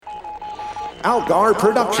Algar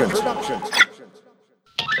Productions.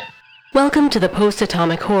 Welcome to the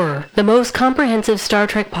Post-Atomic Horror, the most comprehensive Star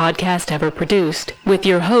Trek podcast ever produced, with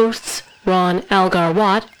your hosts, Ron Algar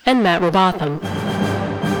Watt and Matt Robotham.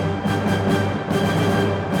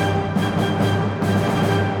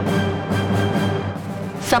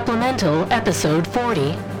 Supplemental Episode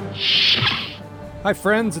 40. Hi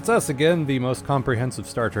friends, it's us again, the most comprehensive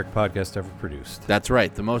Star Trek podcast ever produced. That's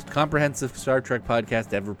right, the most comprehensive Star Trek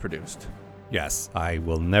podcast ever produced. Yes, I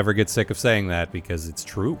will never get sick of saying that because it's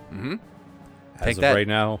true. Mm-hmm. As of right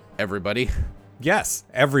now, everybody. Yes,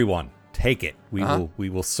 everyone, take it. We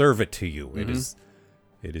will serve it to you.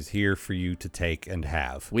 Mm-hmm. It is here for you to take and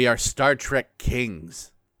have. We are Star Trek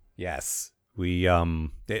kings. Yes. We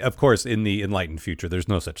of course in the enlightened future there's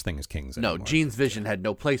no such thing as kings anymore. No, Gene's vision had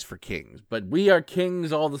no place for kings, but we are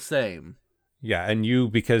kings all the same. Yeah, and you,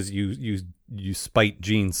 because you spite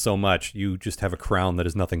Gene so much, you just have a crown that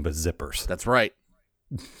is nothing but zippers. That's right.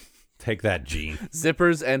 Take that, Gene.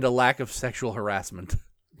 Zippers and a lack of sexual harassment.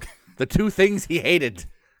 The two things he hated.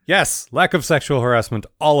 Yes, lack of sexual harassment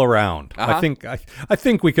all around. Uh-huh. I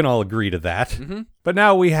think we can all agree to that. Mm-hmm. But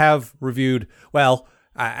now we have reviewed, well,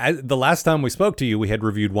 the last time we spoke to you, we had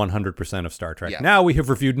reviewed 100% of Star Trek. Yes. Now we have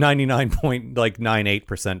reviewed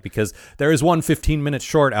 99.98% because there is one 15-minute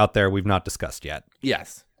short out there we've not discussed yet.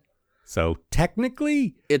 Yes. So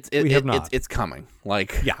technically, we have not. It's coming.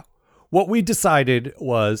 Yeah. What we decided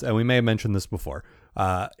was, and we may have mentioned this before,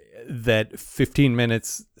 that 15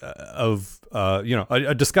 minutes of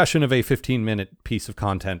a discussion of a 15-minute piece of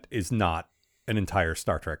content is not an entire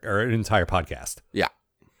Star Trek or an entire podcast. Yeah.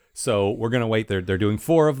 So we're going to wait. They're doing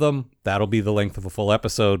 4 of them. That'll be the length of a full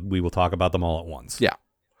episode. We will talk about them all at once. Yeah.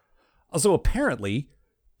 Also, apparently,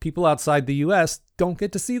 people outside the U.S. don't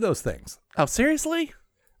get to see those things. Oh, seriously?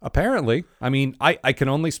 Apparently. I mean, I can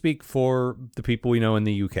only speak for the people we know in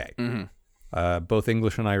the U.K. Mm-hmm. Both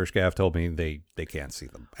English and Irish guy have told me they can't see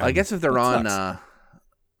them. I guess if they're on... yeah,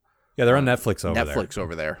 they're on Netflix over there. Netflix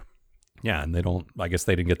over there. Yeah, and they don't... I guess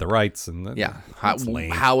they didn't get the rights. And yeah.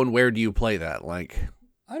 How and where do you play that?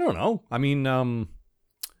 I don't know. I mean,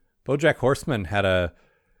 BoJack Horseman had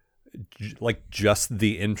just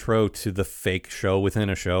the intro to the fake show within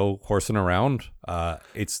a show, horsing around.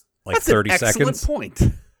 It's like That's 30 an seconds. Excellent point.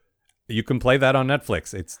 You can play that on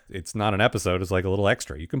Netflix. It's not an episode. It's like a little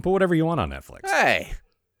extra. You can put whatever you want on Netflix. Hey.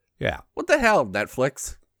 Yeah. What the hell,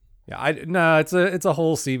 Netflix? Yeah. No, it's a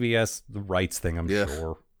whole CBS rights thing, I'm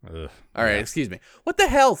sure. All right, excuse me. What the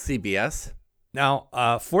hell, CBS?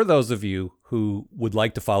 Now, for those of you who would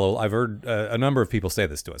like to follow, I've heard a number of people say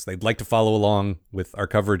this to us. They'd like to follow along with our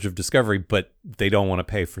coverage of Discovery, but they don't want to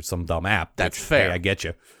pay for some dumb app. That's fair. Hey, I get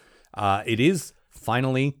you. It is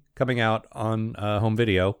finally coming out on home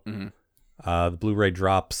video. Mm-hmm. The Blu-ray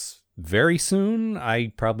drops very soon.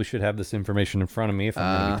 I probably should have this information in front of me if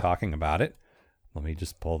I'm going to be talking about it. Let me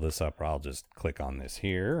just pull this up, or I'll just click on this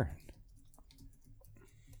here.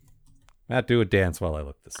 Matt, do a dance while I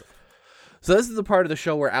look this up. So this is the part of the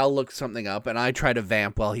show where Al looks something up and I try to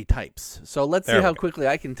vamp while he types. So let's see how quickly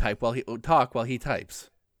I can talk while he types.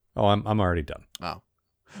 Oh, I'm already done. Oh.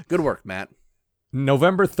 Good work, Matt.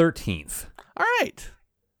 November 13th. All right.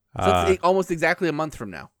 So it's almost exactly a month from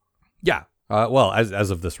now. Yeah. Well, as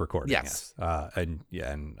of this recording. Yes. And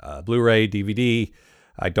Blu-ray, DVD.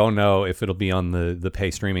 I don't know if it'll be on the pay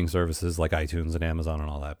streaming services like iTunes and Amazon and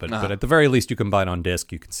all that. But at the very least, you can buy it on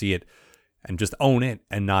disc. You can see it and just own it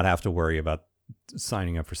and not have to worry about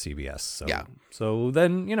signing up for CBS. So, yeah. So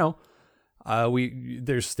then,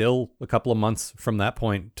 there's still a couple of months from that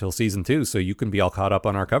point till season 2. So you can be all caught up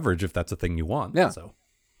on our coverage if that's a thing you want. Yeah. So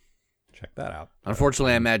check that out.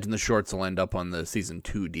 Unfortunately, I imagine the shorts will end up on the season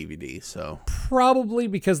 2 DVD. So probably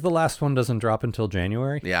because the last one doesn't drop until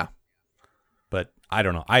January. Yeah. But I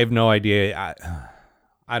don't know. I have no idea.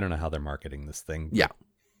 I don't know how they're marketing this thing. Yeah.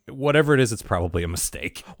 Whatever it is, it's probably a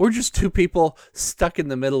mistake. We're just two people stuck in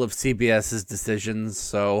the middle of CBS's decisions.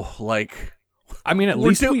 So, I mean, at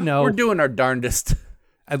least we know. We're doing our darndest.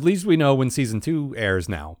 At least we know when season 2 airs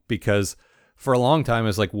now, because for a long time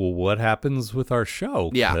it's like, well, what happens with our show?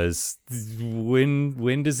 Yeah. Because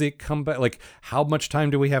when does it come back? How much time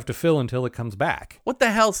do we have to fill until it comes back? What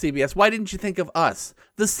the hell, CBS? Why didn't you think of us,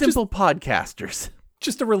 the simple podcasters?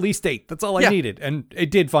 Just a release date. That's all I needed. And it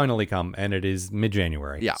did finally come, and it is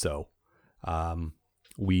mid-January. Yeah. So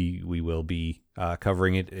we will be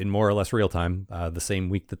covering it in more or less real time. The same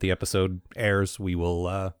week that the episode airs, we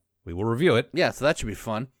will review it. Yeah, so that should be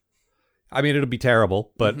fun. I mean, it'll be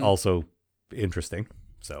terrible, but also interesting.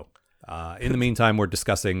 So in the meantime, we're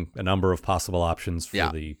discussing a number of possible options for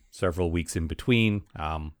the several weeks in between.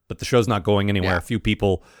 But the show's not going anywhere. Yeah. A few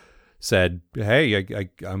people said, hey,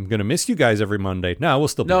 I'm going to miss you guys every Monday. No, we'll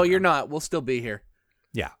still be No, around. you're not. We'll still be here.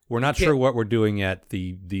 Yeah, we're not sure what we're doing yet.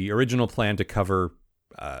 The original plan to cover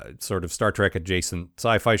sort of Star Trek adjacent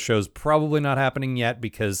sci-fi shows probably not happening yet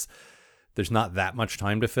because there's not that much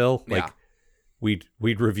time to fill. Like we'd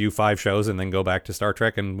review 5 shows and then go back to Star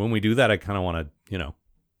Trek, and when we do that, I kind of want to,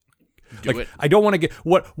 do it. I don't want to get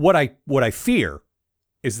what I fear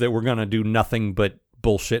is that we're gonna do nothing but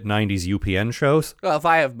bullshit 90s UPN shows. Well, if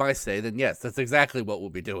I have my say, then yes, that's exactly what we'll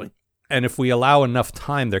be doing. And if we allow enough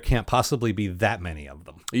time, there can't possibly be that many of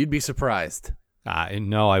them. You'd be surprised.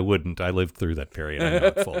 No, I wouldn't. I lived through that period. I know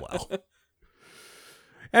it full well.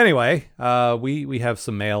 Anyway, we have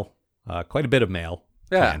some mail, quite a bit of mail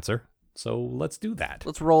to answer. So let's do that.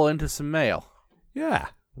 Let's roll into some mail. Yeah,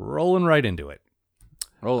 rolling right into it.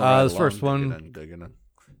 This first one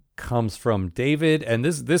comes from David, and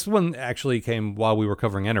this one actually came while we were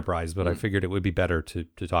covering Enterprise, but I figured it would be better to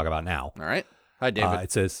talk about now. All right. Hi, David.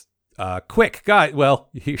 It says, quick, guy. Well,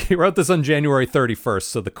 he wrote this on January 31st,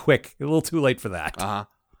 so the quick, a little too late for that. Uh-huh.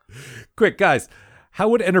 Quick, guys, how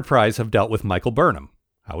would Enterprise have dealt with Michael Burnham?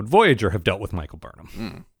 How would Voyager have dealt with Michael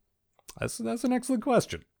Burnham? That's an excellent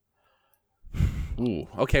question. Ooh.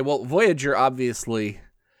 Okay, well, Voyager obviously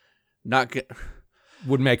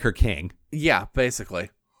would make her king. Yeah,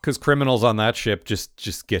 basically. Because criminals on that ship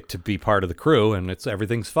just get to be part of the crew, and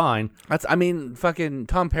everything's fine. Fucking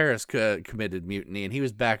Tom Paris committed mutiny, and he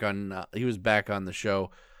was back on the show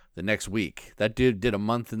the next week. That dude did a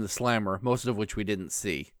month in the slammer, most of which we didn't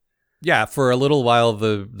see. Yeah, for a little while,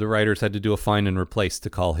 the writers had to do a find and replace to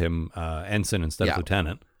call him ensign instead of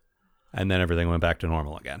lieutenant, and then everything went back to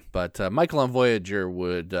normal again. But Michael on Voyager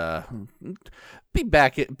would be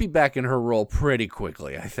back in her role pretty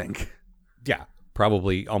quickly, I think. Yeah.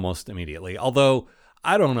 Probably almost immediately. Although,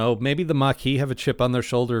 I don't know, maybe the Maquis have a chip on their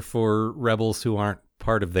shoulder for rebels who aren't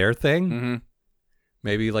part of their thing. Mm-hmm.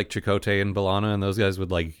 Maybe like Chakotay and B'Elanna and those guys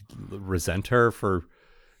would resent her for,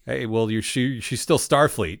 hey, well, she's still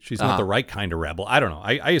Starfleet. She's not the right kind of rebel. I don't know.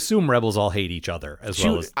 I assume rebels all hate each other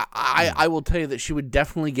I will tell you that she would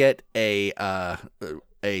definitely get a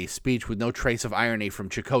speech with no trace of irony from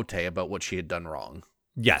Chakotay about what she had done wrong.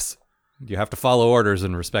 Yes. You have to follow orders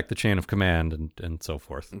and respect the chain of command and so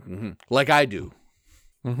forth. Mm-hmm. Like I do.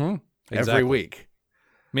 Mm-hmm. Exactly. Every week.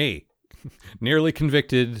 Me. Nearly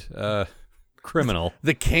convicted criminal.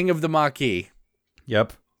 The king of the Maquis.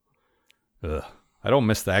 Yep. Ugh. I don't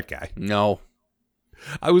miss that guy. No.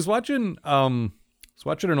 I was watching an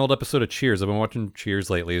old episode of Cheers. I've been watching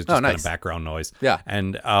Cheers lately. It's just kind of background noise. Yeah.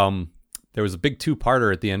 And there was a big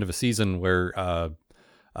 2-parter at the end of a season where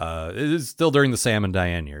it is still during the Sam and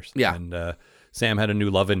Diane years. Yeah. And Sam had a new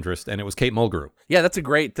love interest, and it was Kate Mulgrew. Yeah, that's a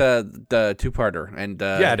great the 2-parter. And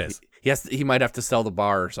yeah, it is. He might have to sell the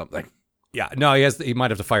bar or something. Yeah. No, he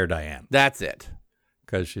might have to fire Diane. That's it.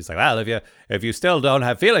 Because she's like, well, if you still don't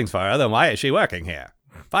have feelings for her, then why is she working here?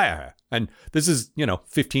 Fire her. And this is,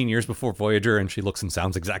 15 years before Voyager, and she looks and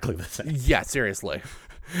sounds exactly the same. Yeah, seriously.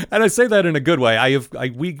 And I say that in a good way.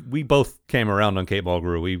 We both came around on Kate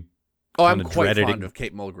Mulgrew. I'm quite fond of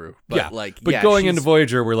Kate Mulgrew. But going into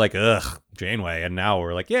Voyager, we're like, ugh, Janeway. And now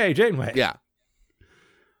we're like, yay, Janeway. Yeah.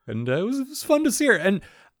 And it was fun to see her. And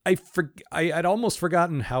I'd almost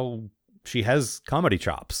forgotten how she has comedy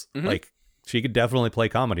chops. Mm-hmm. Like, she could definitely play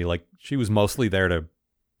comedy. Like, she was mostly there to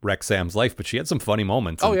wreck Sam's life, but she had some funny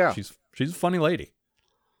moments. Oh, yeah. She's a funny lady.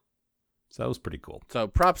 So that was pretty cool. So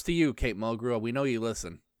props to you, Kate Mulgrew. We know you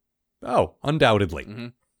listen. Oh, undoubtedly. Mm-hmm.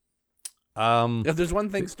 If there's one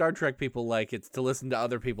thing Star Trek people like, it's to listen to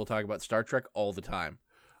other people talk about Star Trek all the time.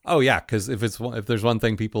 Oh yeah, because if there's one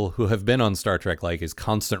thing people who have been on Star Trek like is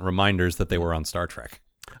constant reminders that they were on Star Trek.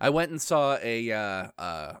 I went and saw at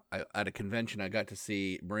a convention. I got to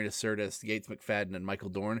see Marina Sirtis, Yates McFadden, and Michael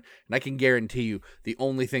Dorn, and I can guarantee you the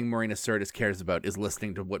only thing Marina Sirtis cares about is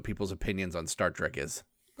listening to what people's opinions on Star Trek is.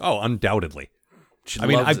 Oh, undoubtedly. She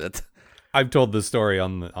loves it. I've told this story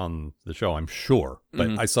on the show, I'm sure,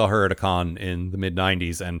 but I saw her at a con in the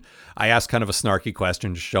mid-90s, and I asked kind of a snarky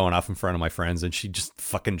question, just showing off in front of my friends, and she just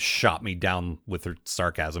fucking shot me down with her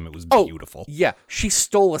sarcasm. It was beautiful. Yeah, she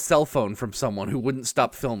stole a cell phone from someone who wouldn't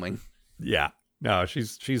stop filming. Yeah, no,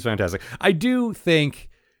 she's fantastic. I do think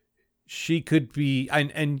she could be,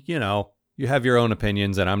 and you have your own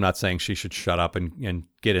opinions, and I'm not saying she should shut up and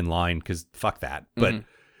get in line, because fuck that, but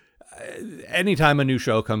anytime a new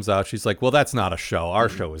show comes out, she's like, well, that's not a show. Our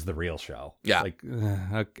show is the real show. Yeah. Like,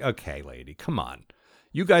 okay, lady, come on.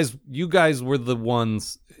 You guys were the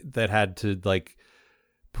ones that had to like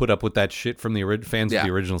put up with that shit from the fans of the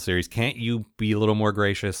original series. Can't you be a little more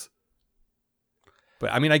gracious?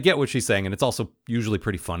 But I mean, I get what she's saying, and it's also usually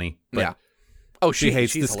pretty funny. But Oh, she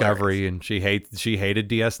hates she's Discovery, hilarious. and she hated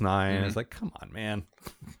DS9. And it's like, come on, man.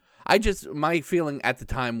 My feeling at the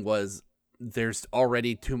time was there's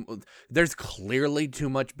clearly too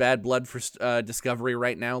much bad blood for Discovery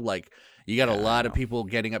right now. Like, you got a lot of people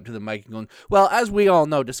getting up to the mic and going, well, as we all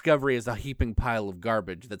know, Discovery is a heaping pile of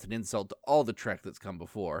garbage. That's an insult to all the Trek that's come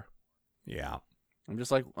before. Yeah. I'm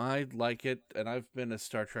just like, I like it, and I've been a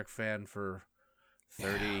Star Trek fan for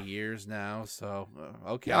 30 years now, so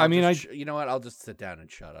okay. Yeah, you know what? I'll just sit down and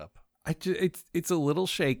shut up. It's a little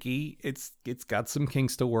shaky. It's got some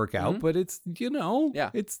kinks to work out, but it's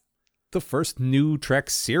it's the first new Trek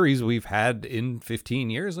series we've had in 15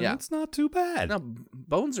 years, and it's not too bad. No,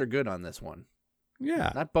 bones are good on this one.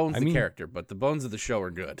 Yeah, not Bones the character, but the bones of the show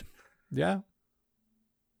are good. Yeah.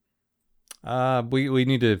 We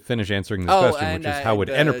need to finish answering this question, which is how would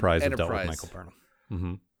Enterprise have dealt with Michael Burnham?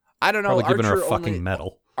 Mm-hmm. I don't know. Probably giving her a fucking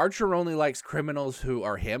medal. Archer only likes criminals who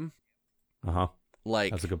are him. Uh-huh.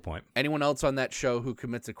 Like, that's a good point. Anyone else on that show who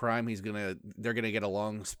commits a crime, they're gonna get a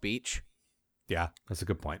long speech. Yeah, that's a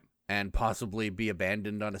good point. And possibly be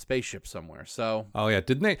abandoned on a spaceship somewhere. So. Oh yeah,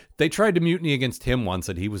 didn't they? They tried to mutiny against him once,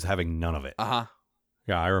 and he was having none of it. Uh-huh.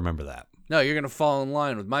 Yeah, I remember that. No, you're gonna fall in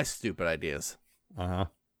line with my stupid ideas. Uh-huh.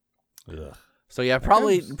 Ugh. So yeah,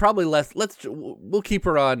 probably less. We'll keep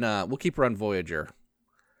her on Voyager.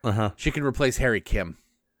 Uh-huh. She can replace Harry Kim.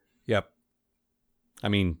 Yep. I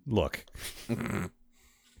mean, look.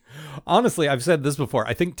 Honestly, I've said this before.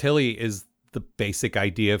 I think Tilly is the basic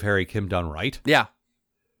idea of Harry Kim done right. Yeah.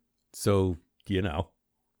 So,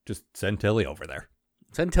 just send Tilly over there.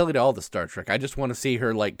 Send Tilly to all the Star Trek. I just want to see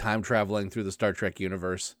her like time traveling through the Star Trek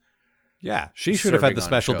universe. Yeah, she should have had the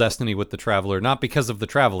special destiny with the Traveler, not because of the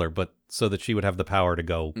Traveler, but so that she would have the power to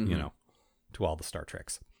go, to all the Star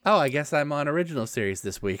Treks. Oh, I guess I'm on original series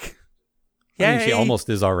this week. I mean, she almost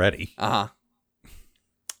is already. Uh-huh.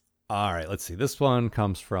 All right, let's see. This one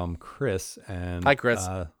comes from Chris. And hi, Chris.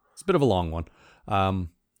 It's a bit of a long one. A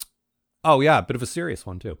bit of a serious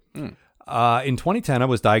one, too. In 2010, I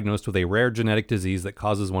was diagnosed with a rare genetic disease that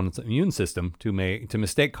causes one's immune system to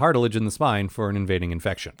mistake cartilage in the spine for an invading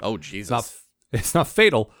infection. Oh, Jesus. It's not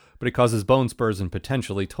fatal, but it causes bone spurs and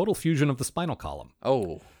potentially total fusion of the spinal column.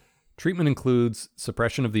 Oh. Treatment includes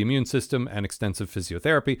suppression of the immune system and extensive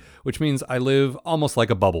physiotherapy, which means I live almost like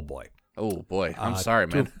a bubble boy. Oh, boy. I'm sorry,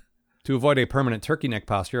 man. To avoid a permanent turkey neck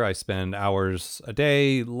posture, I spend hours a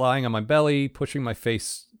day lying on my belly, pushing my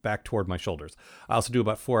face back toward my shoulders. I also do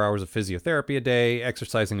about 4 hours of physiotherapy a day,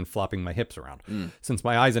 exercising and flopping my hips around. Since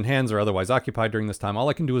my eyes and hands are otherwise occupied during this time, all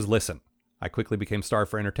I can do is listen. I quickly became starved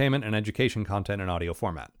for entertainment and education content in audio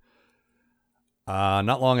format.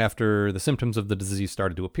 Not long after the symptoms of the disease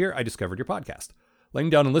started to appear, I discovered your podcast. Laying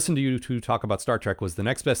down and listening to you two talk about Star Trek was the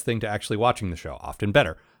next best thing to actually watching the show, often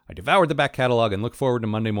better. I devoured the back catalog and look forward to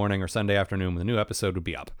Monday morning or Sunday afternoon when the new episode would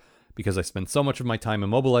be up. Because I spend so much of my time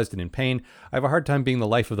immobilized and in pain, I have a hard time being the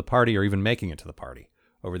life of the party or even making it to the party.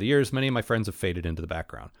 Over the years, many of my friends have faded into the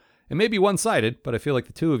background. It may be one-sided, but I feel like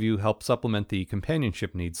the two of you help supplement the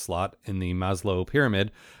companionship needs slot in the Maslow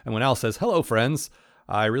pyramid, and when Al says, "Hello, friends,"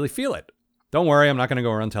 I really feel it. Don't worry, I'm not going to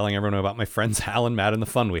go around telling everyone about my friends Al and Matt and the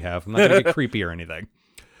fun we have. I'm not going to get creepy or anything.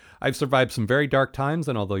 I've survived some very dark times,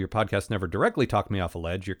 and although your podcast never directly talked me off a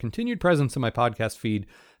ledge, your continued presence in my podcast feed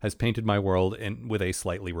has painted my world with a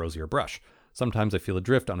slightly rosier brush. Sometimes I feel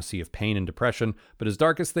adrift on a sea of pain and depression, but as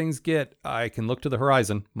dark as things get, I can look to the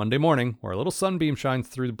horizon, Monday morning, where a little sunbeam shines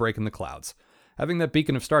through the break in the clouds. Having that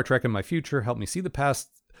beacon of Star Trek in my future helped me see past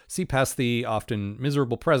the often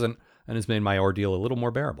miserable present, and has made my ordeal a little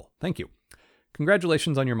more bearable. Thank you.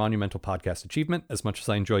 Congratulations on your monumental podcast achievement. As much as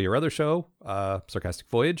I enjoy your other show, Sarcastic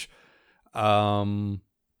Voyage,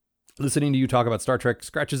 listening to you talk about Star Trek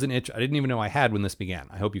scratches an itch I didn't even know I had when this began.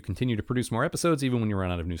 I hope you continue to produce more episodes even when you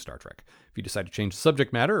run out of new Star Trek. If you decide to change the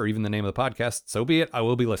subject matter or even the name of the podcast, so be it. I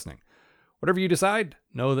will be listening. Whatever you decide,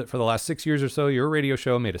 know that for the last 6 years or so, your radio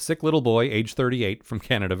show made a sick little boy, age 38, from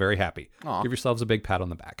Canada very happy. Aww. Give yourselves a big pat on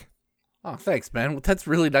the back. Oh, thanks, man. Well, that's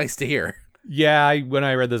really nice to hear. Yeah, when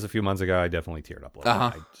I read this a few months ago, I definitely teared up a little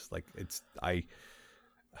bit.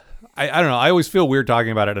 I don't know. I always feel weird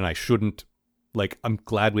talking about it, and I shouldn't. Like, I'm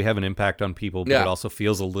glad we have an impact on people, but it also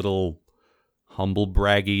feels a little humble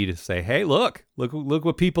braggy to say, "Hey, look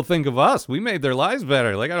what people think of us. We made their lives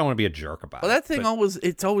better." Like, I don't want to be a jerk about it. Well, that thing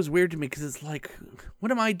it's always weird to me because it's like,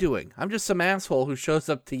 what am I doing? I'm just some asshole who shows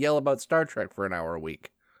up to yell about Star Trek for an hour a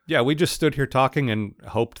week. Yeah, we just stood here talking and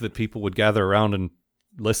hoped that people would gather around and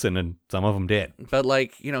listen, and some of them did. But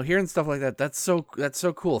like, hearing stuff like that, that's so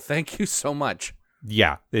cool. Thank you so much.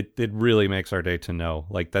 Yeah, it really makes our day to know.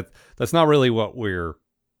 Like, that's not really what we're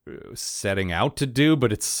setting out to do,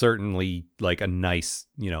 but it's certainly like a nice,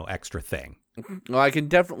 extra thing. Well, I can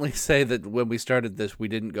definitely say that when we started this, we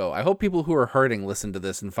didn't go, I hope people who are hurting listen to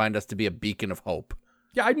this and find us to be a beacon of hope.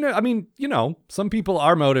 Yeah, I know. I mean, some people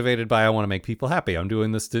are motivated by I want to make people happy. I'm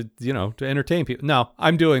doing this to entertain people. No,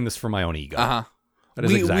 I'm doing this for my own ego. Uh-huh. That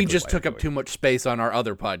is exactly we just why took I'm up doing too much space on our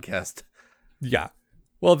other podcast. Yeah.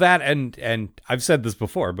 Well, that and I've said this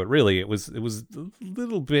before, but really it was a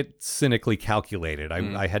little bit cynically calculated.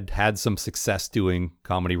 I had some success doing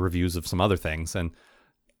comedy reviews of some other things, and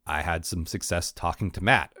I had some success talking to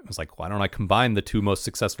Matt. I was like, why don't I combine the two most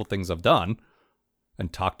successful things I've done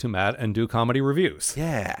and talk to Matt and do comedy reviews?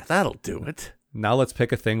 Yeah, that'll do it. Now let's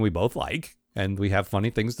pick a thing we both like and we have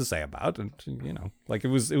funny things to say about, and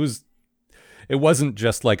it wasn't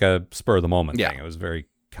just like a spur of the moment thing. It was very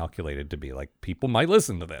calculated to be like, people might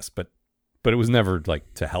listen to this, but it was never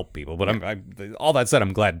like to help people. But I'm all that said,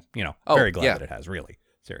 I'm glad, very glad that it has, really,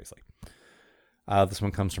 seriously. This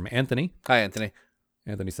one comes from Anthony. Hi, Anthony.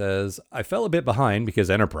 Anthony says, I fell a bit behind because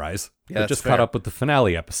Enterprise, but just fair. caught up with the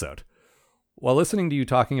finale episode. While listening to you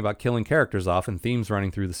talking about killing characters off and themes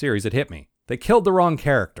running through the series, it hit me. They killed the wrong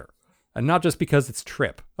character. And not just because it's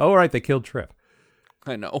Trip. Oh, right, they killed Trip.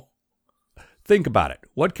 I know. Think about it.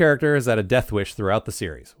 What character has had a death wish throughout the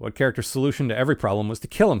series? What character's solution to every problem was to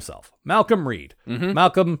kill himself? Malcolm Reed. Mm-hmm.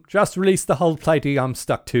 Malcolm, just release the hull plighty I'm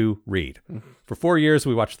stuck to, Reed. Mm-hmm. For 4 years,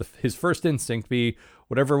 we watched his first instinct be,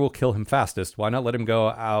 whatever will kill him fastest, why not let him go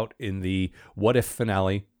out in the what if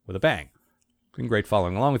finale with a bang? It's been great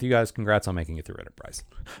following along with you guys. Congrats on making it through Enterprise.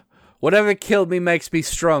 Whatever killed me makes me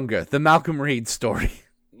stronger. The Malcolm Reed story.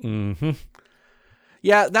 Mm-hmm.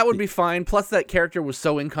 Yeah, that would be fine. Plus, that character was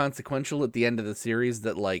so inconsequential at the end of the series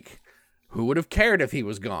that, like, who would have cared if he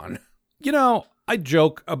was gone? I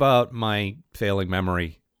joke about my failing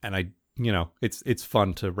memory, and it's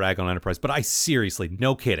fun to rag on Enterprise, but I seriously,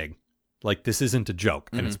 no kidding, like, this isn't a joke,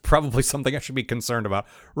 and it's probably something I should be concerned about.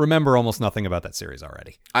 Remember almost nothing about that series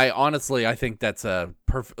already. I think that's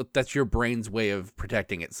that's your brain's way of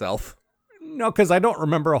protecting itself. No, because I don't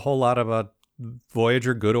remember a whole lot about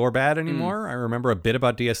Voyager, good or bad, anymore. I remember a bit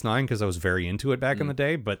about DS9 because I was very into it back in the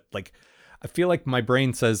day, but like, I feel like my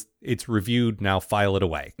brain says it's reviewed, now file it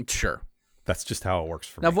away. Sure. That's just how it works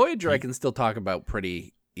for me. Now, Voyager I can still talk about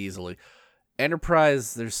pretty easily.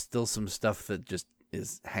 Enterprise, there's still some stuff that just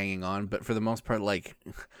is hanging on, but for the most part, like,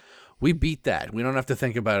 we beat that. We don't have to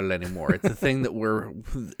think about it anymore. It's a thing that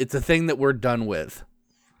we're done with.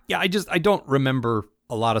 Yeah, I don't remember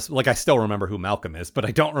a lot of, like, I still remember who Malcolm is, but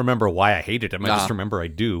I don't remember why I hated him. I just remember I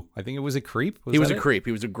do. I think it was a creep. He was a creep.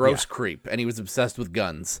 He was a gross creep, and he was obsessed with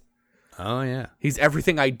guns. Oh, yeah. He's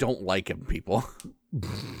everything I don't like him, people.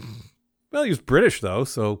 Well, he was British, though,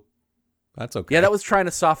 so that's okay. Yeah, that was trying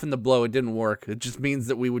to soften the blow. It didn't work. It just means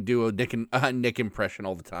that we would do a Nick impression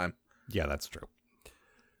all the time. Yeah, that's true.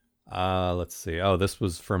 Let's see. Oh, this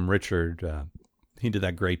was from Richard. He did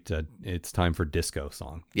that great It's Time for Disco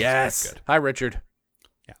song. Yes. Good. Hi, Richard.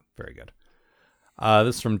 Yeah, very good.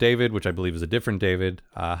 This is from David, which I believe is a different David.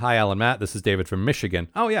 Hi, Alan Matt. This is David from Michigan.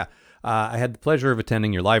 Oh, yeah. I had the pleasure of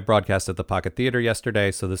attending your live broadcast at the Pocket Theater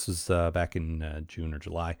yesterday. So this was back in June or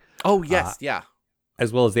July. Oh, yes. Yeah.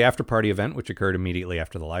 As well as the after party event, which occurred immediately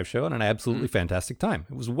after the live show, and an absolutely fantastic time.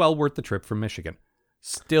 It was well worth the trip from Michigan.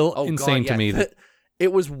 Still insane to me that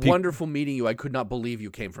it was wonderful meeting you. I could not believe you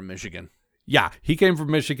came from Michigan. Yeah, he came from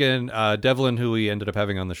Michigan. Devlin, who we ended up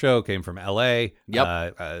having on the show, came from L.A.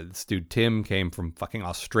 Yep. This dude Tim came from fucking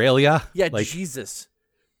Australia. Yeah, like, Jesus.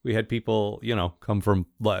 We had people, come from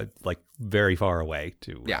like very far away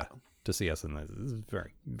to see us, and this is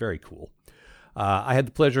very, very cool. I had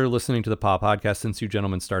the pleasure of listening to the PA podcast since you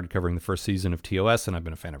gentlemen started covering the first season of TOS, and I've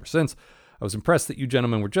been a fan ever since. I was impressed that you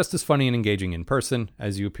gentlemen were just as funny and engaging in person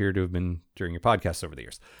as you appear to have been during your podcasts over the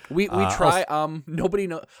years. We try. Nobody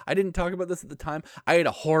know. I didn't talk about this at the time. I had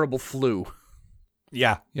a horrible flu.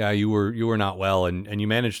 Yeah, you were not well, and you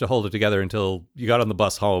managed to hold it together until you got on the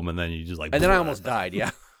bus home, and then you just like. And then I almost died. Yeah.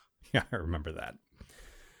 Yeah, I remember that.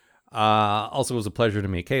 Also, it was a pleasure to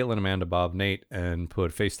meet Caitlin, Amanda, Bob, Nate, and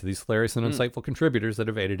put a face to these hilarious and insightful contributors that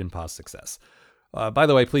have aided in PA's success. By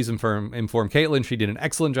the way, please inform Caitlin she did an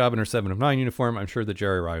excellent job in her 7 of 9 uniform. I'm sure that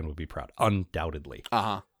Jerry Ryan would be proud. Undoubtedly.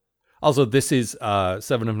 Uh-huh. Also, this is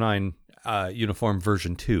 7 of 9 uniform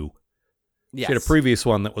version 2. Yes. She had a previous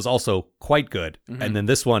one that was also quite good, and then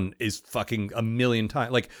this one is fucking a million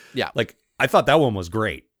times. Like I thought that one was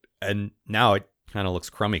great, and now it kind of looks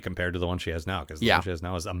crummy compared to the one she has now, because the one she has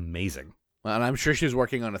now is amazing. Well, and I'm sure she's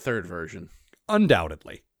working on a third version.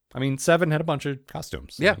 Undoubtedly. I mean, 7 had a bunch of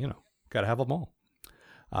costumes. So, got to have them all.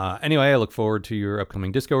 Anyway, I look forward to your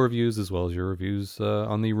upcoming disco reviews, as well as your reviews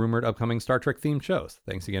on the rumored upcoming Star Trek themed shows.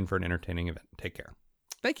 Thanks again for an entertaining event. Take care.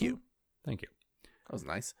 Thank you. Thank you. That was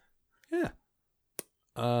nice. Yeah.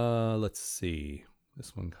 Let's see.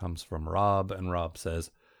 This one comes from Rob, and Rob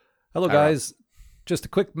says, "Hello, Hi, guys. Just a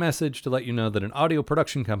quick message to let you know that an audio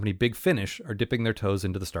production company, Big Finish, are dipping their toes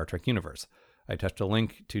into the Star Trek universe. I attached a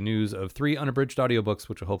link to news of 3 unabridged audiobooks,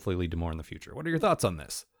 which will hopefully lead to more in the future. What are your thoughts on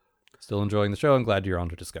this? Still enjoying the show. I'm glad you're on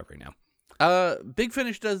to Discovery now." Big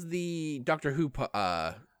Finish does the Doctor Who.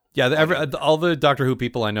 All the Doctor Who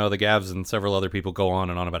people I know, the Gavs and several other people, go on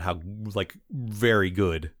and on about how very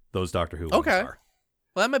good those Doctor Who ones are.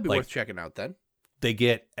 Well, that might be worth checking out then. They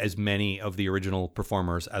get as many of the original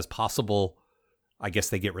performers as possible. I guess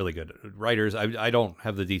they get really good writers. I don't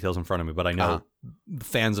have the details in front of me, but I know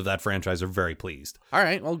fans of that franchise are very pleased. All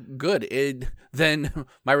right, well, good. Then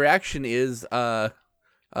my reaction is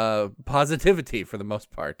positivity for the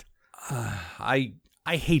most part. I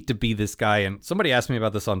hate to be this guy, and somebody asked me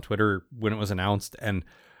about this on Twitter when it was announced, and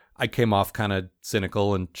I came off kind of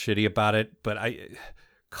cynical and shitty about it, but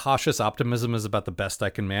cautious optimism is about the best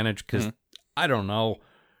I can manage, because I don't know.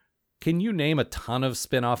 Can you name a ton of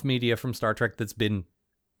spin-off media from Star Trek that's been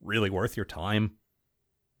really worth your time?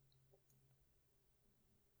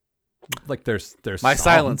 There's my some.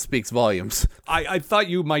 silence speaks volumes. I thought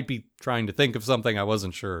you might be trying to think of something. I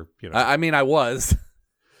wasn't sure. I mean, I was.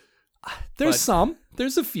 There's some.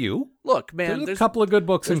 There's a few. Look, man, there's a couple of good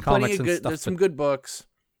books and comics and stuff. There's some good books.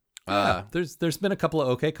 Yeah, there's been a couple of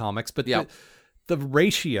okay comics, but the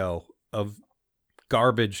ratio of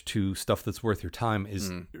garbage to stuff that's worth your time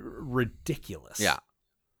is ridiculous. Yeah.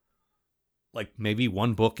 Maybe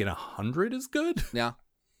one book in 100 is good. Yeah.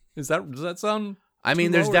 Does that sound? I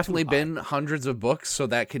mean, there's definitely been hundreds of books, so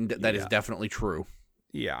that is definitely true.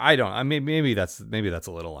 Yeah, I mean, maybe that's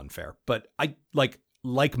a little unfair, but I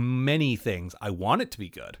like many things, I want it to be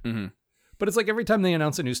good. Mm-hmm. But it's like every time they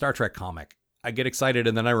announce a new Star Trek comic, I get excited,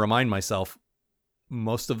 and then I remind myself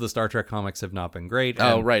most of the Star Trek comics have not been great.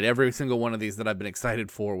 Oh, right. Every single one of these that I've been excited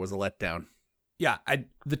for was a letdown. Yeah,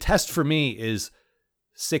 the test for me is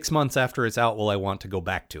 6 months after it's out, will I want to go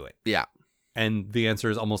back to it? Yeah. And the answer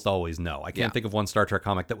is almost always no. I can't think of one Star Trek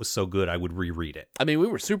comic that was so good I would reread it. I mean, we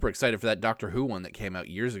were super excited for that Doctor Who one that came out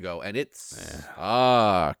years ago, and it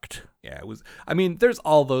sucked. Yeah, it was. I mean, there's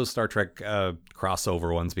all those Star Trek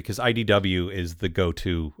crossover ones because IDW is the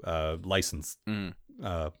go-to license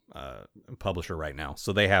publisher right now,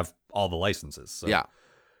 so they have all the licenses. So. Yeah,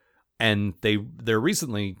 and they're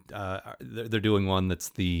recently they're doing one that's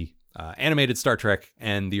the animated Star Trek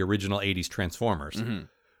and the original '80s Transformers,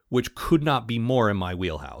 which could not be more in my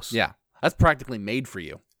wheelhouse. Yeah, that's practically made for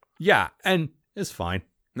you. Yeah, and it's fine.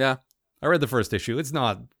 Yeah, I read the first issue. It's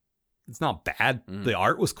not bad. The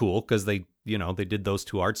art was cool because they did those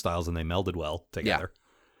two art styles and they melded well together. Yeah.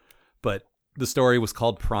 But the story was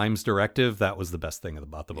called Prime's Directive. That was the best thing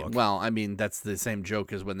about the book. Well, I mean, that's the same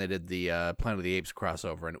joke as when they did the Planet of the Apes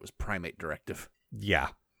crossover and it was Primate Directive. Yeah.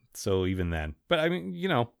 So even then. But I mean,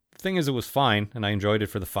 the thing is, it was fine, and I enjoyed it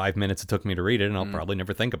for the 5 minutes it took me to read it, and I'll probably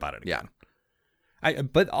never think about it again. Yeah.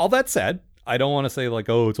 But all that said, I don't want to say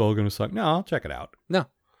oh, it's all going to suck. No, I'll check it out. No.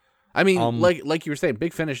 I mean, like you were saying,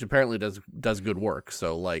 Big Finish apparently does good work.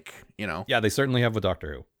 So, Yeah, they certainly have with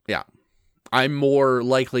Doctor Who. Yeah. I'm more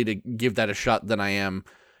likely to give that a shot than I am,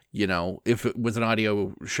 if it was an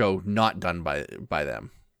audio show not done by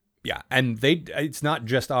them. Yeah, and it's not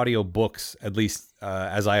just audio books, at least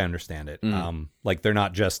as I understand it. They're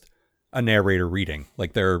not just a narrator reading.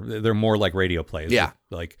 They're more like radio plays. Yeah.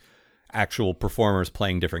 With, actual performers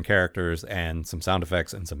playing different characters and some sound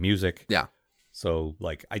effects and some music. Yeah. So,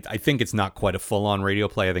 I think it's not quite a full-on radio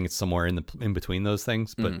play. I think it's somewhere in between those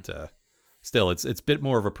things. But still, it's a bit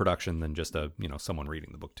more of a production than just someone reading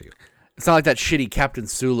the book to you. It's not like that shitty Captain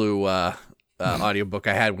Sulu audiobook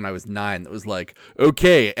I had when I was 9 that was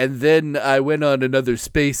okay, and then I went on another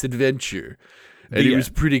space adventure, and it was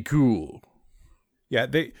pretty cool. Yeah,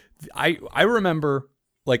 I remember,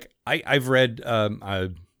 I've read, I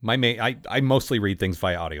mostly read things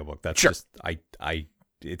via audiobook. That's just,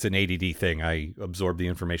 it's an ADD thing. I absorb the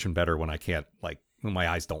information better when I can't, when my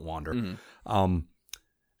eyes don't wander.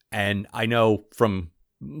 And I know from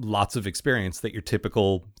lots of experience that your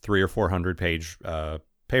typical 300 or 400 page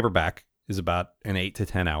paperback is about an 8 to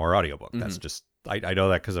 10 hour audiobook. That's just, I know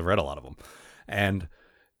that because I've read a lot of them. And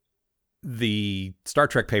the Star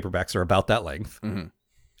Trek paperbacks are about that length.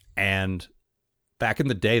 And back in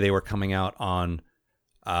the day, they were coming out on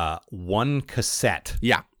one cassette.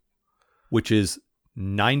 Yeah. Which is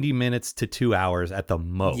 90 minutes to 2 hours at the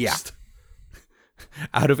most. Yeah.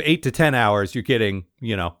 Out of 8 to 10 hours, you're getting,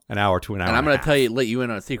 an hour to an hour. And I'm going to let you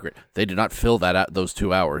in on a secret. They did not fill that out, those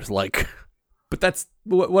 2 hours. But that's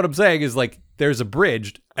what I'm saying is there's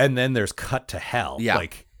abridged and then there's cut to hell. Yeah.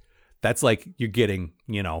 That's you're getting,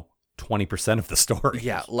 20% of the story.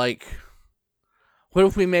 Yeah, like, what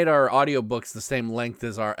if we made our audiobooks the same length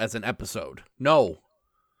as an episode? No.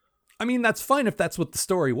 I mean, that's fine if that's what the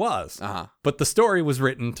story was. Uh-huh. But the story was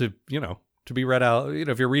written to, to be read out,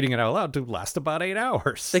 if you're reading it out loud, to last about 8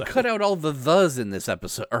 hours. They cut out all the thes in this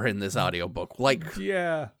episode, or in this audiobook. Like,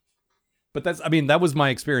 yeah. But that was my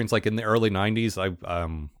experience, like, in the early 90s.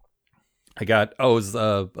 I got, it was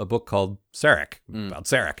a book called Sarek, about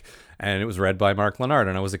Sarek. And it was read by Mark Lenard,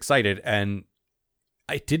 and I was excited. And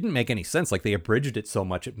it didn't make any sense. Like, they abridged it so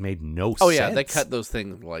much, it made no sense. Oh, yeah, they cut those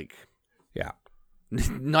things, like... Yeah.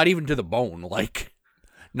 Not even to the bone, like...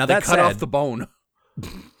 Now, they that cut off the bone.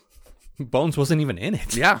 Bones wasn't even in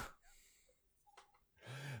it. Yeah.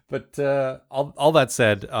 But all that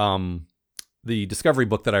said, the Discovery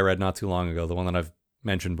book that I read not too long ago, the one that I've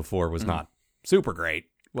mentioned before, was not super great.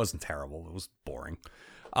 It wasn't terrible. It was boring.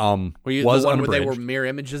 Were you was the one unabridged. where they were mirror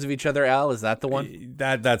images of each other, Al? Is that the one?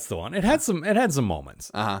 That's the one. It had some moments.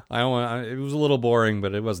 Uh-huh. It was a little boring,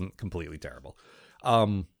 but it wasn't completely terrible.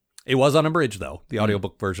 It was unabridged, though. The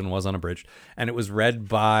audiobook version was unabridged, and it was read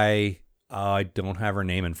by I don't have her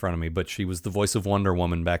name in front of me, but she was the voice of Wonder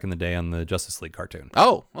Woman back in the day on the Justice League cartoon.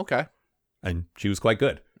 Oh, okay. And she was quite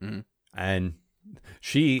good. Mm-hmm. And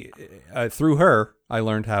she, through her, I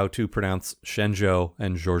learned how to pronounce Shenzhou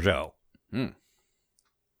and Giorgio.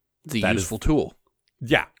 It's a useful tool.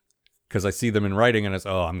 Yeah. Because I see them in writing and it's,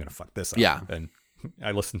 I'm going to fuck this up. Yeah. And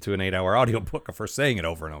I listened to an 8-hour audiobook of her saying it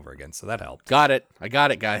over and over again. So that helped. Got it. I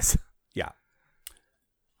got it, guys. Yeah.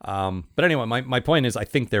 But anyway, my point is I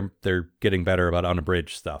think they're getting better about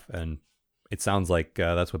unabridged stuff. And it sounds like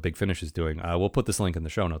that's what Big Finish is doing. We'll put this link in the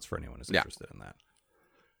show notes for anyone who's interested in that.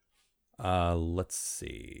 Let's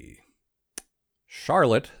see.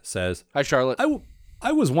 Charlotte says, Hi, Charlotte.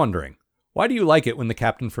 I was wondering, why do you like it when the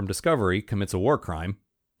captain from Discovery commits a war crime,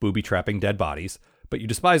 booby-trapping dead bodies, but you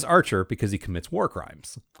despise Archer because he commits war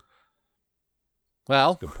crimes?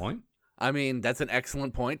 Well, good point. I mean, that's an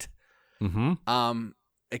excellent point. Mm-hmm.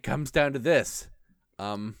 It comes down to this.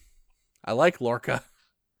 I like Lorca.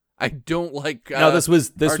 I don't like. No, this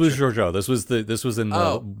was Archer. Giorgio. This was in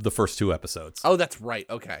the first 2 episodes. Oh, that's right.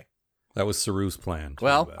 Okay. That was Saru's plan.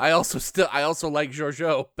 Well, I also like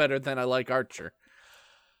Giorgio better than I like Archer.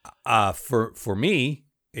 For me,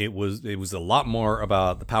 it was a lot more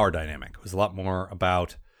about the power dynamic. It was a lot more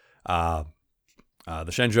about the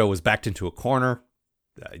Shenzhou was backed into a corner.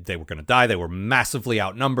 They were going to die. They were massively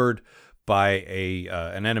outnumbered by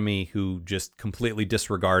an enemy who just completely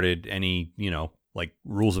disregarded any, like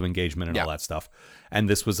rules of engagement and all that stuff. And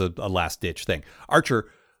this was a last ditch thing. Archer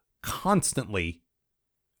constantly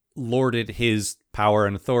lorded his power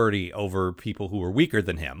and authority over people who were weaker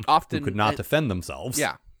than him, often who could not defend themselves.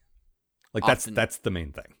 Yeah. Like often, that's the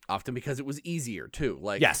main thing. Often because it was easier too.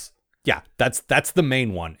 Like yes. Yeah. That's the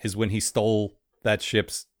main one, is when he stole that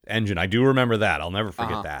ship's engine. I do remember that. I'll never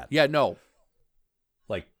forget that. Yeah, no.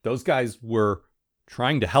 Like those guys were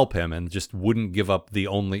trying to help him and just wouldn't give up the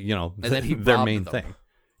only, and then he their robbed main them. thing.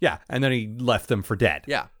 Yeah. And then he left them for dead.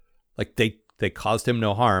 Yeah. Like they caused him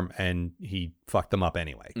no harm and he fucked them up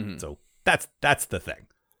anyway. Mm-hmm. So that's the thing.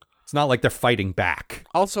 It's not like they're fighting back.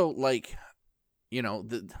 Also, like,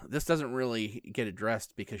 this doesn't really get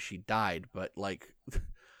addressed because she died, but like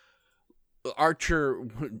Archer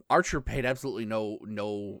paid absolutely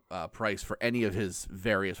no price for any of his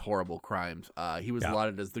various horrible crimes. He was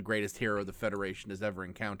lauded as the greatest hero the Federation has ever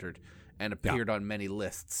encountered and appeared on many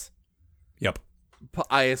lists. Yep.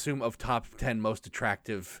 I assume of top 10 most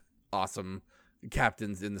attractive, awesome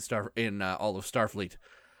captains in all of Starfleet.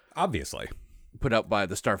 Obviously. Put out by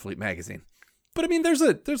the Starfleet magazine. But I mean, there's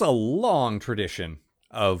a long tradition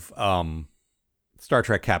of Star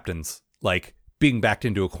Trek captains like being backed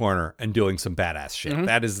into a corner and doing some badass shit. Mm-hmm.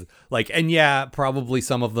 That is like, and yeah, probably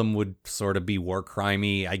some of them would sort of be war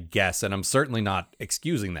crimey, I guess, and I'm certainly not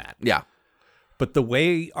excusing that. Yeah. But the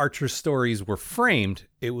way Archer's stories were framed,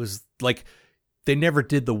 it was like they never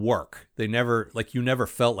did the work. They never, like, you never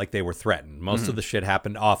felt like they were threatened. Most of the shit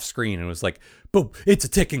happened off screen and it was like, boom, it's a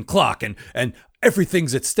ticking clock and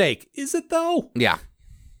everything's at stake. Is it though? Yeah.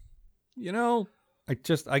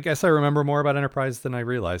 I guess I remember more about Enterprise than I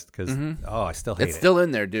realized because, I still hate it. It's still in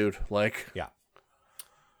there, dude. Like, yeah.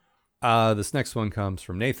 This next one comes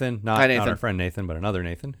from Nathan. Hi, Nathan. Not our friend Nathan, but another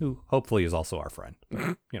Nathan who hopefully is also our friend.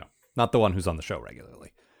 Not the one who's on the show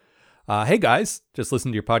regularly. Hey guys, just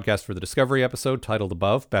listened to your podcast for the Discovery episode titled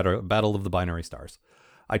above, Battle of the Binary Stars.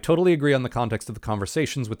 I totally agree on the context of the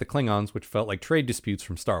conversations with the Klingons, which felt like trade disputes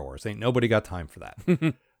from Star Wars. Ain't nobody got time for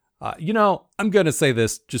that. I'm going to say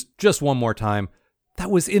this just one more time. That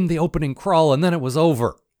was in the opening crawl and then it was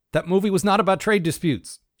over. That movie was not about trade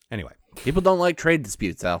disputes. Anyway. People don't like trade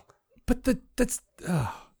disputes, Al. But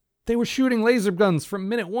they were shooting laser guns from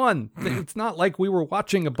minute one. It's not like we were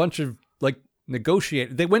watching a bunch of like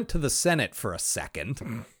negotiate. They went to the Senate for a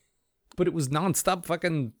second, but it was nonstop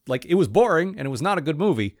fucking like it was boring and it was not a good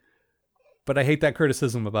movie. But I hate that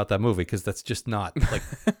criticism about that movie because that's just not like.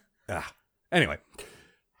 Anyway,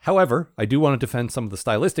 however, I do want to defend some of the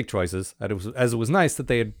stylistic choices. As it was nice that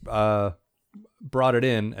they had brought it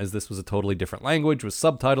in, as this was a totally different language, with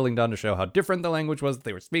subtitling done to show how different the language was that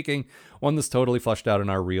they were speaking. One that's totally fleshed out in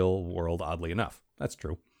our real world, oddly enough. That's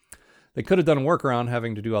true. They could have done a workaround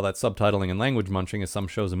having to do all that subtitling and language munching, as some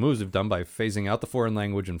shows and movies have done, by phasing out the foreign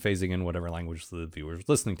language and phasing in whatever language the viewer is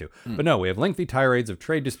listening to. But no, we have lengthy tirades of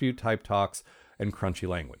trade dispute type talks and crunchy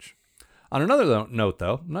language. On another note,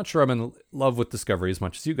 though, I'm not sure I'm in love with Discovery as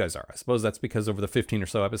much as you guys are. I suppose that's because over the 15 or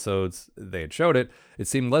so episodes they had showed it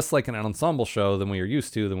seemed less like an ensemble show than we are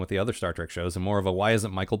used to than with the other Star Trek shows, and more of a why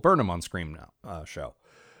isn't Michael Burnham on screen now show.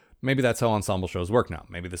 Maybe that's how ensemble shows work now.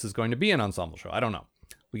 Maybe this is going to be an ensemble show. I don't know.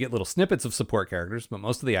 We get little snippets of support characters, but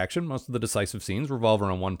most of the action, most of the decisive scenes revolve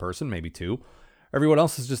around one person, maybe two. Everyone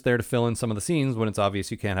else is just there to fill in some of the scenes when it's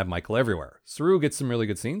obvious you can't have Michael everywhere. Saru gets some really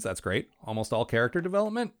good scenes, that's great. Almost all character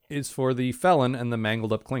development is for the felon and the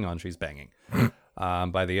mangled up Klingon she's banging.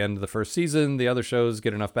 By the end of the first season, the other shows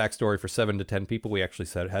get enough backstory for 7 to 10 people we actually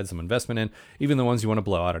had some investment in, even the ones you want to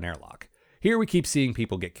blow out an airlock. Here we keep seeing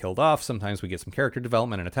people get killed off. Sometimes we get some character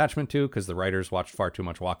development and attachment to, because the writers watched far too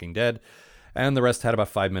much Walking Dead, and the rest had about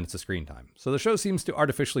 5 minutes of screen time. So the show seems to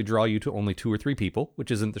artificially draw you to only 2 or 3 people,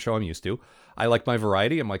 which isn't the show I'm used to. I like my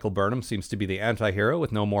variety, and Michael Burnham seems to be the anti-hero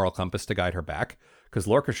with no moral compass to guide her back, because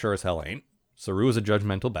Lorca sure as hell ain't. Saru is a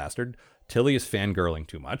judgmental bastard, Tilly is fangirling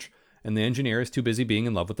too much, and the engineer is too busy being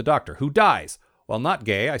in love with the Doctor, who dies. While not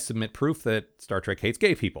gay, I submit proof that Star Trek hates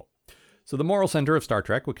gay people. So the moral center of Star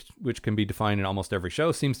Trek, which can be defined in almost every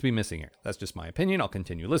show, seems to be missing here. That's just my opinion. I'll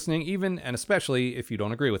continue listening, even and especially if you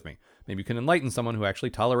don't agree with me. Maybe you can enlighten someone who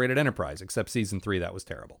actually tolerated Enterprise, except season 3, that was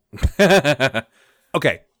terrible.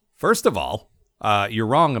 Okay, first of all, you're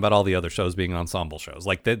wrong about all the other shows being ensemble shows.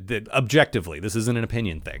 Like, objectively, this isn't an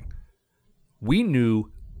opinion thing. We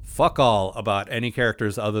knew fuck all about any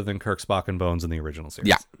characters other than Kirk, Spock, and Bones in the original series.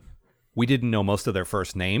 Yeah. We didn't know most of their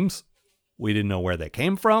first names. We didn't know where they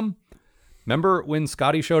came from. Remember when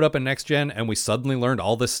Scotty showed up in Next Gen and we suddenly learned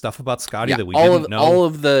all this stuff about Scotty that we didn't know? All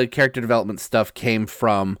of the character development stuff came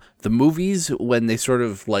from the movies when they sort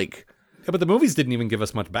of like... Yeah, but the movies didn't even give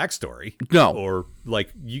us much backstory. No. Or like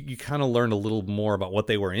you kind of learned a little more about what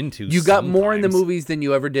they were into. You got more in the movies than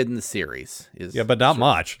you ever did in the series. Yeah, but not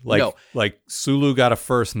much. Like Sulu got a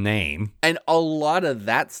first name. And a lot of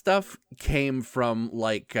that stuff came from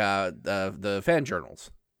like the fan journals.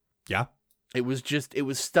 Yeah. It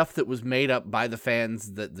was stuff that was made up by the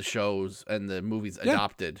fans that the shows and the movies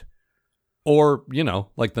adopted. Or,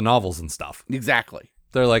 like the novels and stuff. Exactly.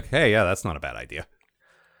 They're like, hey, yeah, that's not a bad idea.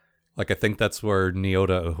 Like, I think that's where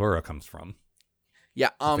Nyota Uhura comes from. Yeah,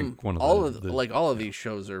 all of these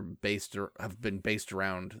shows have been based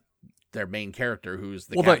around their main character, who's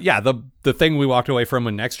the captain. The thing we walked away from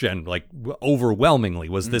in Next Gen, like overwhelmingly,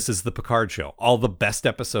 was this is the Picard show. All the best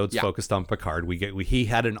episodes focused on Picard. He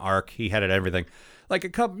had an arc. He had everything. Like a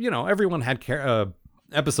couple, everyone had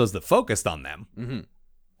episodes that focused on them. Mm-hmm.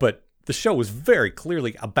 But the show was very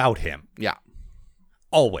clearly about him. Yeah,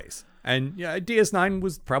 always. And yeah, DS9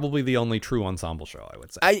 was probably the only true ensemble show, I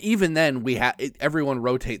would say. Even then, everyone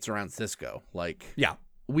rotates around Cisco. Like, yeah.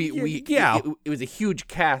 It was a huge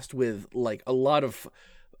cast with like a lot of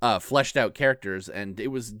fleshed out characters, and it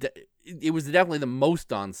was definitely the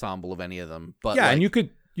most ensemble of any of them. But yeah, and you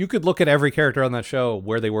could look at every character on that show,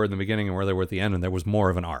 where they were in the beginning and where they were at the end, and there was more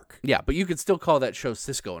of an arc. Yeah, but you could still call that show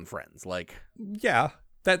Cisco and Friends. Like, yeah,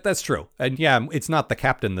 that's true. And yeah, it's not the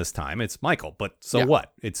captain this time; it's Michael. But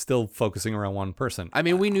what? It's still focusing around one person. I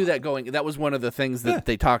mean, we knew that going. That was one of the things that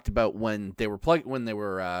they talked about when they were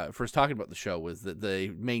first talking about the show, was that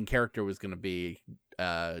the main character was going to be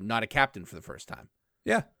not a captain for the first time.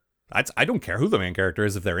 Yeah, I don't care who the main character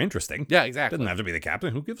is if they're interesting. Yeah, exactly. Doesn't have to be the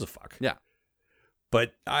captain. Who gives a fuck? Yeah.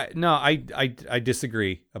 But I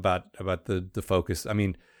disagree about the focus. I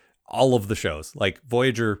mean, all of the shows, like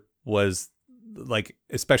Voyager was, like,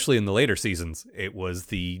 especially in the later seasons, it was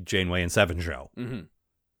the Janeway and Seven show. Mm-hmm.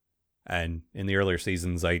 And in the earlier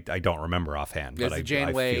seasons, I don't remember offhand. There's but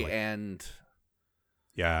Janeway I and...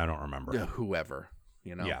 Yeah, I don't remember. Whoever,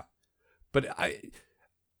 Yeah. But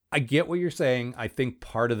I get what you're saying. I think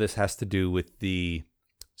part of this has to do with the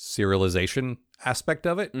serialization aspect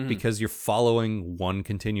of it, because you're following one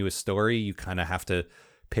continuous story. You kind of have to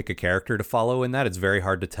pick a character to follow in that. It's very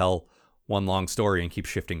hard to tell one long story and keep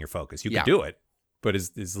shifting your focus. You can do it, but it's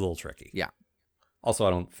a little tricky. Yeah. Also, I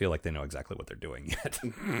don't feel like they know exactly what they're doing yet.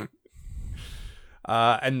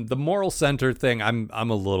 And the moral center thing,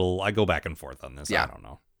 I go back and forth on this. Yeah. I don't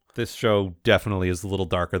know. This show definitely is a little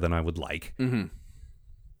darker than I would like. Mm-hmm.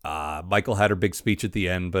 Michael had her big speech at the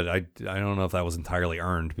end, but I don't know if that was entirely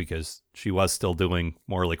earned because she was still doing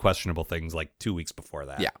morally questionable things like 2 weeks before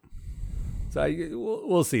that. Yeah. So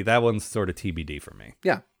we'll see. That one's sort of TBD for me.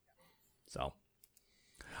 Yeah. So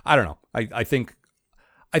I don't know. I think,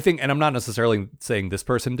 and I'm not necessarily saying this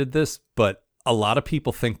person did this, but a lot of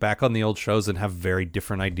people think back on the old shows and have very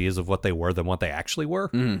different ideas of what they were than what they actually were.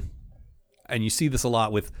 Mm. And you see this a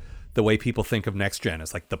lot with the way people think of Next Gen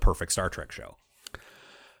as like the perfect Star Trek show.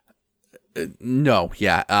 No,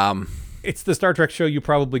 yeah. It's the Star Trek show you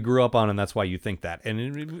probably grew up on, and that's why you think that.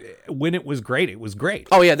 And when it was great, it was great.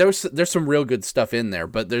 Oh yeah, there's some real good stuff in there,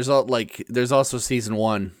 but there's also season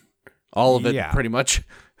 1, all of it pretty much.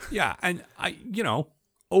 Yeah, and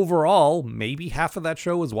overall, maybe half of that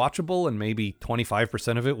show was watchable, and maybe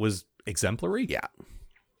 25% of it was exemplary. Yeah.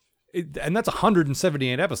 And that's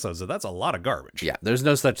 178 episodes, so that's a lot of garbage. Yeah, there's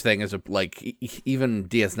no such thing as even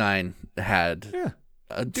DS9 had. Yeah.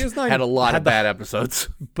 DS9 had a lot of bad episodes.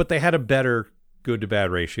 But they had a better good to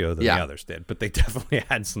bad ratio than the others did. But they definitely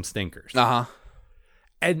had some stinkers. Uh-huh.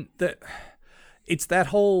 And it's that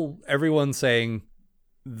whole everyone saying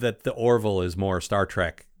that the Orville is more Star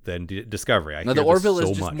Trek than Discovery. No, the Orville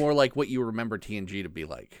is just more like what you remember TNG to be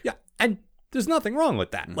like. Yeah, and there's nothing wrong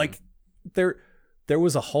with that. Mm-hmm. Like there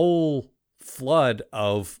was a whole flood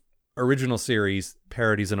of original series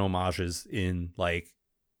parodies and homages in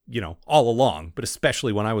all along, but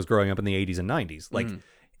especially when I was growing up in the 80s and 90s. Like,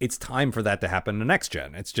 it's time for that to happen in Next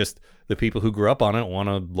Gen. It's just the people who grew up on it want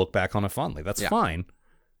to look back on it fondly. That's fine.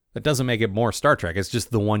 That doesn't make it more Star Trek. It's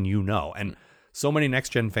just the one you know. And so many Next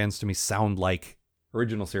Gen fans to me sound like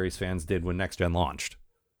original series fans did when Next Gen launched.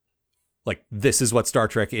 Like, this is what Star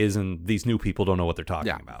Trek is, and these new people don't know what they're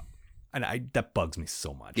talking about. And that bugs me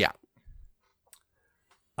so much. Yeah.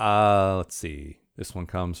 Let's see. This one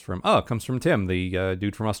comes from Tim, the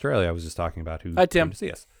dude from Australia I was just talking about who Hi, Tim. came to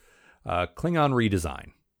see us. Klingon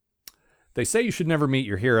redesign. They say you should never meet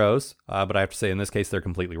your heroes, but I have to say in this case they're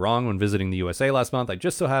completely wrong. When visiting the USA last month, I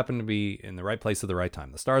just so happened to be in the right place at the right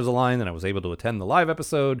time. The stars aligned and I was able to attend the live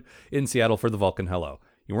episode in Seattle for the Vulcan Hello.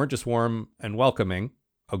 You weren't just warm and welcoming.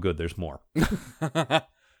 Oh good, there's more. But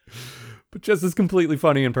just as completely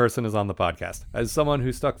funny in person as on the podcast. As someone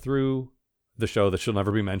who stuck through the show that shall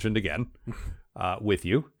never be mentioned again with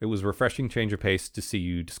you, it was a refreshing change of pace to see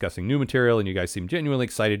you discussing new material, and you guys seem genuinely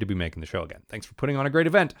excited to be making the show again. Thanks for putting on a great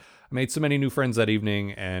event. I made so many new friends that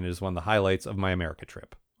evening, and it is one of the highlights of my America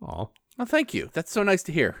trip. Aw. Oh, thank you. That's so nice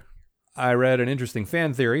to hear. I read an interesting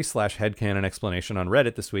fan theory / headcanon explanation on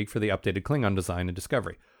Reddit this week for the updated Klingon design in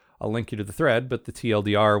Discovery. I'll link you to the thread, but the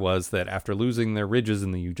TLDR was that after losing their ridges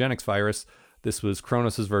in the eugenics virus, this was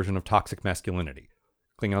Kronos' version of toxic masculinity.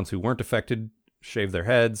 Klingons who weren't affected shaved their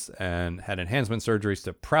heads and had enhancement surgeries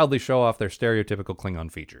to proudly show off their stereotypical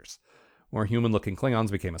Klingon features. More human-looking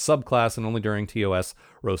Klingons became a subclass, and only during TOS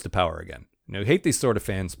rose to power again. I hate these sort of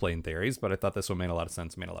fan-splain theories, but I thought this one made a lot of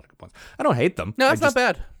sense, made a lot of good points. I don't hate them. No, that's not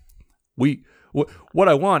bad. What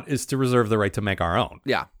I want is to reserve the right to make our own.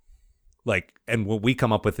 Yeah. And what we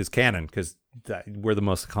come up with is canon, because we're the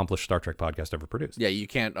most accomplished Star Trek podcast ever produced. Yeah, you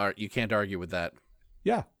can't argue with that.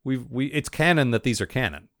 Yeah, it's canon that these are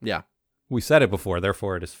canon. Yeah. We said it before,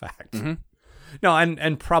 therefore it is fact. Mm-hmm. No,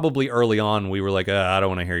 and probably early on we were like, I don't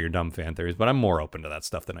want to hear your dumb fan theories, but I'm more open to that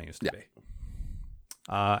stuff than I used to be.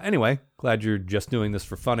 Anyway, glad you're just doing this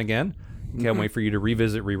for fun again. Can't wait for you to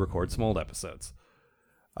revisit, re-record some old episodes.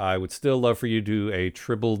 I would still love for you to do a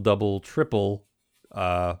triple, double, triple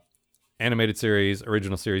animated series,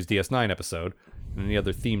 original series DS9 episode, and any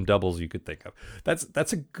other themed doubles you could think of.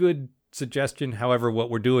 That's a good suggestion. However, what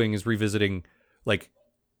we're doing is revisiting,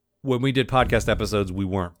 when we did podcast episodes we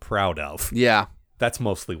weren't proud of. Yeah. That's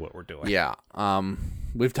mostly what we're doing. Yeah.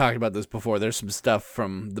 We've talked about this before. There's some stuff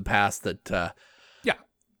from the past that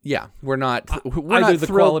we're not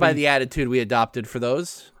thrilled by the attitude we adopted for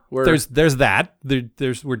those. There's that.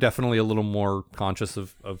 We're definitely a little more conscious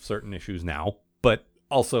of certain issues now, but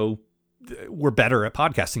also we're better at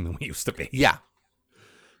podcasting than we used to be. Yeah.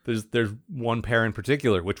 There's one pair in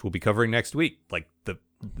particular, which we'll be covering next week, like the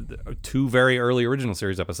two very early original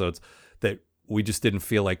series episodes that we just didn't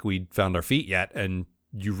feel like we'd found our feet yet, and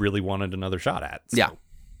you really wanted another shot at. So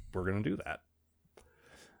we're going to do that.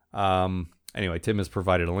 Anyway, Tim has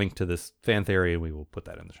provided a link to this fan theory, and we will put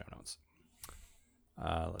that in the show notes.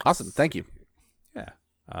 Awesome. Thank you. Yeah.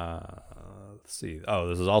 Let's see. Oh,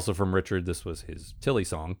 this is also from Richard. This was his Tilly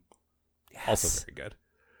song. Yes. Also very good.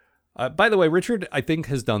 By the way, Richard, I think,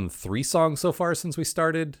 has done 3 songs so far since we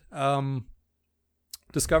started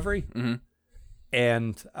Discovery. Mm-hmm.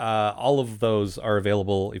 And all of those are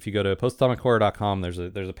available if you go to postatomichorror.com. There's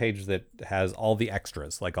a page that has all the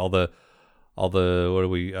extras, like all the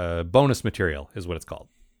bonus material is what it's called.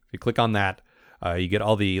 If you click on that, you get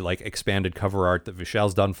all the like expanded cover art that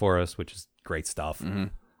Vishal's done for us, which is great stuff. Mm-hmm.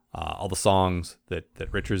 All the songs that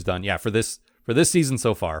Richard's done. Yeah, for this season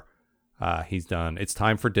so far, he's done It's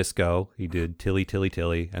Time for Disco. He did Tilly Tilly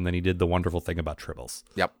Tilly, and then he did The Wonderful Thing About Tribbles.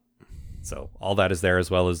 Yep. So all that is there,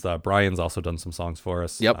 as well as Brian's also done some songs for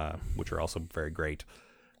us, yep. Which are also very great.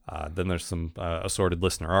 Then there's some assorted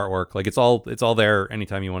listener artwork. Like it's all there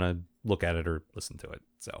anytime you want to look at it or listen to it.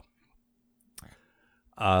 So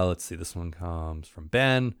let's see. This one comes from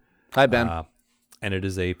Ben. Hi, Ben. And it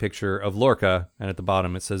is a picture of Lorca, and at the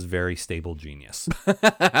bottom it says "Very stable genius."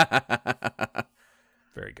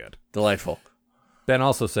 Very good. Delightful. Ben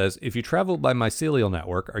also says, "If you travel by mycelial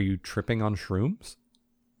network, are you tripping on shrooms?"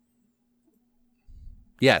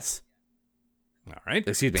 Yes. All right.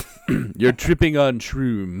 Excuse me. You're tripping on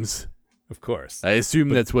shrooms. Of course. I assume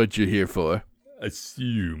that's what you're here for.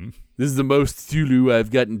 Assume. This is the most Zulu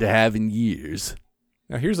I've gotten to have in years.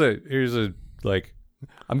 Now here's a like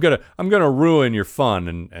I'm gonna ruin your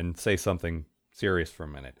fun and say something serious for a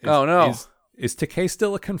minute. Oh no. Is Takei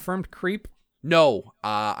still a confirmed creep? No.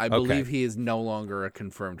 I believe he is no longer a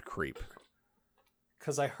confirmed creep.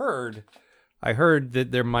 Because I heard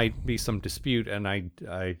that there might be some dispute, and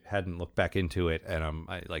I hadn't looked back into it, and I'm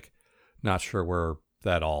not sure where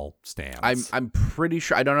that all stands. I'm pretty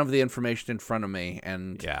sure. I don't have the information in front of me,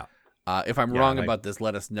 and yeah. If I'm wrong about this,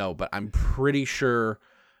 let us know. But I'm pretty sure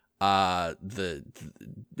whoever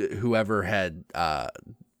had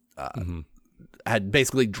had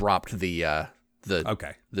basically dropped the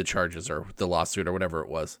charges or the lawsuit or whatever it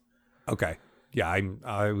was. Okay. Yeah,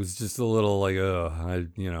 I was just a little like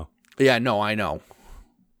Yeah, no, I know.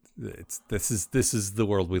 This is the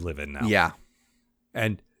world we live in now. Yeah.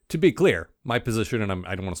 And to be clear, my position, and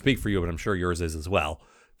I don't want to speak for you, but I'm sure yours is as well,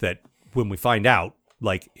 that when we find out,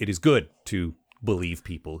 like, it is good to believe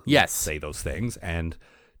people who say those things and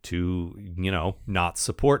to, not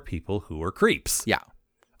support people who are creeps. Yeah.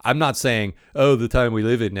 I'm not saying, the time we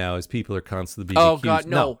live in now is people are constantly being accused. Oh, God,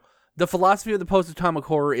 no. The philosophy of the post-atomic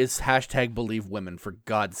horror is #believe women, for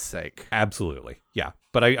God's sake. Absolutely. Yeah.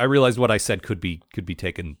 But I realized what I said could be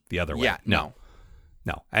taken the other way. Yeah, no.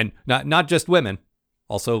 And not just women.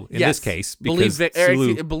 Also, in this case, because Is it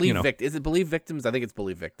believe victims? I think it's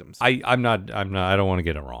believe victims. I don't want to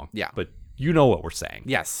get it wrong. Yeah. But you know what we're saying.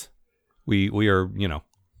 Yes. We are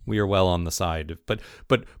well on the side. But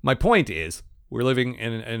my point is, we're living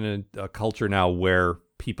in a culture now where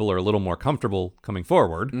people are a little more comfortable coming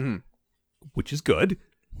forward, which is good.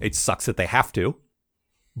 It sucks that they have to,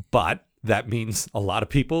 but that means a lot of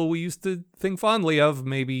people we used to think fondly of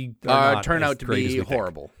maybe turn out to be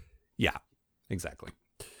horrible. Think. Yeah, exactly.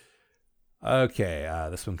 Okay,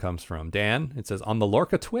 this one comes from Dan. It says, on the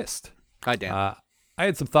Lorca twist. Hi, Dan. I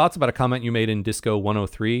had some thoughts about a comment you made in Disco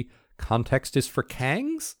 103. Context is for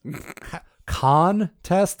Kangs?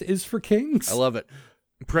 Contest is for kings? I love it.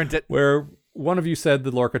 Print it. Where one of you said the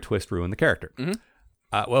Lorca twist ruined the character.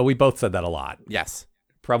 Mm-hmm. Well, we both said that a lot. Yes.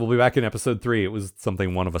 Probably back in episode 3, it was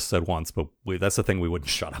something one of us said once, but that's the thing we wouldn't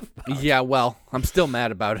shut up about. Yeah, well, I'm still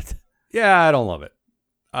mad about it. Yeah, I don't love it.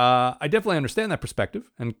 I definitely understand that perspective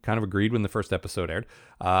and kind of agreed when the first episode aired.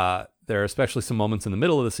 There are especially some moments in the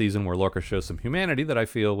middle of the season where Lorca shows some humanity that I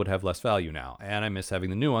feel would have less value now, and I miss having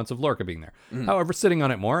the nuance of Lorca being there. However, sitting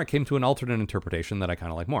on it more, I came to an alternate interpretation that I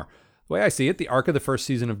kind of like more. The way I see it, the arc of the first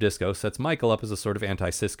season of Disco sets Michael up as a sort of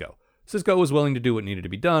anti-Cisco. Cisco was willing to do what needed to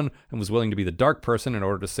be done and was willing to be the dark person in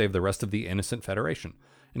order to save the rest of the innocent Federation.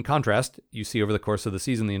 In contrast, you see over the course of the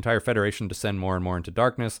season the entire Federation descend more and more into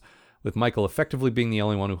darkness, with Michael effectively being the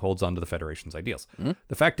only one who holds on to the Federation's ideals.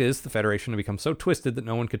 The fact is, the Federation had become so twisted that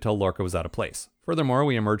no one could tell Lorca was out of place. Furthermore,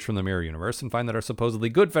 we emerge from the mirror universe and find that our supposedly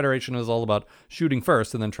good Federation is all about shooting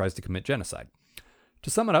first and then tries to commit genocide. To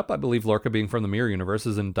sum it up, I believe Lorca being from the mirror universe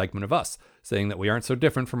is an indictment of us, saying that we aren't so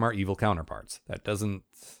different from our evil counterparts. That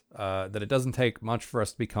it doesn't take much for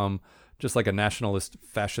us to become just like a nationalist,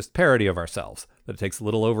 fascist parody of ourselves. That it takes a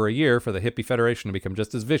little over a year for the hippie Federation to become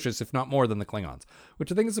just as vicious, if not more, than the Klingons,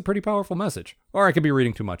 which I think is a pretty powerful message. Or I could be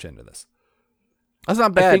reading too much into this. That's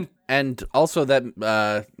not bad. And also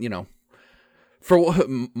that, for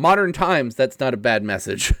modern times, that's not a bad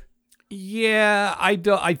message. Yeah,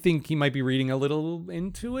 I think he might be reading a little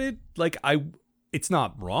into it. It's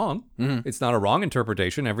not wrong. It's not a wrong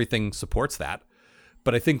interpretation. Everything supports that.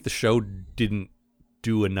 But I think the show didn't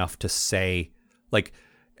do enough to say,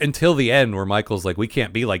 until the end where Michael's like, we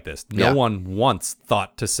can't be like this. No Yeah. one once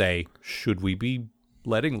thought to say, should we be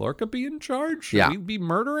letting Lorca be in charge? Should we be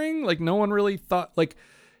murdering? Like, no one really thought, like,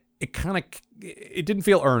 it didn't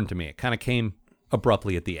feel earned to me. It kind of came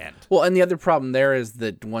abruptly at the end. Well, and the other problem there is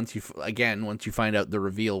that once you find out the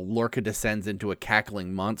reveal, Lorca descends into a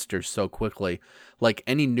cackling monster so quickly, like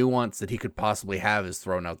any nuance that he could possibly have is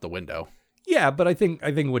thrown out the window. Yeah, but I think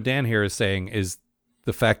what Dan here is saying is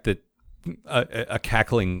the fact that a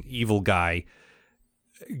cackling evil guy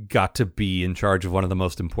got to be in charge of one of the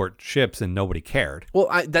most important ships and nobody cared. Well,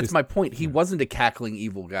 that's my point. He wasn't a cackling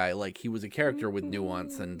evil guy. Like, he was a character with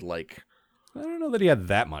nuance and, like... I don't know that he had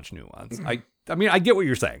that much nuance. I mean, I get what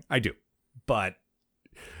you're saying. I do. But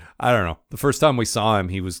I don't know. The first time we saw him,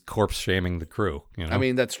 he was corpse shaming the crew. You know? I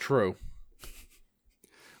mean, that's true.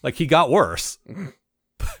 Like, he got worse.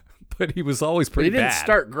 But he was always pretty bad. But he didn't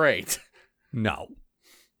start great. No.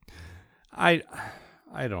 I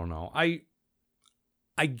don't know. I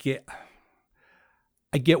get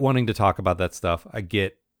wanting to talk about that stuff. I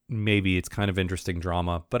get maybe it's kind of interesting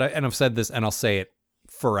drama, but I've said this and I'll say it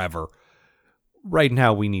forever. Right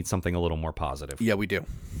now we need something a little more positive. Yeah, we do.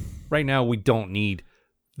 Right now we don't need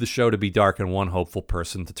the show to be dark and one hopeful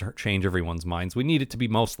person to change everyone's minds. We need it to be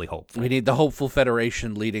mostly hopeful. We need the hopeful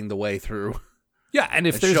Federation leading the way through. Yeah, and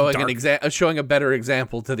if there's showing a better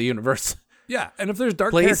example to the universe. Yeah, and if there's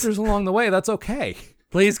dark characters along the way, that's okay.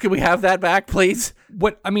 Please, can we have that back, please?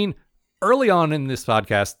 Early on in this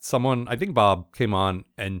podcast, someone, I think Bob, came on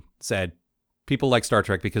and said people like Star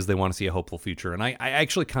Trek because they want to see a hopeful future. And I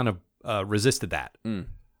actually kind of resisted that.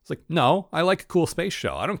 It's like, no, I like a cool space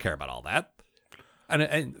show. I don't care about all that.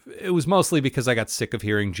 And it was mostly because I got sick of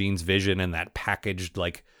hearing Gene's vision and that packaged,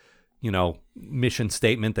 like, mission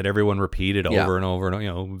statement that everyone repeated over and over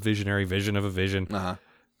and, visionary vision of a vision. Uh-huh.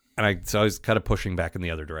 And so I was kind of pushing back in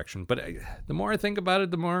the other direction. But the more I think about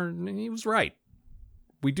it, the more he was right.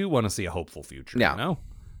 We do want to see a hopeful future,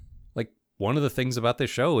 Like, one of the things about this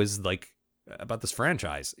show is, like, about this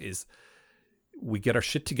franchise is we get our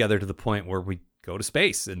shit together to the point where we go to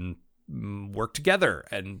space and work together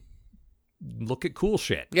and look at cool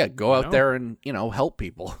shit. Yeah, go out there and, help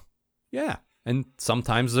people. Yeah. And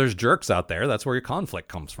sometimes there's jerks out there. That's where your conflict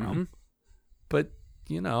comes from. Mm-hmm. But,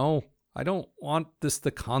 I don't want this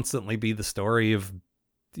to constantly be the story of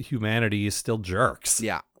humanity is still jerks.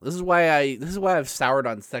 Yeah. This is why I've soured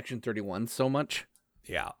on Section 31 so much.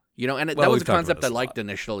 Yeah. That was a concept I liked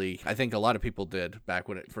initially. I think a lot of people did back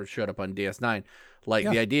when it first showed up on DS9. Like,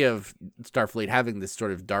 the idea of Starfleet having this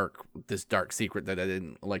sort of dark secret that I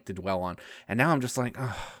didn't like to dwell on. And now I'm just like,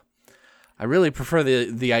 I really prefer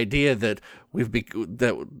the idea that we've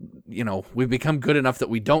become good enough that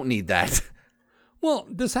we don't need that. Well,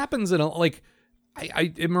 this happens in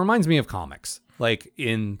it reminds me of comics. Like,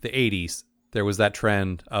 in the 80s, there was that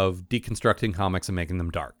trend of deconstructing comics and making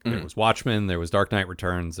them dark. There was Watchmen, there was Dark Knight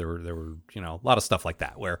Returns, there were a lot of stuff like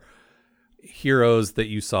that, where heroes that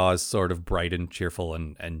you saw as sort of bright and cheerful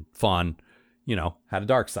and fun, had a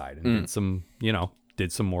dark side and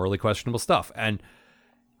did some morally questionable stuff. And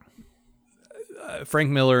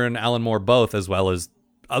Frank Miller and Alan Moore both, as well as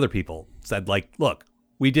other people, said, like, look,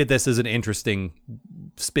 we did this as an interesting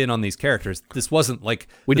spin on these characters. This wasn't like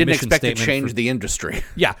we didn't expect to change the industry.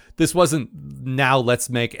 Yeah, this wasn't now let's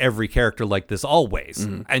make every character like this always.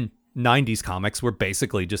 And 90s comics were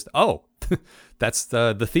basically just, that's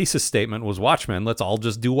the thesis statement was Watchmen. Let's all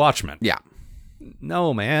just do Watchmen. Yeah.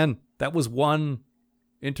 No, man, that was one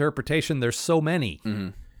interpretation. There's so many.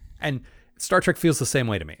 And Star Trek feels the same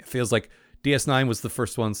way to me. It feels like DS9 was the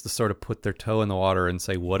first ones to sort of put their toe in the water and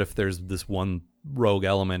say, what if there's this one rogue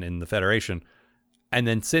element in the Federation? And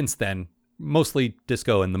then since then, mostly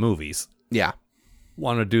Disco in the movies. Yeah.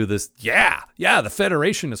 Want to do this, the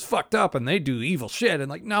Federation is fucked up and they do evil shit. And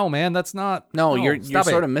like, no, man, that's not. No, you're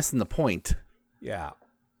sort of missing the point. Yeah.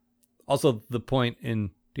 Also, the point in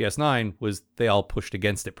DS9 was they all pushed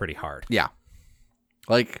against it pretty hard. Yeah.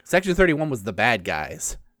 Like, Section 31 was the bad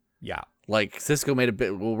guys. Yeah. Like, Cisco made a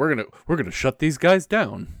bit, well, we're gonna shut these guys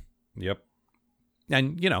down. Yep.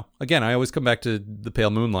 And, again, I always come back to the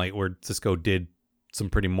Pale Moonlight where Cisco did some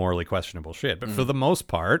pretty morally questionable shit. But for the most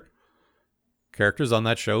part, characters on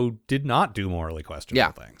that show did not do morally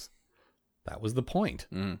questionable things. That was the point.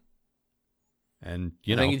 And,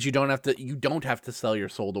 the thing is, you don't have to sell your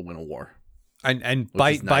soul to win a war. And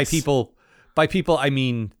by people, I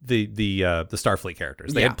mean the Starfleet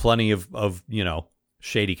characters. They had plenty of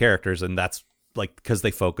shady characters, and that's like because they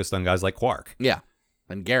focused on guys like Quark. Yeah.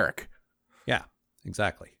 And Garrick. Yeah,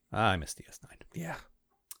 exactly. I miss DS9. Yeah.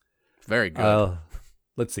 Very good.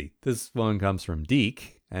 Let's see. This one comes from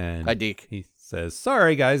Deke. And hi, Deke. He says,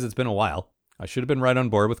 sorry, guys, it's been a while. I should have been right on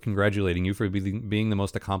board with congratulating you for being the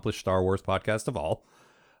most accomplished Star Wars podcast of all.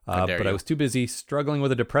 But I was too busy struggling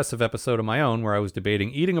with a depressive episode of my own where I was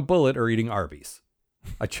debating eating a bullet or eating Arby's.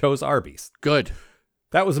 I chose Arby's. Good.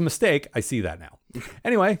 That was a mistake. I see that now.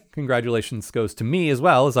 Anyway, congratulations goes to me as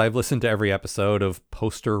well, as I've listened to every episode of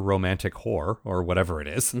Poster Romantic Whore, or whatever it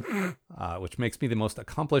is, which makes me the most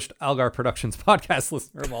accomplished Algar Productions podcast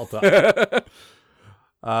listener of all time.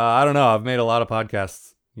 I don't know. I've made a lot of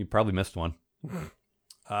podcasts. You probably missed one.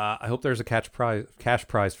 I hope there's a cash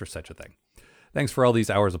prize for such a thing. Thanks for all these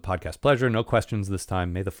hours of podcast pleasure. No questions this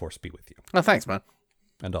time. May the force be with you. Oh, thanks, man.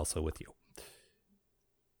 And also with you.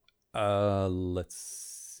 Let's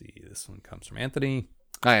see. This one comes from Anthony.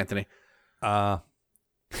 Hi, Anthony.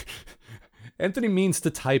 Anthony means to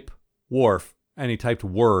type Worf, and he typed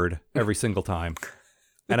word every single time.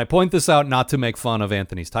 And I point this out not to make fun of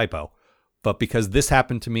Anthony's typo, but because this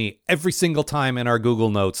happened to me every single time in our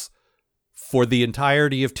Google Notes for the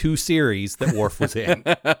entirety of 2 series that Worf was in.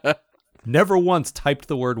 Never once typed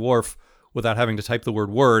the word Worf without having to type the word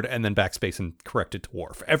word and then backspace and correct it to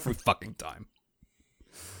Worf every fucking time.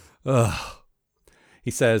 Ugh.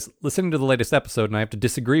 He says, listening to the latest episode, and I have to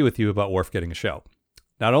disagree with you about Worf getting a show.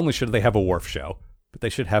 Not only should they have a Worf show, but they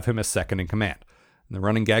should have him as second in command. And the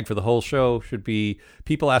running gag for the whole show should be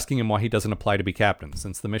people asking him why he doesn't apply to be captain.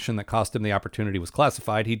 Since the mission that cost him the opportunity was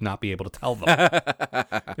classified, he'd not be able to tell them.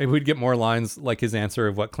 Maybe we'd get more lines like his answer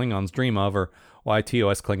of what Klingons dream of, or why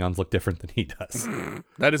TOS Klingons look different than he does.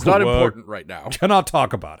 That is not important right now. Cannot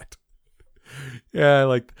talk about it.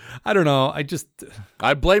 Yeah, I don't know.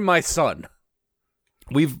 I blame my son.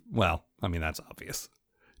 Well, I mean, that's obvious.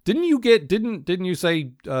 Didn't you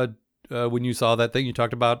say when you saw that thing you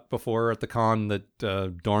talked about before at the con that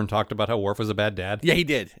Dorn talked about how Worf was a bad dad? Yeah, he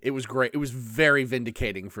did. It was great. It was very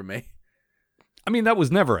vindicating for me. I mean, that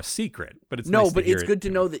was never a secret, but it's no, nice but to hear it's good to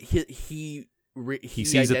know that he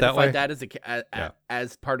sees it that way. That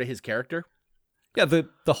as part of his character. Yeah,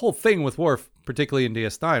 the whole thing with Worf, particularly in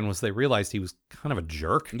DS9, was they realized he was kind of a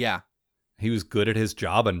jerk. Yeah, he was good at his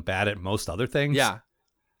job and bad at most other things. Yeah,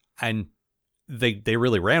 and they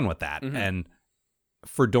really ran with that. Mm-hmm. And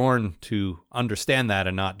for Dorn to understand that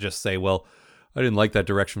and not just say, well, I didn't like that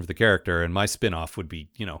direction for the character, and my spinoff would be,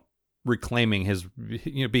 reclaiming his,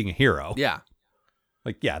 being a hero. Yeah.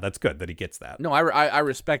 Yeah, that's good that he gets that. No, I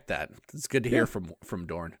respect that. It's good to hear from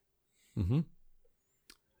Dorn. Mm-hmm.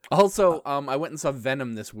 Also, I went and saw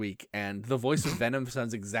Venom this week, and the voice of Venom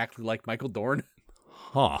sounds exactly like Michael Dorn.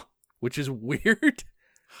 Huh. Which is weird.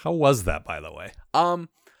 How was that, by the way?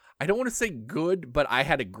 I don't want to say good, but I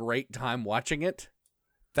had a great time watching it.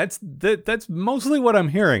 That's mostly what I'm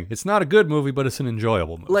hearing. It's not a good movie, but it's an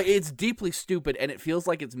enjoyable movie. It's deeply stupid, and it feels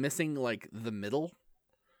like it's missing, the middle.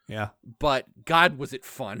 Yeah. But, God, was it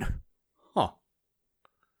fun. Huh.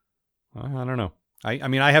 I don't know. I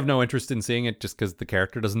mean, I have no interest in seeing it just because the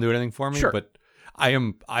character doesn't do anything for me. Sure. But I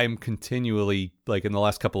am continually, in the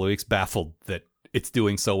last couple of weeks, baffled that it's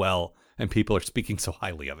doing so well and people are speaking so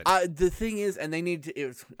highly of it. The thing is, and they need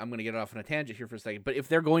to, I'm going to get off on a tangent here for a second, but if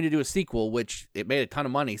they're going to do a sequel, which it made a ton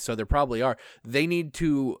of money, so there probably are, they need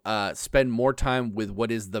to spend more time with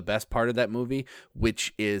what is the best part of that movie,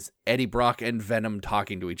 which is Eddie Brock and Venom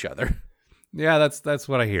talking to each other. Yeah, that's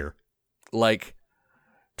what I hear.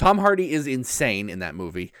 Tom Hardy is insane in that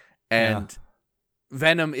movie, and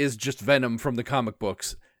Venom is just Venom from the comic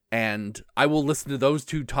books, and I will listen to those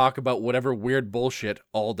two talk about whatever weird bullshit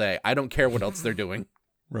all day. I don't care what else they're doing.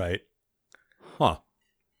 Right. Huh.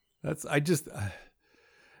 It's a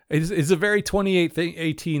very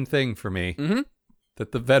 2018 thing for me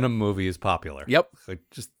that the Venom movie is popular. Yep.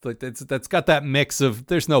 That's got that mix of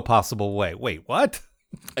there's no possible way. Wait, what?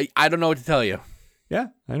 I don't know what to tell you. Yeah,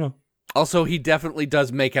 I know. Also, he definitely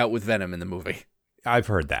does make out with Venom in the movie. I've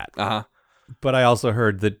heard that. Uh-huh. But I also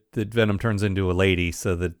heard that Venom turns into a lady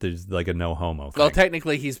so that there's a no homo thing. Well,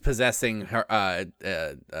 technically, he's possessing her,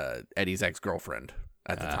 Eddie's ex-girlfriend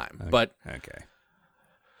at the time. Okay. But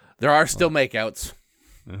there are still makeouts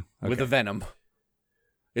with a Venom.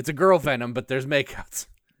 It's a girl Venom, but there's makeouts.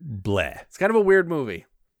 Bleh. It's kind of a weird movie.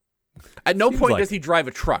 At no point does he drive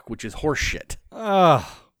a truck, which is horseshit.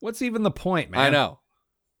 What's even the point, man? I know.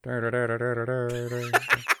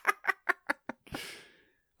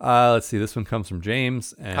 Let's see. This one comes from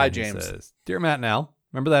James. And Hi, James. Says, Dear Matt and Al,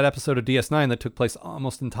 remember that episode of DS9 that took place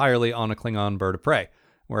almost entirely on a Klingon bird of prey,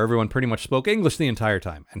 where everyone pretty much spoke English the entire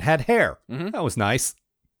time and had hair? Mm-hmm. That was nice.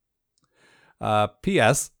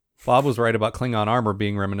 P.S. Bob was right about Klingon armor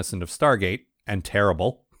being reminiscent of Stargate and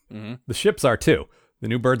terrible. Mm-hmm. The ships are too. The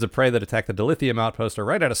new birds of prey that attack the Dilithium outpost are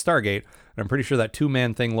right out of Stargate, and I'm pretty sure that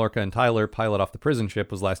two-man thing Lorca and Tyler pilot off the prison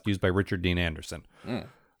ship was last used by Richard Dean Anderson.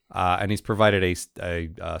 And he's provided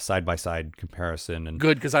a side-by-side comparison. And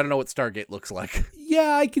Good, because I don't know what Stargate looks like.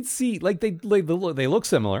 yeah, I can see, like, they look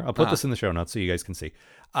similar. I'll put this in the show notes so you guys can see.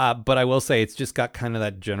 But I will say it's just got kind of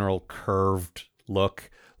that general curved look.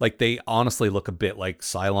 Like, they honestly look a bit like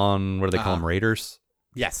Cylon, what do they call them, Raiders?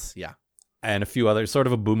 Yes, yeah. And a few others, sort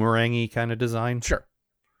of a boomerang-y kind of design. Sure.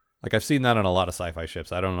 Like, I've seen that on a lot of sci-fi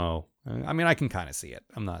ships. I don't know. I mean, I can kind of see it.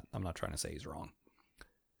 I'm not trying to say he's wrong.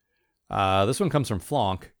 This one comes from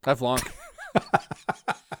Flonk. Hi, Flonk.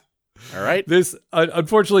 All right. This,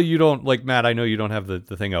 unfortunately, you don't, like, Matt, I know you don't have the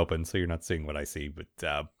thing open, so you're not seeing what I see, but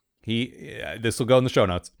this will go in the show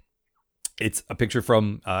notes. It's a picture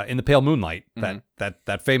from In the Pale Moonlight,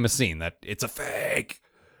 that famous scene, that it's a fake,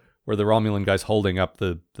 where the Romulan guy's holding up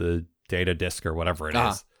the data disk or whatever it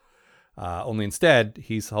is. Only instead,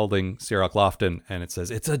 he's holding Sirach Lofton, and it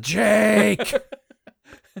says, "It's a Jake!"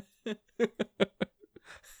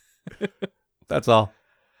 That's all.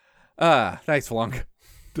 Thanks, Flonk.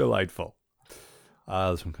 Delightful.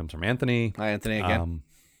 This one comes from Anthony. Hi, Anthony, again.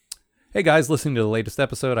 Hey guys, listening to the latest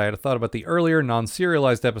episode, I had a thought about the earlier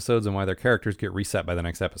non-serialized episodes and why their characters get reset by the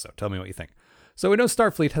next episode. Tell me what you think. So we know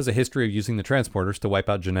Starfleet has a history of using the transporters to wipe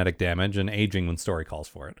out genetic damage and aging when story calls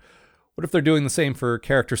for it. What if they're doing the same for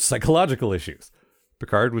characters' psychological issues?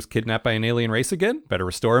 Picard was kidnapped by an alien race again? Better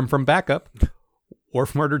restore him from backup.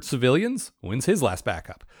 Worf murdered civilians? When's his last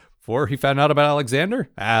backup? Before he found out about Alexander?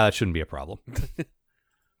 That shouldn't be a problem.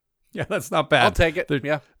 Yeah, that's not bad. I'll take it.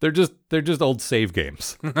 They're just old save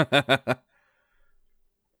games. This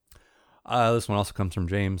one also comes from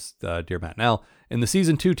James, dear Matt and Al. In the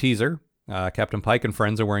season 2 teaser, Captain Pike and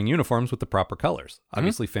friends are wearing uniforms with the proper colors.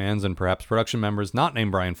 Obviously, fans and perhaps production members not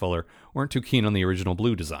named Brian Fuller weren't too keen on the original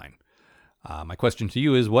blue design. My question to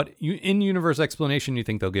you is, what in-universe explanation do you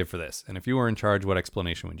think they'll give for this? And if you were in charge, what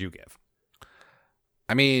explanation would you give?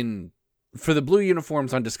 I mean, for the blue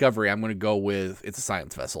uniforms on Discovery, I'm going to go with it's a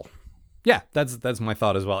science vessel. Yeah, that's my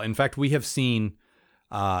thought as well. In fact, we have seen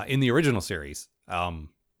in the original series,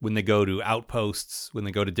 when they go to outposts, when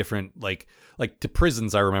they go to different, like to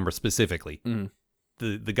prisons, I remember specifically,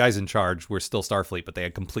 the guys in charge were still Starfleet, but they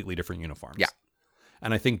had completely different uniforms. Yeah.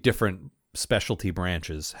 And I think different specialty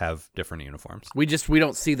branches have different uniforms. We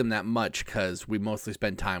don't see them that much because we mostly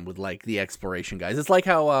spend time with, like, the exploration guys. It's like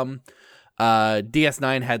how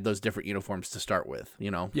DS9 had those different uniforms to start with.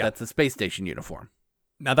 You know, that's the space station uniform.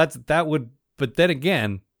 Now but then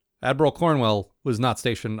again, Admiral Cornwell was not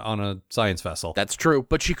stationed on a science vessel. That's true,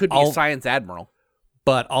 but she could be a science admiral.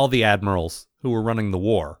 But all the admirals who were running the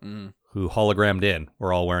war, who hologrammed in,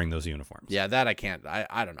 were all wearing those uniforms. Yeah, that I can't.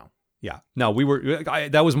 I don't know. Yeah, no,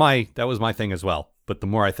 that was my thing as well. But the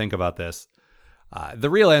more I think about this, the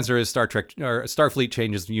real answer is Star Trek or Starfleet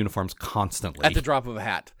changes uniforms constantly at the drop of a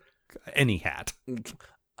hat. Any hat.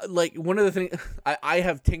 Like, one of the things I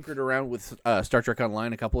have tinkered around with Star Trek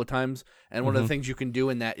Online a couple of times, and one of the things you can do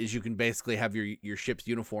in that is you can basically have your ship's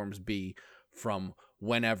uniforms be from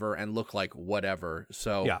whenever and look like whatever.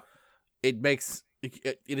 So it makes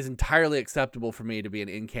it is entirely acceptable for me to be an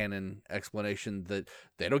in-canon explanation that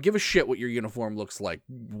they don't give a shit what your uniform looks like.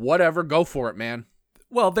 Whatever, go for it, man.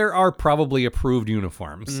 Well, there are probably approved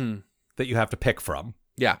uniforms that you have to pick from.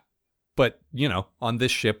 Yeah. But, on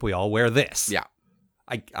this ship, we all wear this. Yeah.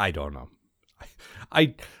 I don't know.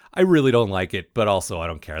 I really don't like it, but also I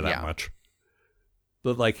don't care that much.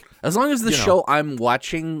 But, like, as long as the show I'm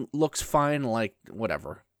watching looks fine, like,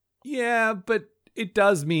 whatever. Yeah, but it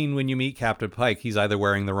does mean when you meet Captain Pike, he's either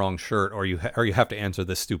wearing the wrong shirt or you have to answer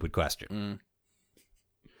this stupid question.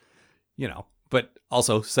 But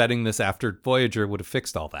also setting this after Voyager would have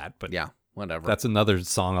fixed all that. But yeah, whatever. That's another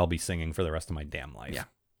song I'll be singing for the rest of my damn life. Yeah.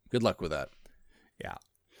 Good luck with that. Yeah.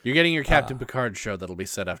 You're getting your Captain Picard show that'll be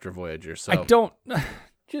set after Voyager. So I don't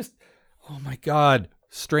just, oh my God,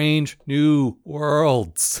 Strange New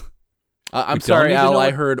Worlds. I'm sorry, Al.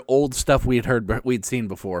 I heard old stuff we'd seen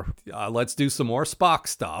before. Let's do some more Spock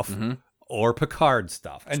stuff or Picard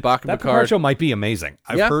stuff. And Spock and that Picard show might be amazing.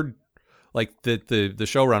 I've heard, like, the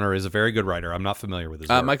showrunner is a very good writer. I'm not familiar with his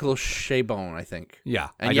work. Michael Chabon, I think. Yeah,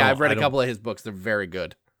 and I've read a couple of his books. They're very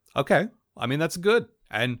good. Okay, I mean that's good.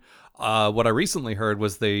 And what I recently heard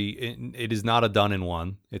was it is not a done in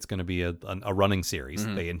one. It's going to be a running series.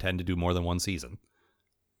 They intend to do more than one season.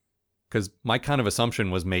 Because my kind of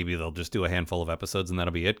assumption was maybe they'll just do a handful of episodes and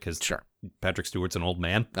that'll be it. Because Patrick Stewart's an old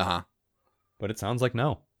man. But it sounds like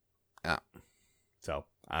no. Yeah. So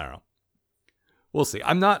I don't know. We'll see.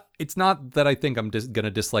 It's not that I think I'm just going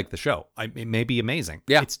to dislike the show. It may be amazing.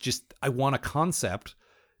 Yeah. It's just I want a concept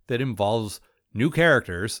that involves new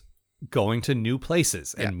characters going to new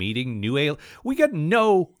places and meeting new aliens. We got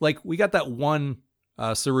that one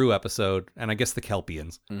Saru episode, and I guess the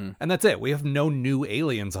Kelpians. And that's it. We have no new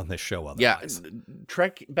aliens on this show otherwise. Yeah,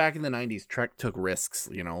 Trek back in the 90s, Trek took risks,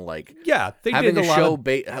 like they having did a lot show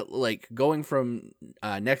of... like going from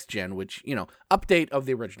Next Gen, which, update of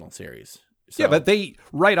the original series. So, Yeah, but they,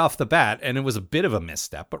 right off the bat, and it was a bit of a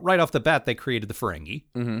misstep, but right off the bat, they created the Ferengi.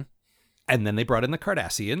 And then they brought in the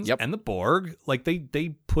Cardassians and the Borg. Like,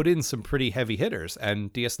 they put in some pretty heavy hitters,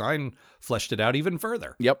 and DS9 fleshed it out even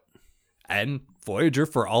further. Yep. And Voyager,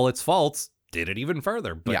 for all its faults, did it even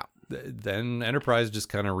further. But then Enterprise just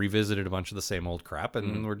kind of revisited a bunch of the same old crap,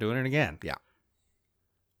 and we're doing it again. Yeah.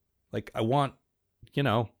 Like, I want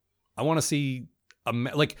to see I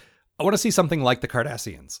want to see something like the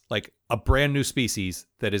Cardassians, like a brand new species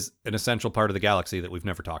that is an essential part of the galaxy that we've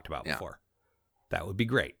never talked about before. That would be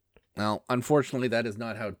great. Well, unfortunately, that is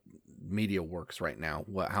not how media works right now.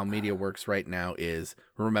 How media works right now is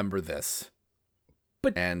remember this.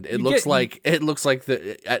 But it looks like they're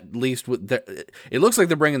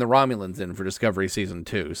bringing the Romulans in for Discovery season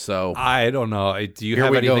 2. So I don't know. Do you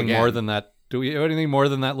have anything more than that? Do we have anything more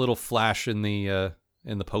than that little flash in the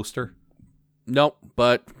poster? Nope.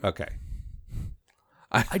 But okay.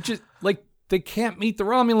 I just they can't meet the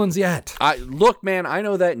Romulans yet. Look, man. I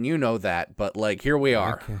know that, and you know that. But here we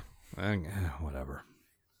are. Okay. Whatever.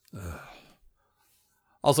 Ugh.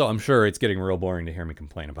 Also, I'm sure it's getting real boring to hear me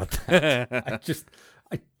complain about that.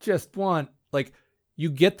 I just want, you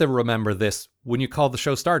get to remember this when you call the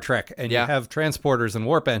show Star Trek and you have transporters and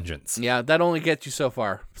warp engines. Yeah, that only gets you so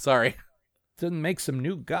far. Sorry. Doesn't make some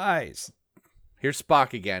new guys. Here's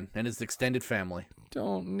Spock again and his extended family.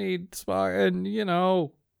 Don't need Spock. And,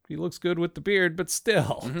 he looks good with the beard, but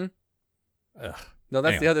still. Ugh. No,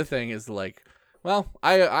 that's the other thing is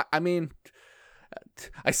I mean,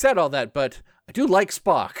 I said all that, but I do like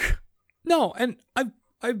Spock. No, and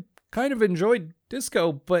I've kind of enjoyed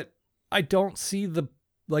Disco, but I don't see the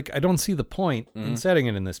point in setting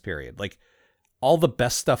it in this period. Like, all the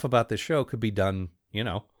best stuff about this show could be done,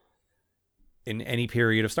 in any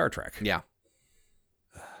period of Star Trek. Yeah.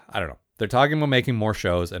 I don't know. They're talking about making more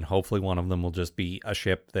shows, and hopefully one of them will just be a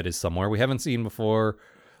ship that is somewhere we haven't seen before,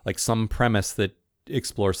 like some premise that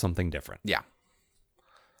explores something different. Yeah.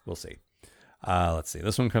 We'll see. Let's see.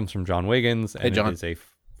 This one comes from John Wiggins, and John. It is a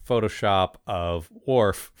Photoshop of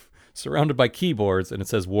Worf surrounded by keyboards, and it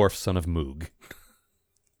says Worf, son of Moog.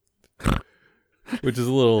 Which is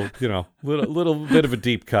a little, little bit of a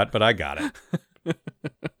deep cut, but I got it.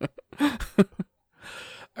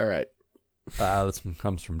 All right. This one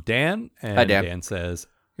comes from Dan, and Hi, Dan. Dan says,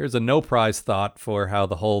 here's a no prize thought for how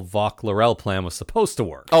the whole Vok-Lorel plan was supposed to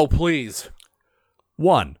work. Oh, please.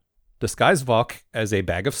 1. Disguise Vok as a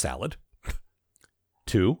bag of salad.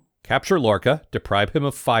 2. Capture Lorca, deprive him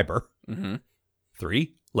of fiber.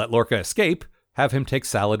 3. Let Lorca escape, have him take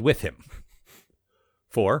salad with him.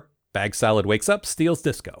 4. Bag salad wakes up, steals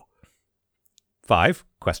Disco. 5.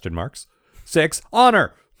 6.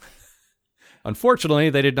 Honor.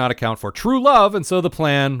 Unfortunately, they did not account for true love, and so the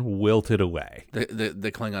plan wilted away.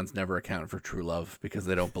 The Klingons never account for true love because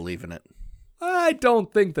they don't believe in it. I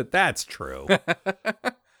don't think that that's true.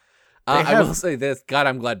 I will say this. God,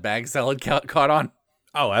 I'm glad bag salad caught on.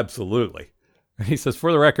 Oh, absolutely. He says,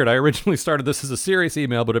 for the record, I originally started this as a serious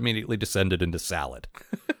email, but immediately descended into salad.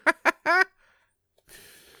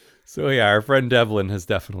 So, yeah, our friend Devlin has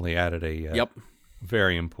definitely added a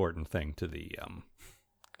very important thing to the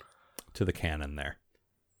canon there.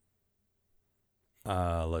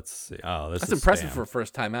 Let's see. Oh, that's impressive spam. for a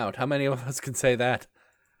first time out. How many of us can say that?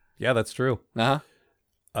 Yeah, that's true. Uh-huh.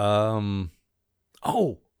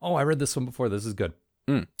 I read this one before. This is good.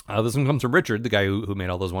 This one comes from Richard, the guy who made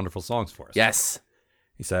all those wonderful songs for us. Yes.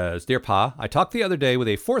 He says, Dear Pa, I talked the other day with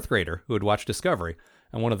a 4th grader who had watched Discovery,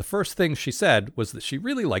 and one of the first things she said was that she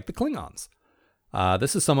really liked the Klingons.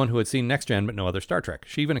 This is someone who had seen Next Gen but no other Star Trek.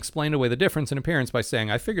 She even explained away the difference in appearance by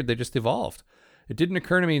saying, I figured they just evolved. It didn't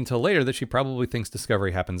occur to me until later that she probably thinks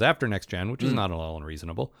Discovery happens after Next Gen, which is not at all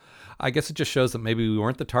unreasonable. I guess it just shows that maybe we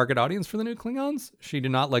weren't the target audience for the new Klingons. She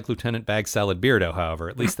did not like Lieutenant Bag Salad Beardo, however.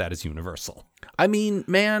 At least that is universal. I mean,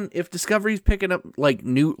 man, if Discovery's picking up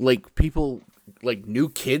new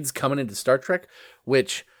kids coming into Star Trek,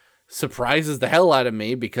 which surprises the hell out of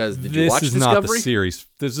me because did you watch Discovery? This is not the series.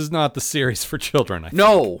 This is not the series for children, I think.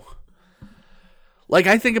 No. Like,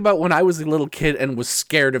 I think about when I was a little kid and was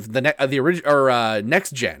scared of the original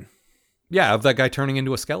Next Gen. Yeah, of that guy turning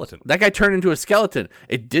into a skeleton. That guy turned into a skeleton.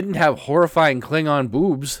 It didn't have horrifying Klingon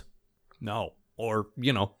boobs. No. Or,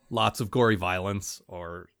 lots of gory violence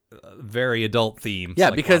or very adult themes.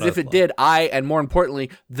 Yeah, because if it did, and more importantly,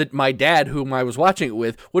 my dad, whom I was watching it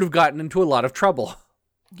with, would have gotten into a lot of trouble.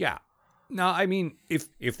 Yeah. No, I mean,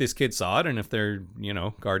 if this kid saw it and if their,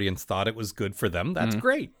 guardians thought it was good for them, that's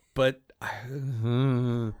great. But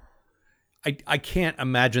I can't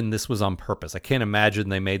imagine this was on purpose. I can't imagine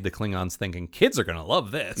they made the Klingons thinking kids are going to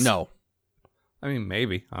love this. No. I mean,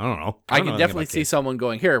 maybe. I don't know. I can definitely see someone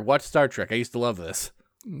going, here, watch Star Trek. I used to love this.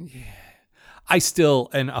 Yeah. I still,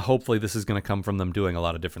 and hopefully this is going to come from them doing a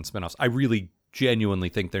lot of different spinoffs. I really genuinely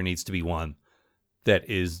think there needs to be one that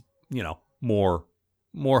is, more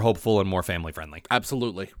hopeful and more family friendly.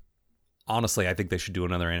 Absolutely. Honestly, I think they should do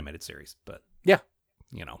another animated series, but yeah,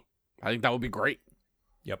 I think that would be great.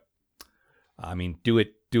 Yep. I mean, do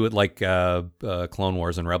it like Clone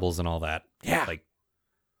Wars and Rebels and all that. Yeah.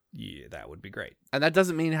 Yeah, that would be great. And that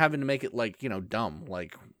doesn't mean having to make it dumb.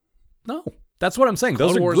 No, that's what I'm saying. Clone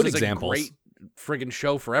Those are Wars good is examples. A great friggin'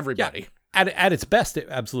 show for everybody. Yeah. At its best, it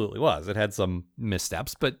absolutely was. It had some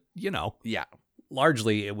missteps, but yeah.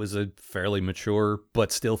 Largely, it was a fairly mature,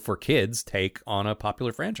 but still for kids, take on a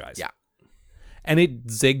popular franchise. Yeah. And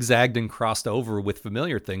it zigzagged and crossed over with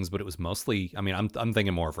familiar things, but it was mostly, I'm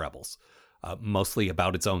thinking more of Rebels, mostly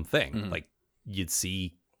about its own thing. Mm-hmm. Like, you'd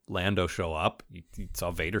see Lando show up, you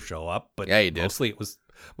saw Vader show up, but yeah, you did. mostly it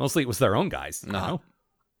was their own guys. I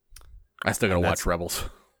still gotta watch Rebels.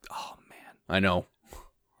 Oh, man. I know.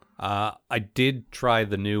 I did try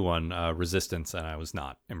the new one, Resistance, and I was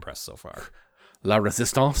not impressed so far. La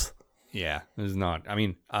Resistance? Yeah, it was not. I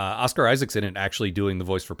mean, Oscar Isaac's in it actually doing the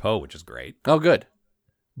voice for Poe, which is great. Oh, good.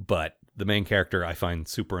 But the main character I find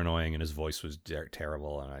super annoying, and his voice was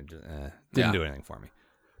terrible, and I just didn't do anything for me.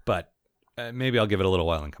 But maybe I'll give it a little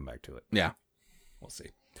while and come back to it. Yeah. We'll see.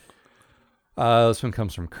 This one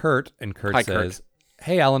comes from Kurt, and Kurt Hi, says,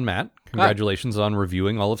 Hey, Alan Matt, congratulations on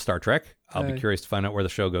reviewing all of Star Trek. I'll be curious to find out where the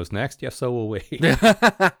show goes next. Yes, so will we.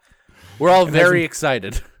 We're all very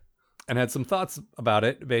excited. And had some thoughts about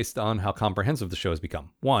it based on how comprehensive the show has become.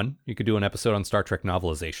 One, you could do an episode on Star Trek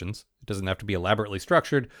novelizations. It doesn't have to be elaborately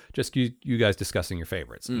structured, just you guys discussing your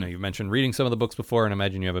favorites. You've mentioned reading some of the books before, and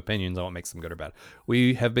imagine you have opinions on what makes them good or bad.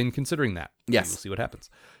 We have been considering that. Yes. We'll see what happens.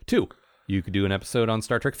 Two, you could do an episode on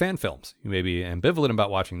Star Trek fan films. You may be ambivalent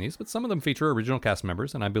about watching these, but some of them feature original cast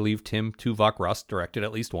members, and I believe Tim Tuvok Rust directed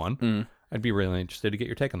at least one. I'd be really interested to get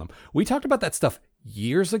your take on them. We talked about that stuff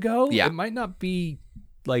years ago. Yeah. It might not be...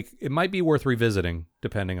 it might be worth revisiting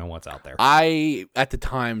depending on what's out there. I, at the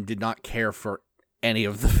time, did not care for any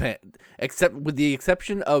of the except with the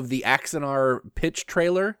exception of the Axanar pitch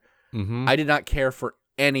trailer. Mm-hmm. I did not care for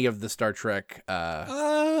any of the Star Trek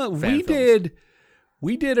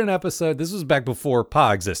we did an episode. This was back before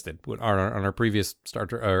PA existed on our previous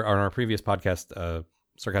podcast,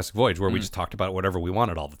 Sarcastic Voyage, where we just talked about whatever we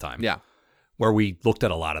wanted all the time. Yeah. Where we looked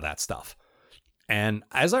at a lot of that stuff. And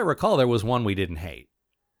as I recall, there was one we didn't hate.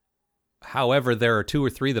 However, there are two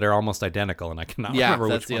or three that are almost identical, and I cannot remember which one.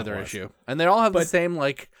 Yeah, that's the other issue. And they all have the same,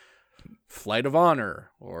 Flight of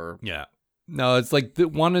Honor, or... Yeah. No, it's the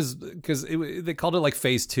one is... Because they called it,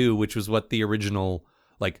 Phase 2, which was what the original...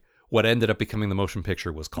 what ended up becoming the motion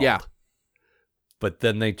picture was called. Yeah. But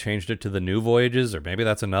then they changed it to the New Voyages, or maybe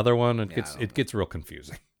that's another one. It gets real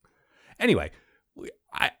confusing. Anyway,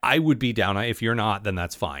 I would be down... If you're not, then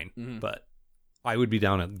that's fine. Mm-hmm. But... I would be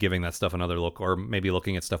down at giving that stuff another look, or maybe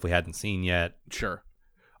looking at stuff we hadn't seen yet. Sure.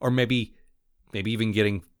 Or maybe even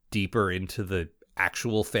getting deeper into the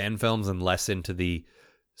actual fan films and less into the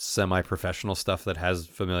semi-professional stuff that has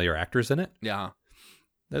familiar actors in it. Yeah.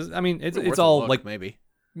 It's all look, maybe.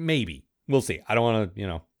 We'll see. I don't want to, I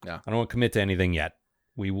don't want to commit to anything yet.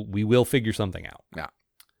 We will figure something out.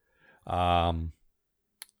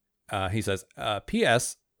 Yeah. He says,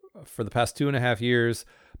 P.S. For the past 2.5 years,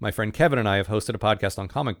 my friend Kevin and I have hosted a podcast on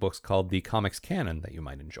comic books called The Comics Canon that you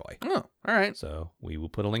might enjoy. Oh, all right. So we will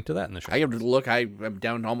put a link to that in the show. I have to look. I'm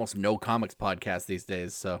down to almost no comics podcast these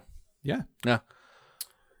days. So yeah.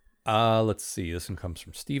 Let's see. This one comes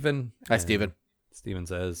from Steven. Hi, Steven. Steven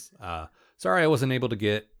says, sorry I wasn't able to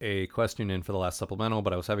get a question in for the last supplemental,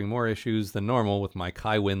 but I was having more issues than normal with my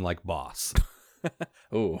Kai Wynn-like boss.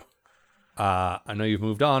 Ooh. I know you've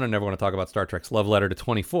moved on and never want to talk about Star Trek's love letter to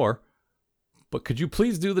 24. But could you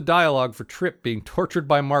please do the dialogue for Trip being tortured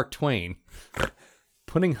by Mark Twain,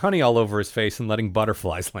 putting honey all over his face and letting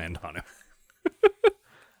butterflies land on him?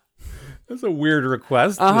 That's a weird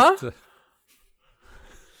request. Uh-huh.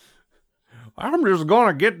 I'm just going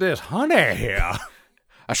to get this honey here.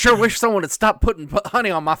 I sure wish someone had stopped putting honey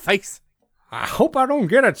on my face. I hope I don't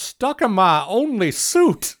get it stuck in my only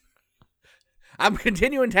suit. I'm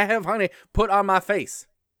continuing to have honey put on my face.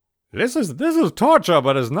 This is torture,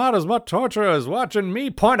 but it's not as much torture as watching me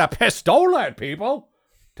point a pistol at people.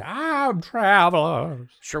 Time travelers.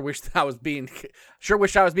 Sure wish I was being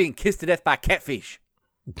kissed to death by catfish.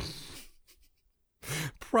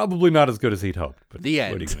 Probably not as good as he'd hoped, but The what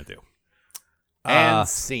are end. you going to do? And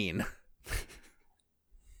scene.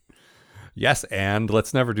 Yes, and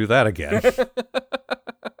let's never do that again.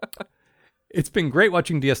 It's been great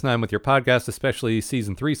watching DS9 with your podcast, especially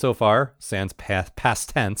Season 3 so far, sans past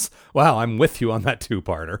tense. Wow, I'm with you on that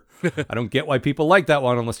two-parter. I don't get why people like that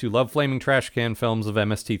one unless you love flaming trash can films of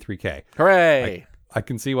MST3K. Hooray! I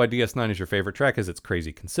can see why DS9 is your favorite track, as it's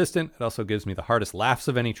crazy consistent. It also gives me the hardest laughs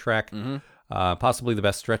of any track. Possibly the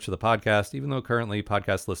best stretch of the podcast, even though currently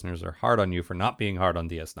podcast listeners are hard on you for not being hard on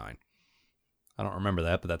DS9. I don't remember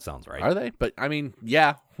that, but that sounds right. Are they? But, I mean,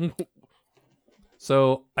 yeah.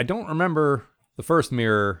 So I don't remember the first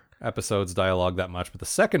Mirror episode's dialogue that much, but the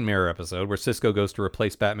second Mirror episode, where Cisco goes to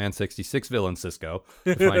replace Batman 66 villain Cisco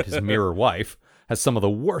to find his mirror wife, has some of the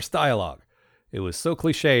worst dialogue. It was so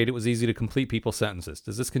cliched, it was easy to complete people's sentences.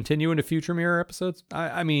 Does this continue into future Mirror episodes?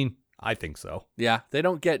 I mean, I think so. Yeah, they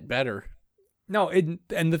don't get better. No, and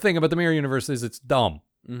the thing about the Mirror universe is it's dumb.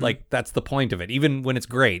 Like, that's the point of it. Even when it's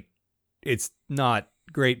great, it's not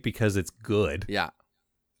great because it's good. Yeah.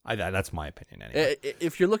 That's my opinion anyway.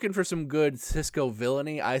 If you're looking for some good Cisco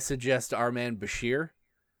villainy, I suggest our man Bashir,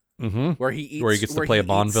 where he gets to play a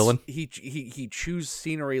Bond villain. He chews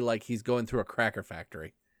scenery like he's going through a cracker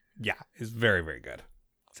factory. Yeah, it's very, very good.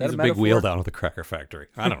 Is that He's a a big metaphor? wheel down at the cracker factory.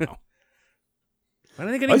 I don't know. When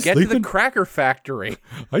are they going to get to the cracker factory?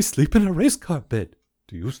 I sleep in a race car bed.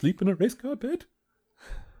 Do you sleep in a race car bed?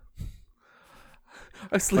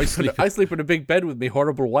 I sleep in a big bed with me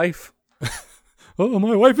horrible wife. Oh,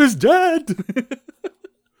 my wife is dead.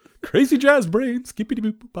 Crazy jazz brain. Skippity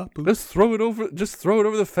boop boop bop boop. Just throw it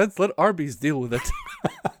over the fence. Let Arby's deal with it.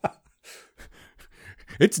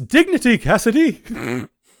 It's dignity, Cassidy.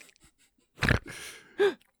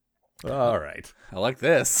 All right. I like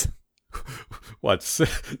this. What?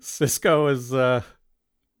 Cisco is Kurt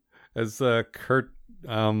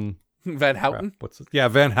Van Houten.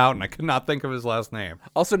 Van Houten. I could not think of his last name.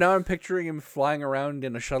 Also, now I'm picturing him flying around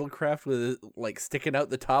in a shuttlecraft with like sticking out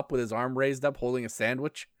the top with his arm raised up, holding a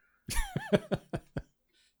sandwich.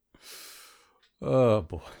 Oh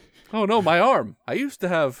boy. Oh no, my arm. I used to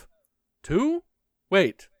have two.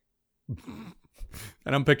 Wait.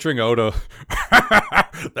 And I'm picturing Odo.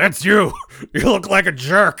 That's you. You look like a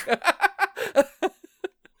jerk.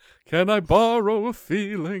 Can I borrow a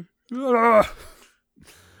feeling? All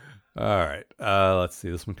right. Let's see.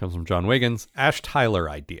 This one comes from John Wiggins. Ash Tyler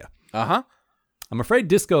idea. Uh-huh. I'm afraid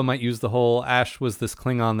Disco might use the whole Ash was this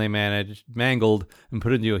Klingon they mangled and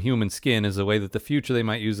put into a human skin as a way that the future they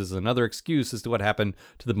might use as another excuse as to what happened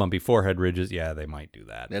to the bumpy forehead ridges. Yeah, they might do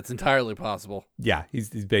that. That's entirely possible. Yeah, he's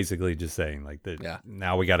basically just saying like that. Yeah.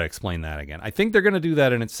 Now we got to explain that again. I think they're going to do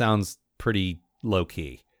that, and it sounds pretty low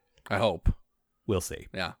key. I hope. We'll see.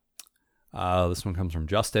 Yeah. This one comes from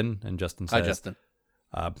Justin, and Justin says, Hi, Justin.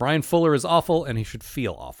 Brian Fuller is awful, and he should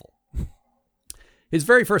feel awful. His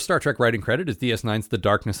very first Star Trek writing credit is DS9's The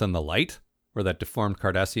Darkness and the Light, where that deformed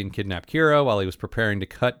Cardassian kidnapped Kira while he was preparing to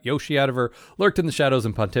cut Yoshi out of her, lurked in the shadows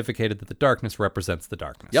and pontificated that the darkness represents the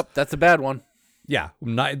darkness. Yep, that's a bad one. Yeah,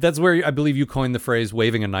 that's where I believe you coined the phrase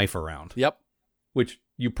waving a knife around. Yep. Which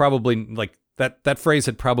you probably, like, that phrase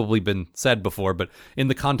had probably been said before, but in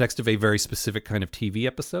the context of a very specific kind of TV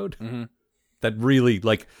episode, that really,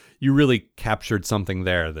 like, you really captured something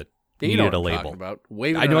there that needed a label. About.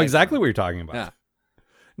 I know exactly what you're talking about. Yeah.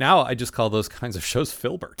 Now I just call those kinds of shows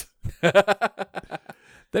Filbert.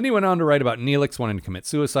 Then he went on to write about Neelix wanting to commit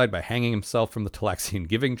suicide by hanging himself from the Talaxian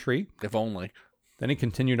giving tree. If only. Then he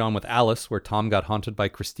continued on with Alice, where Tom got haunted by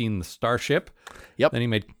Christine the Starship. Yep. Then he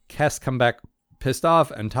made Kess come back pissed off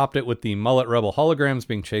and topped it with the mullet rebel holograms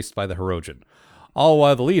being chased by the Hirogen. All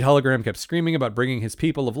while the lead hologram kept screaming about bringing his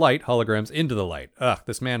people of light holograms into the light. Ugh,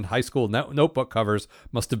 this man high school notebook covers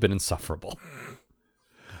must have been insufferable.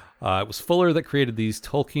 It was Fuller that created these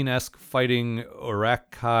Tolkien-esque fighting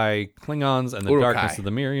Uruk-hai Klingons and the darkness of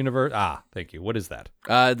the Mirror Universe. Ah, thank you. What is that?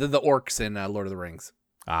 The orcs in Lord of the Rings.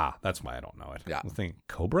 Ah, that's why I don't know it. Yeah. I think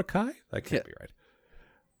Cobra Kai? That can't be right.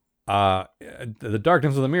 The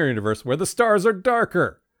darkness of the Mirror Universe, where the stars are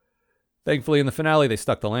darker. Thankfully, in the finale, they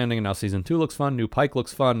stuck the landing, and now Season 2 looks fun. New Pike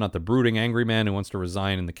looks fun, not the brooding, angry man who wants to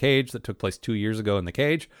resign in The Cage that took place 2 years ago in The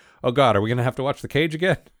Cage. Oh, God, are we going to have to watch The Cage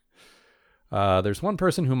again? There's one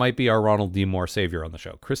person who might be our Ronald D. Moore savior on the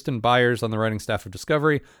show. Kristen Byers on the writing staff of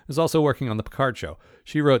Discovery is also working on the Picard show.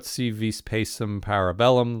 She wrote Si Vis Pacem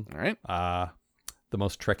Parabellum. All right. the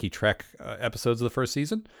most Trekkie Trek episodes of the first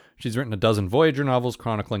season. She's written a dozen Voyager novels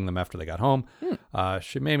chronicling them after they got home.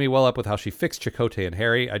 She made me well up with how she fixed Chakotay and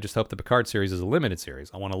Harry. I just hope the Picard series is a limited series.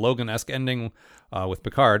 I want a Logan-esque ending with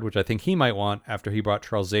Picard, which I think he might want after he brought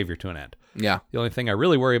Charles Xavier to an end. Yeah. The only thing I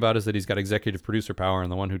really worry about is that he's got executive producer power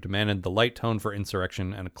and the one who demanded the light tone for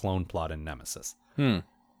Insurrection and a clone plot in Nemesis. I don't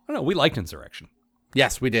know. We liked Insurrection.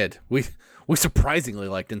 Yes, we did. We surprisingly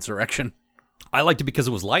liked Insurrection. I liked it because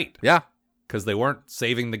it was light. Yeah. Because they weren't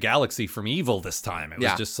saving the galaxy from evil this time. It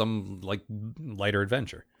was just some like lighter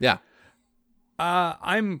adventure. Yeah.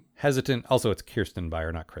 I'm hesitant. Also, it's Kirsten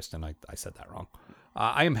Beyer, not Kristen. I said that wrong.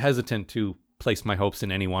 I am hesitant to place my hopes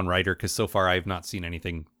in any one writer because so far I have not seen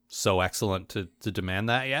anything so excellent to demand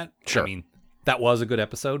that yet. Sure. I mean, that was a good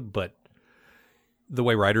episode, but the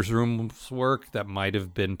way writers' rooms work, that might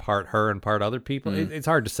have been part her and part other people. It's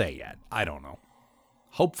hard to say yet. I don't know.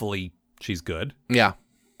 Hopefully she's good. Yeah.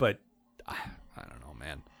 But I don't know,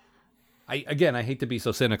 man. I hate to be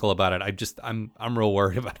so cynical about it. I'm real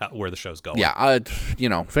worried about where the show's going. Yeah,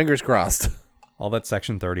 fingers crossed. All that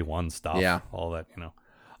Section 31 stuff. Yeah. All that,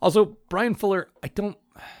 Also, Brian Fuller, I don't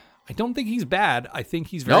think he's bad. I think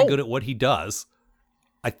he's very good at what he does.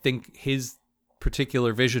 I think his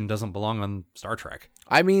particular vision doesn't belong on Star Trek.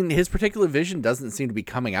 I mean, his particular vision doesn't seem to be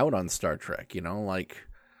coming out on Star Trek,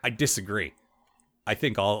 I disagree. I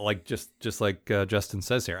think all, just like Justin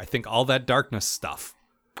says here, I think all that darkness stuff.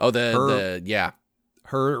 Oh,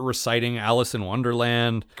 her reciting Alice in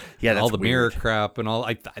Wonderland, and all the mirror crap and all,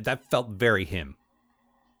 that felt very him.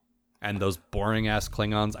 And those boring ass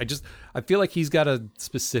Klingons, I feel like he's got a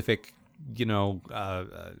specific,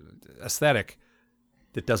 aesthetic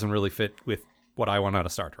that doesn't really fit with what I want out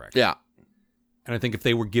of Star Trek. Yeah. And I think if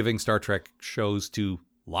they were giving Star Trek shows to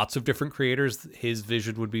lots of different creators, his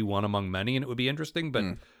vision would be one among many, and it would be interesting. But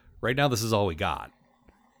right now, this is all we got.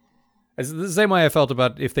 It's the same way I felt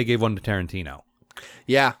about if they gave one to Tarantino.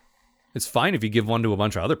 Yeah. It's fine if you give one to a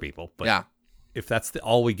bunch of other people, but if that's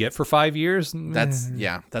all we get for 5 years, that's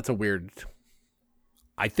a weird.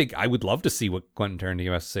 I think I would love to see what Quentin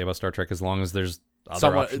Tarantino has to say about Star Trek, as long as there's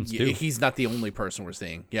other options too. He's not the only person we're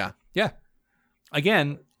seeing. Yeah. Yeah.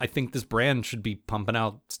 Again, I think this brand should be pumping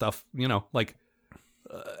out stuff,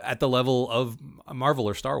 at the level of Marvel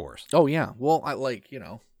or Star Wars. Oh yeah. Well,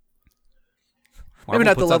 maybe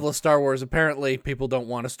not the level of Star Wars. Apparently, people don't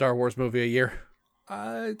want a Star Wars movie a year.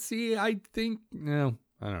 I think no.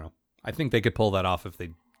 I don't know. I think they could pull that off if they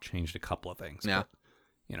changed a couple of things. Yeah.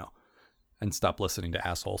 But, and stop listening to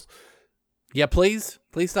assholes. Yeah, please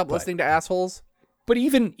stop listening to assholes. But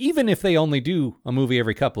even if they only do a movie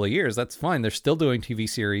every couple of years, that's fine. They're still doing TV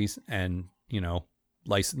series and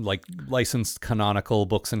licensed canonical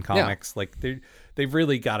books and comics. Yeah. They've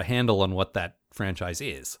really got a handle on what that franchise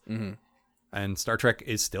is. Mm-hmm. And Star Trek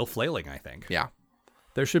is still flailing, I think. Yeah.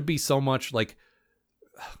 There should be so much,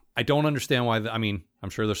 I don't understand why, I'm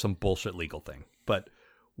sure there's some bullshit legal thing, but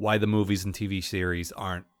why the movies and TV series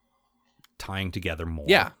aren't tying together more.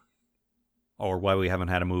 Yeah. Or why we haven't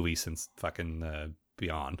had a movie since fucking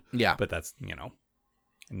Beyond. Yeah. But that's,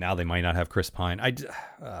 now they might not have Chris Pine.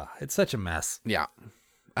 It's such a mess. Yeah.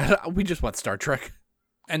 We just want Star Trek.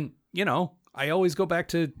 And, I always go back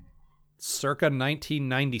to circa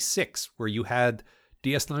 1996, where you had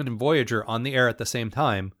DS9 and Voyager on the air at the same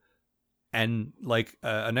time, and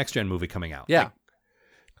a next gen movie coming out. Yeah.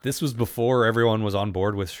 This was before everyone was on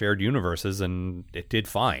board with shared universes, and it did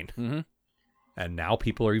fine. Mm-hmm. And now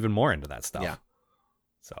people are even more into that stuff. Yeah.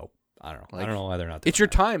 So I don't know. I don't know why they're not. It's your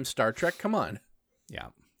time, Star Trek. Come on. Yeah.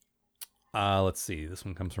 Let's see. This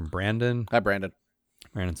one comes from Brandon. Hi, Brandon.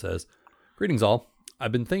 Brandon says, "Greetings, all.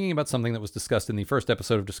 I've been thinking about something that was discussed in the first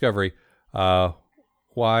episode of Discovery.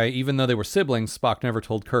 Why, even though they were siblings, Spock never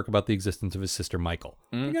told Kirk about the existence of his sister Michael.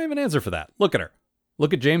 I think I have an answer for that. Look at her.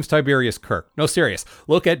 Look at James Tiberius Kirk. No, serious.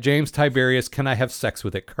 Look at James Tiberius. Can I have sex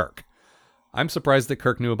with it, Kirk? I'm surprised that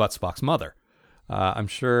Kirk knew about Spock's mother. I'm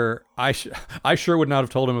sure I sure would not have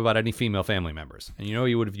told him about any female family members. And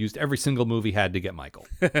he would have used every single move he had to get Michael.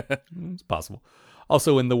 It's possible.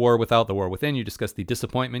 Also, in The War Without, The War Within, you discussed the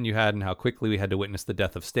disappointment you had and how quickly we had to witness the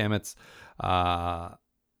death of Stamets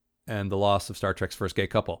and the loss of Star Trek's first gay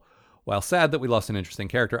couple. While sad that we lost an interesting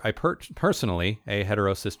character, I personally, a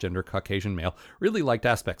hetero cisgender Caucasian male, really liked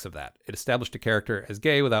aspects of that. It established a character as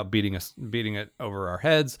gay without beating it over our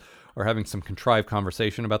heads or having some contrived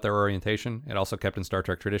conversation about their orientation. It also kept in Star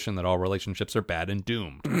Trek tradition that all relationships are bad and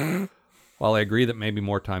doomed. While I agree that maybe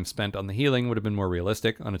more time spent on the healing would have been more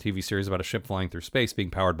realistic on a TV series about a ship flying through space being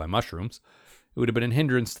powered by mushrooms, it would have been a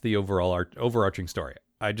hindrance to the overall overarching story.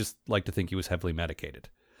 I just like to think he was heavily medicated.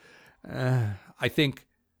 I think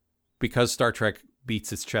because Star Trek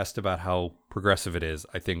beats its chest about how progressive it is,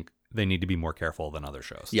 I think they need to be more careful than other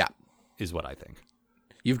shows. Yeah. Is what I think.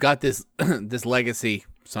 You've got this this legacy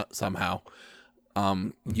somehow.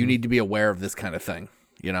 You need to be aware of this kind of thing,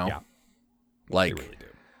 you know? Yeah. Like, They really do.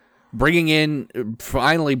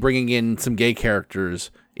 finally bringing in some gay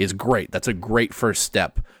characters is great. That's a great first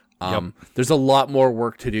step. There's a lot more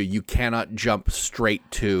work to do. You cannot jump straight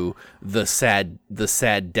to the sad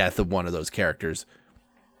death of one of those characters.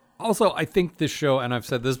 Also, I think this show, and I've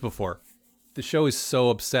said this before, the show is so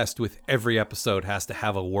obsessed with every episode has to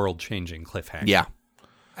have a world-changing cliffhanger. Yeah.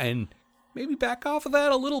 And maybe back off of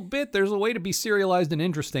that a little bit. There's a way to be serialized and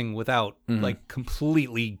interesting without, like,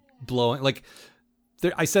 completely blowing... Like,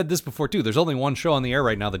 I said this before, too. There's only one show on the air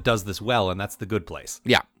right now that does this well, and that's The Good Place.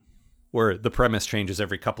 Yeah. Where the premise changes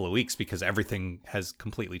every couple of weeks because everything has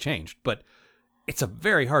completely changed. But it's a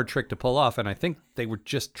very hard trick to pull off, and I think they were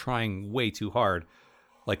just trying way too hard,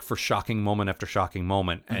 like, for shocking moment after shocking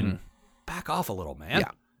moment, and back off a little, man.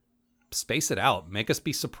 Yeah. Space it out. Make us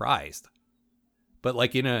be surprised. But,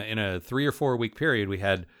 like, in a 3 or 4 week period, we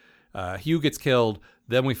had Hugh gets killed,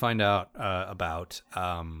 then we find out about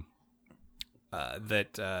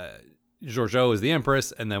that Georgiou is the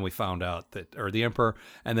Empress, and then we found out that, or the Emperor,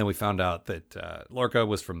 and then we found out that Lorca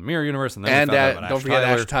was from the Mirror Universe, and then we found out about don't forget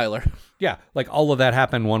Ash Tyler. Yeah, like all of that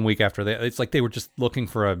happened 1 week after that. It's like they were just looking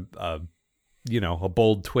for a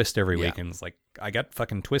bold twist every week, and it's like, I got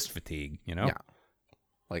fucking twist fatigue, you know? Yeah.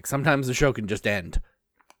 Like, sometimes the show can just end.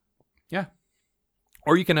 Yeah.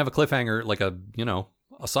 Or you can have a cliffhanger, like a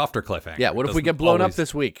softer cliffhanger. Yeah, what if we get blown up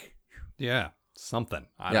this week? Yeah, something.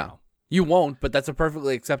 I don't know. You won't, but that's a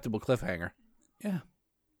perfectly acceptable cliffhanger. Yeah.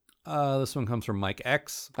 This one comes from Mike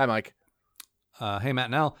X. Hi, Mike. Hey, Matt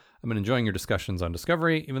and Al. I've been enjoying your discussions on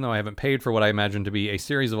Discovery, even though I haven't paid for what I imagine to be a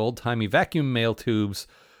series of old-timey vacuum mail tubes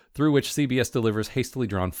through which CBS delivers hastily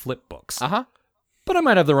drawn flip books. Uh-huh. But I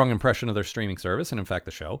might have the wrong impression of their streaming service, and in fact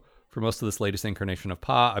the show. For most of this latest incarnation of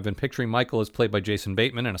Pa, I've been picturing Michael as played by Jason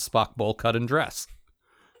Bateman in a Spock bowl cut and dress.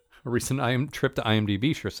 A recent trip to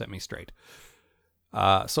IMDb sure set me straight.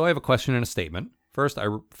 So I have a question and a statement. First, I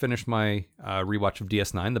finished my rewatch of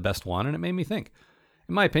DS9, the best one, and it made me think.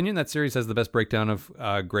 In my opinion, that series has the best breakdown of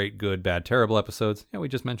great, good, bad, terrible episodes. Yeah, we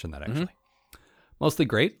just mentioned that, actually. Mostly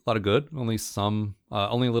great, a lot of good, only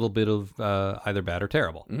a little bit of either bad or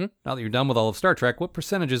terrible. Now that you're done with all of Star Trek, what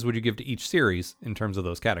percentages would you give to each series in terms of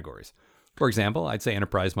those categories? For example, I'd say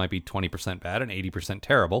Enterprise might be 20% bad and 80%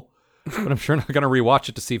 terrible, but I'm sure not going to rewatch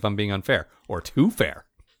it to see if I'm being unfair or too fair.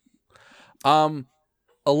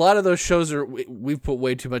 A lot of those shows we've put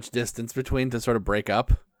way too much distance between to sort of break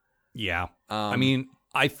up. Yeah. I mean,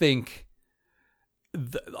 I think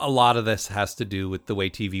a lot of this has to do with the way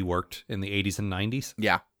TV worked in the 80s and 90s.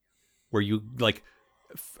 Yeah. Where you, like,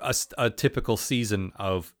 a typical season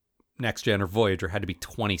of Next Gen or Voyager had to be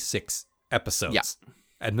 26 episodes. Yeah.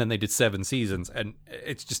 And then they did 7 seasons. And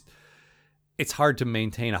it's hard to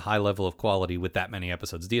maintain a high level of quality with that many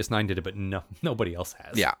episodes. DS9 did it, but nobody else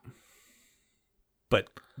has. Yeah. But,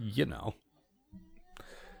 you know.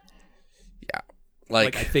 Yeah.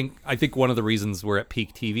 Like I think one of the reasons we're at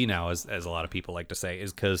peak TV now, as a lot of people like to say,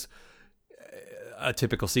 is because a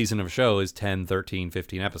typical season of a show is 10, 13,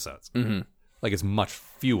 15 episodes. Mm-hmm. Like, it's much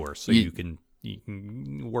fewer, so you can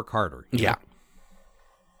work harder. You know?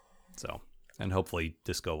 So, and hopefully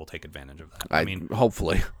Disco will take advantage of that. I mean,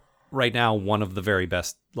 hopefully. Right now, one of the very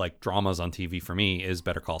best, like, dramas on TV for me is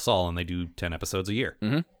Better Call Saul, and they do 10 episodes a year.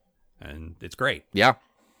 Mm-hmm. And it's great. Yeah.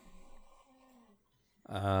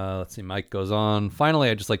 Let's see. Mike goes on. Finally,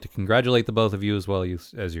 I'd just like to congratulate the both of you as well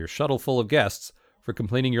as your shuttle full of guests for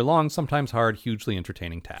completing your long, sometimes hard, hugely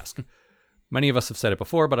entertaining task. Many of us have said it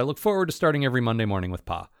before, but I look forward to starting every Monday morning with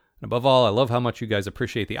Pa. And above all, I love how much you guys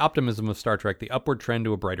appreciate the optimism of Star Trek, the upward trend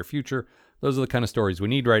to a brighter future. Those are the kind of stories we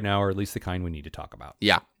need right now, or at least the kind we need to talk about.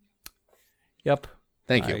 Yeah. Yep.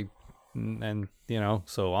 Thank you. And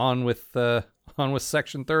so on with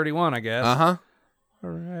Section 31, I guess. Uh-huh.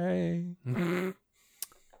 Hooray.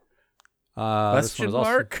 Question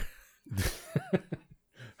mark?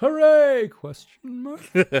 Hooray! Question mark.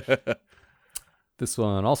 This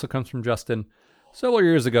one also comes from Justin. Several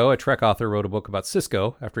years ago, a Trek author wrote a book about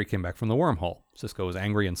Sisko after he came back from the wormhole. Sisko was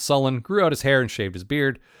angry and sullen, grew out his hair and shaved his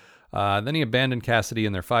beard. Then he abandoned Cassidy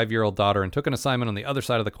and their 5-year-old daughter and took an assignment on the other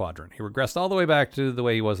side of the quadrant. He regressed all the way back to the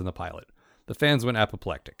way he was in the pilot. The fans went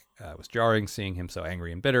apoplectic. It was jarring seeing him so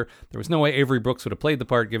angry and bitter. There was no way Avery Brooks would have played the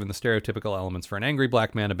part given the stereotypical elements for an angry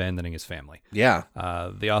black man abandoning his family. Yeah.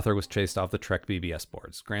 The author was chased off the Trek BBS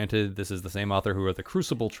boards. Granted, this is the same author who wrote the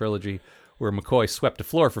Crucible trilogy, where McCoy swept the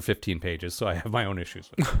floor for 15 pages, so I have my own issues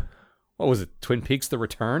with it. What was it? Twin Peaks: The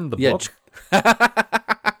Return? The book?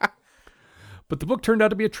 But the book turned out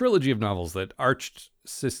to be a trilogy of novels that arced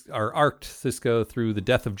Sisko through the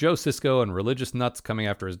death of Joe Sisko and religious nuts coming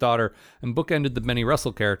after his daughter, and bookended the Benny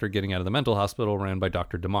Russell character getting out of the mental hospital ran by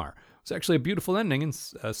Dr. Damar. It's actually a beautiful ending, and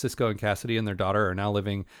Sisko and Cassidy and their daughter are now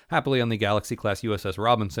living happily on the Galaxy-class USS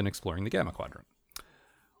Robinson exploring the Gamma Quadrant.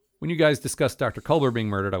 When you guys discussed Dr. Culber being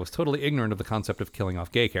murdered, I was totally ignorant of the concept of killing off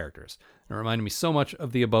gay characters. It reminded me so much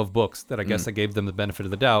of the above books that I guess I gave them the benefit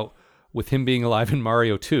of the doubt, with him being alive in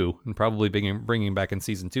Mario 2 and probably bringing back in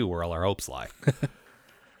Season 2 where all our hopes lie.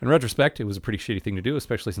 In retrospect, it was a pretty shitty thing to do,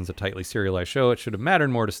 especially since a tightly serialized show. It should have mattered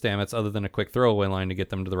more to Stamets other than a quick throwaway line to get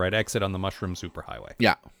them to the right exit on the Mushroom Superhighway.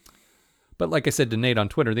 Yeah. But like I said to Nate on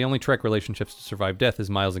Twitter, the only Trek relationships to survive death is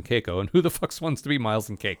Miles and Keiko, and who the fuck wants to be Miles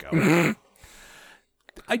and Keiko?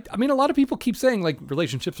 I mean, a lot of people keep saying, like,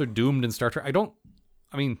 relationships are doomed in Star Trek.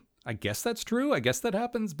 I guess that's true. I guess that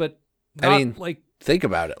happens, but not, think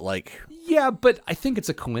about it. Like, yeah, but I think it's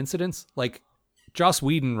a coincidence. Like, Joss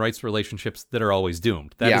Whedon writes relationships that are always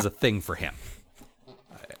doomed. That is a thing for him.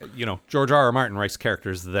 George R.R. Martin writes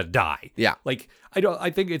characters that die. Yeah. Like, I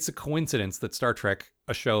think it's a coincidence that Star Trek,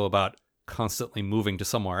 a show about constantly moving to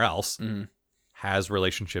somewhere else, has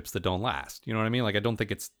relationships that don't last. You know what I mean? Like, I don't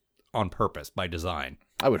think it's on purpose by design.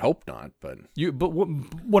 I would hope not, but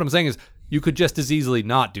what I'm saying is you could just as easily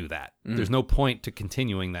not do that. There's no point to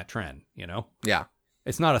continuing that trend, you know? Yeah.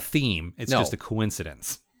 It's not a theme. It's just a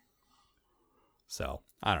coincidence. So,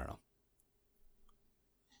 I don't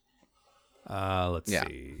know. Let's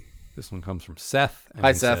see. This one comes from Seth. And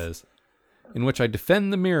Hi, he Seth. says, in which I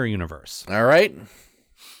defend the mirror universe. All right.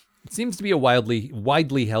 It seems to be a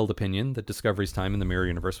widely held opinion that Discovery's time in the mirror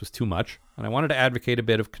universe was too much, and I wanted to advocate a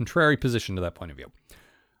bit of contrary position to that point of view.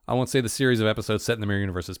 I won't say the series of episodes set in the mirror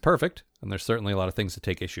universe is perfect, and there's certainly a lot of things to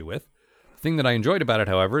take issue with. The thing that I enjoyed about it,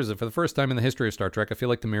 however, is that for the first time in the history of Star Trek, I feel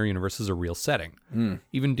like the mirror universe is a real setting.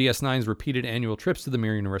 Even DS9's repeated annual trips to the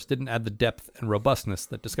mirror universe didn't add the depth and robustness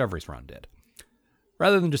that Discovery's run did.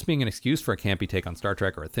 Rather than just being an excuse for a campy take on Star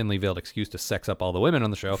Trek or a thinly veiled excuse to sex up all the women on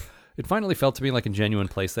the show, it finally felt to me like a genuine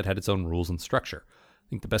place that had its own rules and structure. I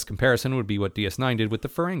think the best comparison would be what DS9 did with the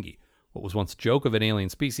Ferengi. What was once a joke of an alien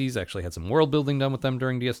species actually had some world building done with them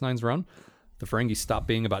during DS9's run. The Ferengi stopped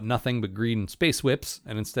being about nothing but greed and space whips,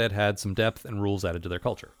 and instead had some depth and rules added to their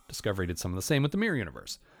culture. Discovery did some of the same with the Mirror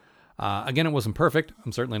Universe. Again, it wasn't perfect.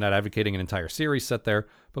 I'm certainly not advocating an entire series set there,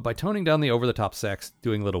 but by toning down the over-the-top sex,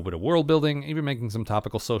 doing a little bit of world building, even making some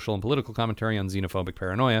topical social and political commentary on xenophobic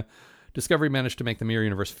paranoia, Discovery managed to make the Mirror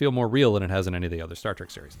Universe feel more real than it has in any of the other Star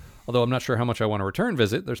Trek series. Although I'm not sure how much I want to return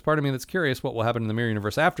visit, there's part of me that's curious what will happen in the Mirror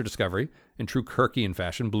Universe after Discovery, in true Kirkian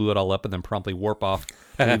fashion, blew it all up and then promptly warp off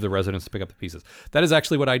to leave the residents to pick up the pieces. That is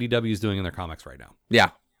actually what IDW is doing in their comics right now. Yeah.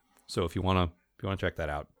 So if you want to check that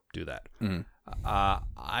out, do that.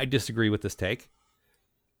 I disagree with this take.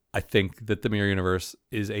 I think that the Mirror Universe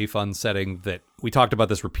is a fun setting that we talked about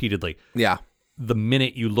this repeatedly. Yeah. The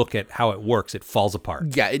minute you look at how it works, it falls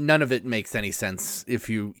apart. Yeah, none of it makes any sense if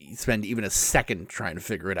you spend even a second trying to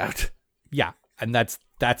figure it out. Yeah, and that's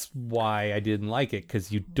why I didn't like it,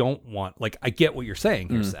 because you don't want, like, I get what you're saying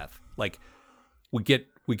here, Seth. Like, we get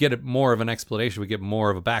it more of an explanation, we get more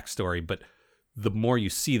of a backstory, but the more you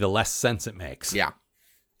see, the less sense it makes. Yeah.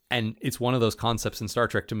 And it's one of those concepts in Star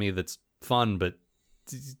Trek to me that's fun, but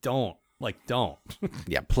don't.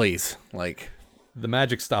 Yeah, please. Like, the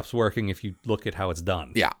magic stops working if you look at how it's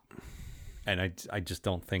done. Yeah. And I just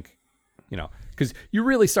don't think, because you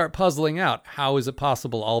really start puzzling out, how is it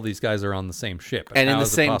possible all these guys are on the same ship? And in the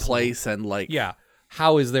same place, and like... Yeah.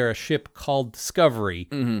 How is there a ship called Discovery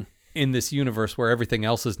in this universe where everything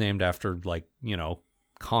else is named after, like,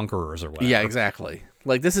 conquerors or whatever? Yeah, exactly.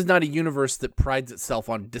 Like, this is not a universe that prides itself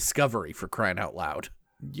on discovery, for crying out loud.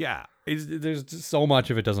 Yeah. There's just so much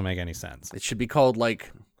of it doesn't make any sense. It should be called,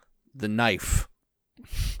 like, The Knife.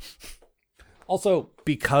 Also,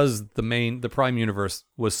 because the Prime Universe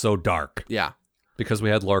was so dark. Yeah. Because we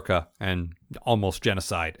had Lorca and almost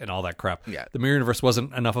genocide and all that crap. Yeah. The Mirror Universe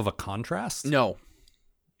wasn't enough of a contrast. No.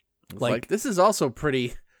 Like this is also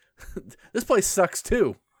pretty... This place sucks,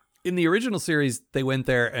 too. In the original series, they went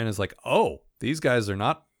there and it's like, oh, these guys are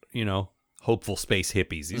not, hopeful space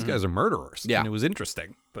hippies. These guys are murderers. Yeah. And it was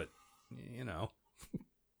interesting. But,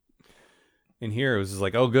 in here, it was just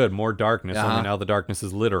like, oh, good, more darkness. Only now the darkness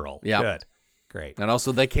is literal. Yeah. Good. Great. And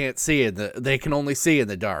also, they can't see it. They can only see in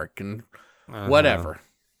the dark and whatever.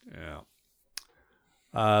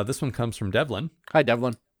 Yeah. This one comes from Devlin. Hi,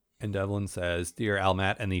 Devlin. And Devlin says, Dear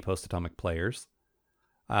Almat and the Post-Atomic Players,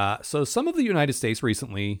 so some of the United States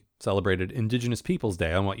recently celebrated Indigenous Peoples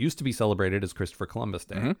Day on what used to be celebrated as Christopher Columbus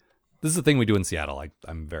Day. Mm-hmm. This is a thing we do in Seattle.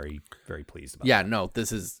 I'm very, very pleased about. Yeah, no,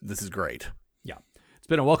 this is great. Yeah. It's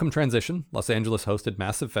been a welcome transition. Los Angeles hosted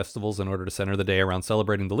massive festivals in order to center the day around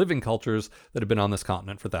celebrating the living cultures that have been on this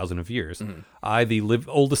continent for thousands of years. I, the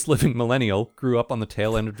oldest living millennial, grew up on the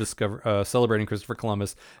tail end of celebrating Christopher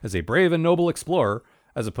Columbus as a brave and noble explorer,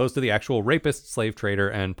 as opposed to the actual rapist, slave trader,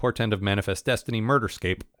 and portend of manifest destiny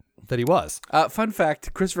murderscape that he was. Fun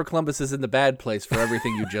fact, Christopher Columbus is in the bad place for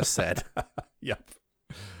everything you just said. Yep.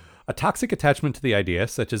 A toxic attachment to the idea,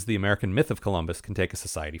 such as the American myth of Columbus, can take a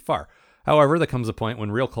society far. However, there comes a point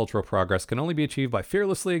when real cultural progress can only be achieved by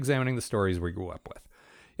fearlessly examining the stories we grew up with.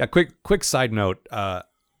 Yeah, quick side note,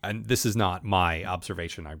 and this is not my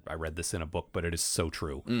observation. I read this in a book, but it is so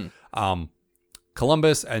true.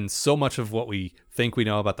 Columbus and so much of what we think we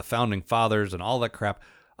know about the founding fathers and all that crap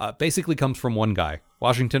basically comes from one guy,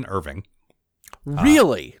 Washington Irving.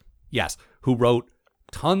 Really? Yes, who wrote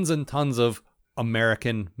tons and tons of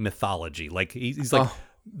American mythology. Like he's like,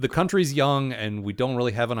 the country's young and we don't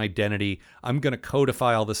really have an identity. I'm going to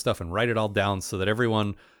codify all this stuff and write it all down so that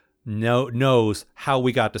everyone knows how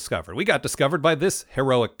we got discovered. We got discovered by this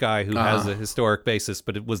heroic guy who has a historic basis,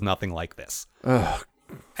 but it was nothing like this.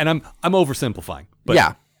 And I'm oversimplifying, but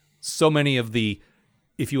yeah, so many of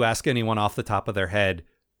if you ask anyone off the top of their head,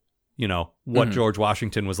 you know, what George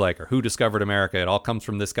Washington was like or who discovered America, it all comes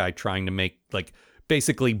from this guy trying to make, like,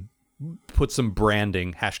 basically put some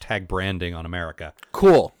hashtag branding on America.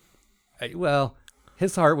 Cool. Well,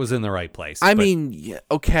 his heart was in the right place. I mean, yeah,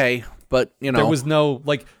 okay, but, you know. There was no,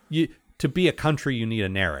 like, to be a country, you need a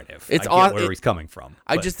narrative. It's I get where he's coming from.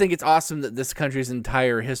 I just think it's awesome that this country's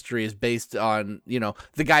entire history is based on, you know,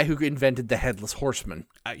 the guy who invented the headless horseman.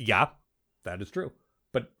 Yeah, that is true.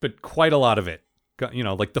 But quite a lot of it, you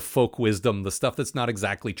know, like the folk wisdom, the stuff that's not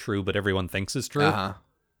exactly true, but everyone thinks is true,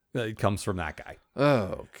 it comes from that guy.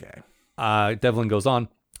 Oh, okay. Devlin goes on,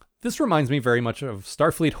 this reminds me very much of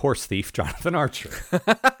Starfleet horse thief Jonathan Archer.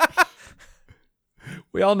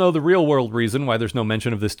 We all know the real world reason why there's no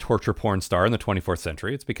mention of this torture porn star in the 24th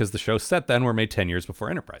century. It's because the shows set then were made 10 years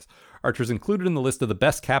before Enterprise. Archer's included in the list of the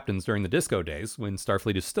best captains during the disco days, when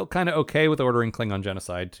Starfleet is still kind of okay with ordering Klingon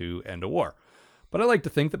genocide to end a war. But I like to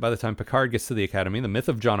think that by the time Picard gets to the Academy, the myth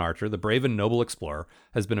of John Archer, the brave and noble explorer,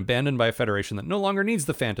 has been abandoned by a Federation that no longer needs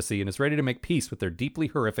the fantasy and is ready to make peace with their deeply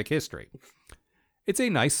horrific history. It's a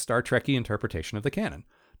nice Star Trek-y interpretation of the canon.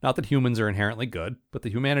 Not that humans are inherently good, but the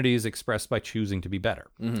humanity is expressed by choosing to be better.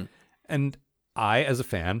 And I, as a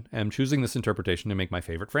fan, am choosing this interpretation to make my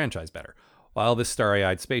favorite franchise better. While this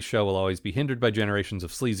starry-eyed space show will always be hindered by generations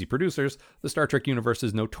of sleazy producers, the Star Trek universe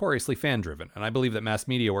is notoriously fan-driven, and I believe that mass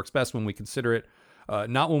media works best when we consider it,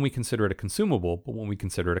 not when we consider it a consumable, but when we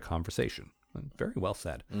consider it a conversation. Very well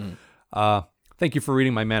said. Thank you for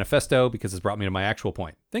reading my manifesto, because it's brought me to my actual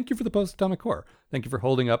point. Thank you for the post-atomic horror. Thank you for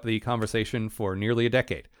holding up the conversation for nearly a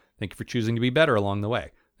decade. Thank you for choosing to be better along the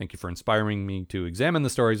way. Thank you for inspiring me to examine the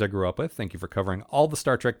stories I grew up with. Thank you for covering all the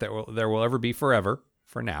Star Trek that there will ever be forever,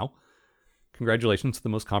 for now. Congratulations to the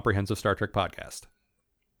most comprehensive Star Trek podcast.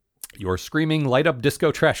 Your screaming light-up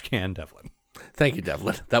disco trash can, Devlin. Thank you,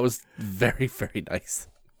 Devlin. That was very, very nice.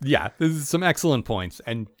 Yeah, this is some excellent points.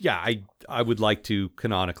 And yeah, I would like to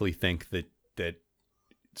canonically think that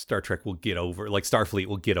Star Trek will get over, like Starfleet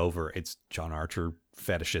will get over its John Archer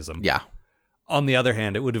fetishism. Yeah. On the other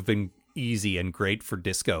hand, it would have been easy and great for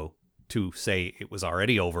Disco to say it was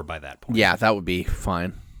already over by that point. Yeah, that would be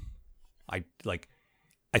fine. I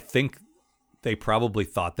think they probably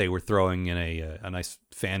thought they were throwing in a nice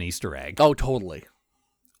fan Easter egg. Oh, totally.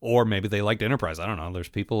 Or maybe they liked Enterprise. I don't know. There's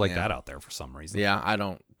people like that out there for some reason. Yeah, I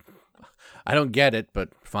don't get it, but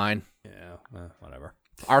fine. Yeah, whatever.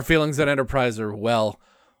 Our feelings on Enterprise are well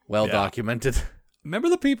documented. Remember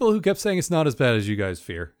the people who kept saying it's not as bad as you guys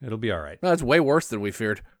fear? It'll be all right. No, it's way worse than we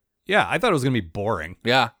feared. Yeah, I thought it was going to be boring.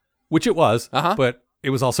 Yeah. Which it was, but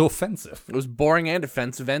it was also offensive. It was boring and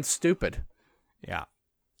offensive and stupid. Yeah.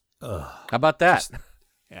 How about that?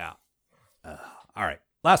 Yeah. All right.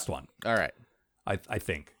 Last one. All right. I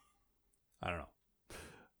think. I don't know.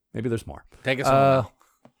 Maybe there's more. Take us home.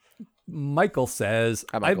 Michael says,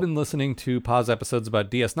 I've been listening to pause episodes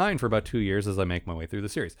about DS9 for about 2 years as I make my way through the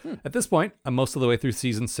series. At this point, I'm most of the way through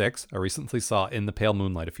season 6. I recently saw In the Pale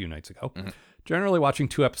Moonlight a few nights ago. Generally watching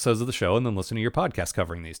 2 episodes of the show and then listening to your podcast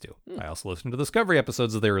covering these 2. I also listen to Discovery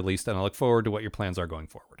episodes as they released, and I look forward to what your plans are going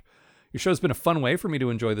forward. Your show's been a fun way for me to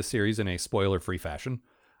enjoy the series in a spoiler-free fashion.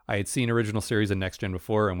 I had seen original series and Next Gen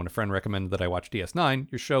before, and when a friend recommended that I watch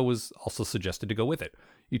DS9, your show was also suggested to go with it.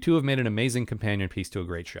 You 2 have made an amazing companion piece to a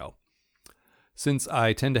great show. Since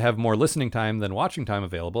I tend to have more listening time than watching time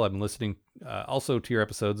available, I've been listening also to your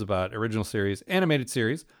episodes about original series, animated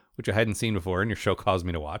series, which I hadn't seen before, and your show caused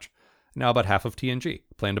me to watch, Now about half of TNG.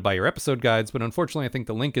 Plan to buy your episode guides, but unfortunately I think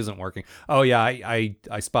the link isn't working. Oh yeah, I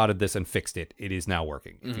spotted this and fixed it. It is now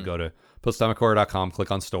working. If you go to postatomichorror.com,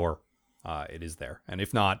 click on store, it is there. And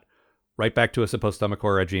if not, write back to us at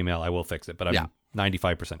postatomichorror@gmail. I will fix it, but I'm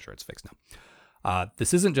 95% sure it's fixed now.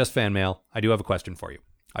 This isn't just fan mail. I do have a question for you.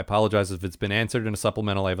 I apologize if it's been answered in a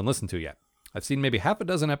supplemental I haven't listened to yet. I've seen maybe half a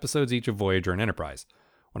dozen episodes each of Voyager and Enterprise.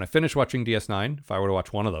 When I finish watching DS9, if I were to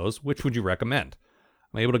watch one of those, which would you recommend?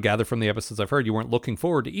 I'm able to gather from the episodes I've heard you weren't looking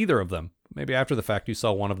forward to either of them. Maybe after the fact you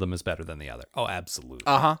saw one of them as better than the other. Oh, absolutely.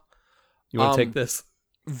 Uh-huh. You want to take this?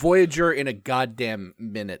 Voyager in a goddamn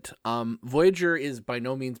minute. Voyager is by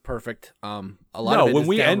no means perfect. A lot of it when is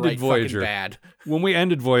we ended downright Voyager, fucking bad. When we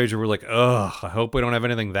ended Voyager, we're like, ugh, I hope we don't have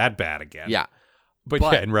anything that bad again. Yeah. But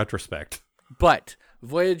yeah, in retrospect. But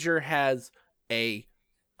Voyager has a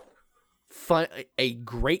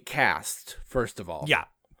great cast, first of all. Yeah.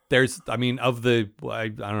 There's, I mean, of the, I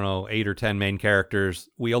don't know, 8 or 10 main characters,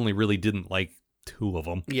 we only really didn't like 2 of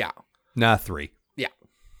them. Yeah. Nah, 3. Yeah.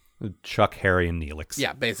 Chuck, Harry, and Neelix.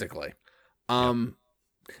 Yeah, basically.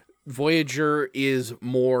 Voyager is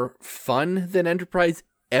more fun than Enterprise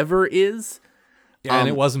ever is. Yeah, and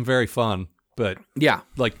it wasn't very fun. But yeah,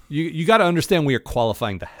 like you got to understand we are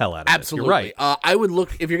qualifying the hell out of absolutely. It. You're right. I would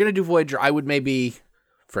look, if you're going to do Voyager, I would maybe,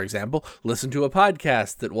 for example, listen to a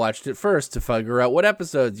podcast that watched it first to figure out what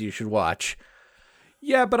episodes you should watch.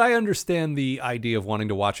 Yeah, but I understand the idea of wanting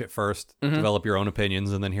to watch it first, develop your own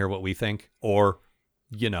opinions, and then hear what we think, or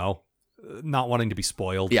not wanting to be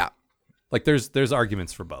spoiled. Yeah, like there's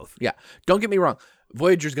arguments for both. Yeah, don't get me wrong.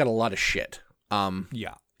 Voyager's got a lot of shit.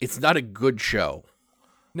 Yeah, it's not a good show.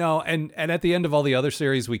 No, and at the end of all the other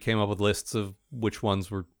series, we came up with lists of which ones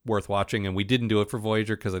were worth watching, and we didn't do it for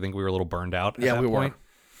Voyager because I think we were a little burned out at that point.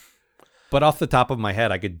 But off the top of my head,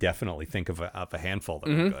 I could definitely think of a handful that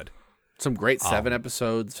were good. Some great 7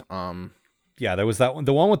 episodes. Yeah, there was that one.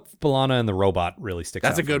 The one with B'Elanna and the robot really sticks out.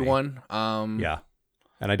 That's a good one. Yeah.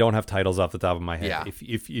 And I don't have titles off the top of my head. Yeah.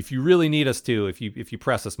 If you really need us to, if you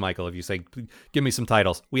press us, Michael, if you say, give me some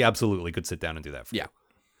titles, we absolutely could sit down and do that for you.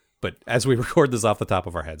 But as we record this off the top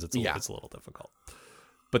of our heads, it's a little difficult.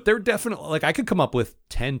 But they're definitely, like, I could come up with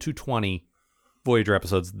 10 to 20 Voyager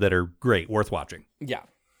episodes that are great, worth watching. Yeah.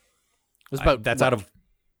 That's out of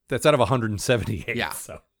 178. Yeah.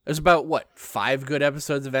 So there's about 5 good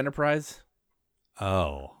episodes of Enterprise?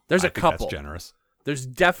 Oh. There's a couple. That's generous. There's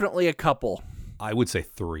definitely a couple. I would say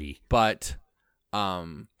 3. But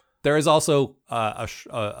there is also a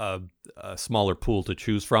smaller pool to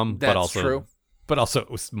choose from. That's but also true. But also, it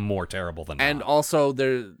was more terrible than and not. Also,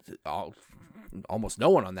 there's almost no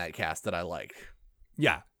one on that cast that I like.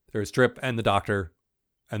 Yeah, there's Trip and the Doctor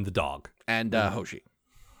and the dog and Hoshi.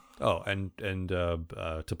 Oh, and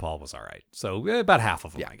T'Pol was all right. So about half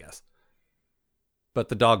of them, I guess. But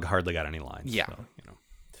the dog hardly got any lines. Yeah. So,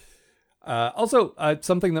 also,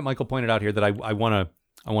 something that Michael pointed out here that I want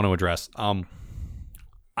to address.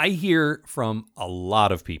 I hear from a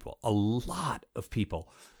lot of people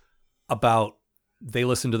about they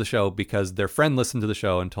listen to the show because their friend listened to the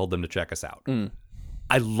show and told them to check us out.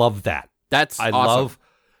 I love that. I love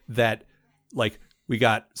that. Like, we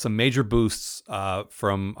got some major boosts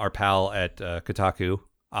from our pal at Kotaku.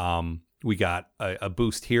 We got a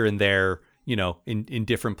boost here and there, in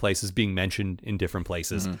different places, being mentioned in different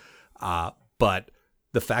places. But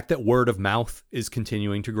the fact that word of mouth is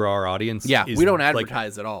continuing to grow our audience. Yeah, we don't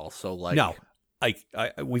advertise at all. So no.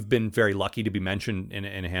 We've been very lucky to be mentioned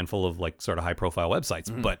in a handful of sort of high profile websites,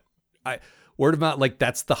 but word of mouth,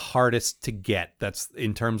 that's the hardest to get. That's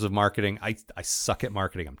in terms of marketing. I suck at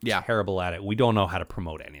marketing. I'm terrible at it. We don't know how to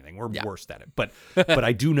promote anything. We're worst at it, but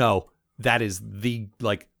I do know that is the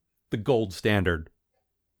gold standard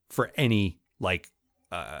for any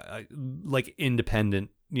independent,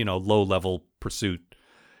 low level pursuit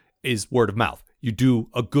is word of mouth. You do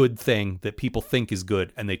a good thing that people think is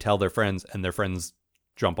good, and they tell their friends, and their friends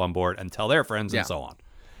jump on board and tell their friends, and so on.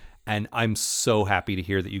 And I'm so happy to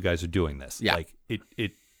hear that you guys are doing this. Yeah.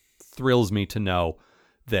 It thrills me to know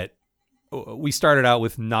that we started out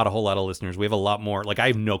with not a whole lot of listeners. We have a lot more. I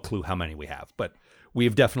have no clue how many we have, but we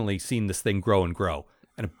have definitely seen this thing grow and grow.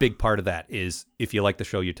 And a big part of that is if you like the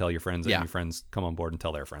show, you tell your friends, and your friends come on board and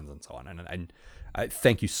tell their friends, and so on. And I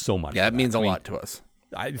thank you so much. Yeah, that means a lot to us.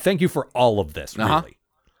 I thank you for all of this, really.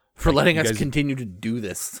 For letting us continue to do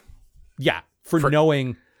this. Yeah, for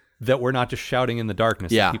knowing that we're not just shouting in the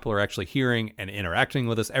darkness. Yeah. That people are actually hearing and interacting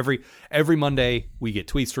with us. Every Monday, we get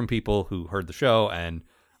tweets from people who heard the show and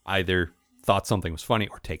either thought something was funny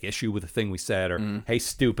or take issue with the thing we said, or, hey,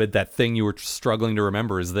 stupid, that thing you were struggling to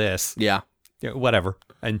remember is this. Yeah. Whatever.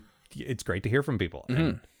 And it's great to hear from people.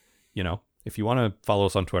 And, If you want to follow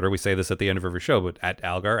us on Twitter, we say this at the end of every show, but at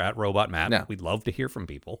Algar, at Robot Matt. Yeah. We'd love to hear from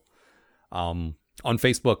people. On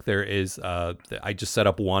Facebook, there is, I just set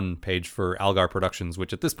up one page for Algar Productions,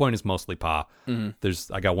 which at this point is mostly Pa.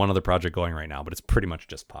 I got one other project going right now, but it's pretty much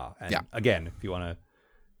just Pa. And again, if you want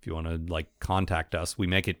to like contact us, we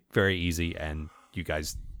make it very easy, and you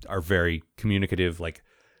guys are very communicative. Like,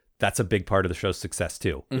 that's a big part of the show's success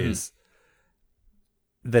too, is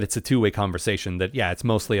that it's a two-way conversation. That, yeah, it's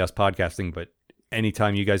mostly us podcasting, but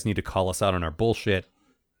anytime you guys need to call us out on our bullshit,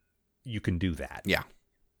 you can do that. Yeah.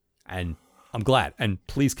 And I'm glad. And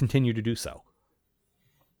please continue to do so.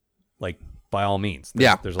 Like, by all means.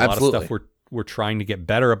 There's a lot of stuff we're trying to get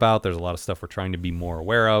better about. There's a lot of stuff we're trying to be more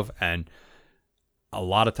aware of. And a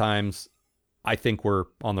lot of times I think we're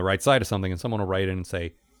on the right side of something, and someone will write in and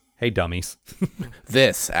say, hey, dummies.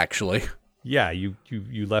 This, actually. Yeah, you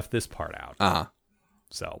left this part out. Uh-huh.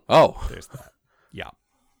 So, there's that. Yeah.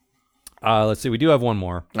 Let's see. We do have one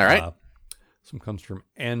more. All right. This one comes from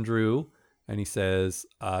Andrew, and he says,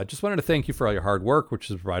 just wanted to thank you for all your hard work, which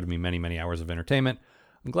has provided me many, many hours of entertainment.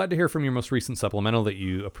 I'm glad to hear from your most recent supplemental that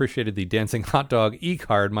you appreciated the dancing hot dog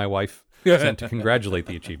e-card my wife sent to congratulate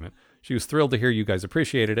the achievement. She was thrilled to hear you guys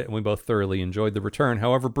appreciated it, and we both thoroughly enjoyed the return,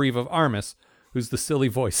 however brief, of Armis, who's the silly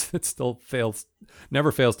voice that still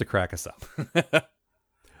never fails to crack us up.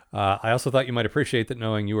 I also thought you might appreciate that,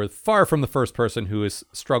 knowing you are far from the first person who has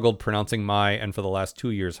struggled pronouncing my, and for the last 2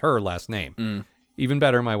 years, her last name. Even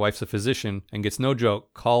better, my wife's a physician and gets, no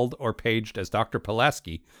joke, called or paged as Dr.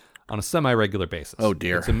 Pulaski on a semi-regular basis. Oh,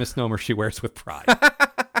 dear. It's a misnomer she wears with pride.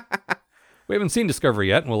 We haven't seen Discovery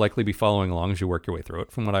yet, and we'll likely be following along as you work your way through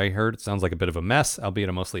it. From what I heard, it sounds like a bit of a mess, albeit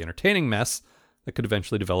a mostly entertaining mess that could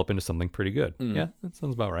eventually develop into something pretty good. Yeah, that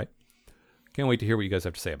sounds about right. Can't wait to hear what you guys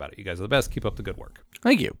have to say about it. You guys are the best. Keep up the good work.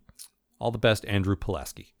 Thank you. All the best, Andrew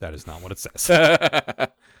Pulaski. That is not what it says.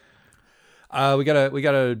 We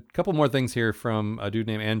got a couple more things here from a dude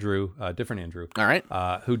named Andrew, different Andrew. All right.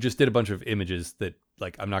 Who just did a bunch of images that,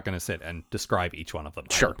 like, I'm not going to sit and describe each one of them.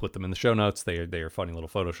 Sure. I'll put them in the show notes. They are funny little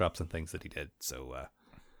Photoshops and things that he did. So,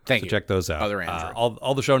 thank you. Check those out. Other Andrew.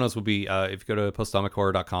 All the show notes will be, if you go to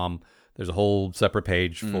postatomichorror.com, there's a whole separate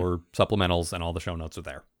page for supplementals, and all the show notes are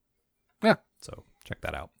there. Yeah. So check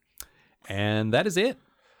that out. And that is it.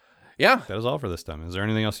 Yeah. That is all for this time. Is there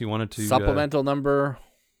anything else you wanted to... Supplemental number...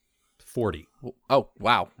 40. Oh,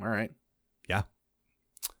 wow. All right. Yeah.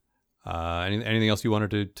 Anything else you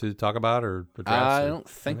wanted to talk about or address? I don't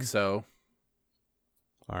think so.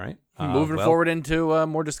 All right. Moving forward into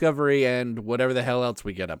more Discovery and whatever the hell else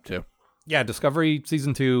we get up to. Yeah, Discovery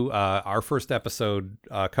Season 2, our first episode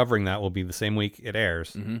covering that will be the same week it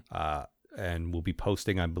airs. And we'll be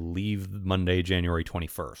posting, I believe, Monday, January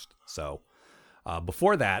 21st. So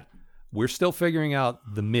before that, we're still figuring out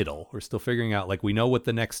the middle. We're still figuring out, like, we know what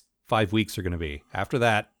the next 5 weeks are going to be. After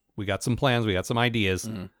that, we got some plans, we got some ideas,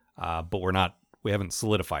 but we haven't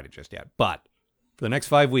solidified it just yet. But for the next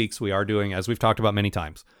 5 weeks, we are doing, as we've talked about many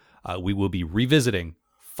times, we will be revisiting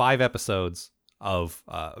 5 episodes of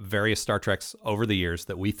various Star Treks over the years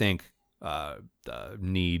that we think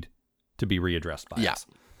need to be readdressed by us.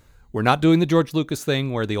 We're not doing the George Lucas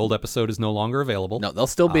thing where the old episode is no longer available. No, they'll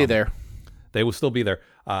still be there. They will still be there.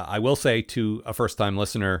 I will say to a first-time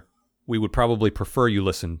listener, we would probably prefer you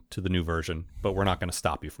listen to the new version, but we're not going to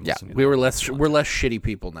stop you from listening. We're less shitty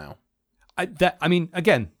people now.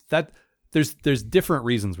 There's different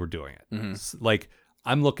reasons we're doing it. Like,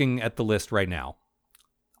 I'm looking at the list right now.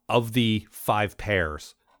 Of the 5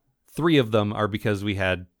 pairs, 3 of them are because we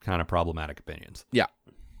had kind of problematic opinions. Yeah.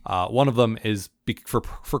 One of them is for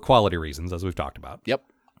quality reasons, as we've talked about. Yep.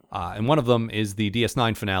 And one of them is the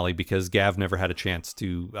DS9 finale, because Gav never had a chance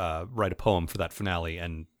to write a poem for that finale,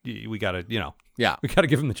 and we gotta, we gotta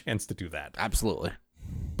give him the chance to do that. Absolutely.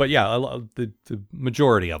 But yeah, the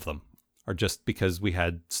majority of them are just because we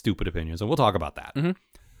had stupid opinions, and we'll talk about that.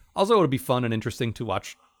 Also, it would be fun and interesting to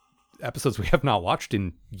watch episodes we have not watched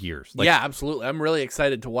in years. Yeah, absolutely. I'm really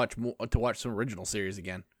excited to watch some original series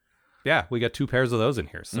again. Yeah, we got 2 pairs of those in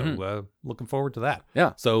here, so looking forward to that.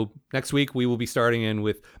 Yeah. So next week we will be starting in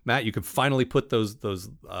with Matt. You can finally put those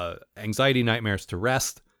anxiety nightmares to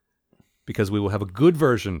rest, because we will have a good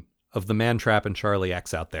version of the Man Trap and Charlie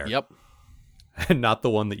X out there. Yep. And not the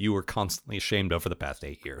one that you were constantly ashamed of for the past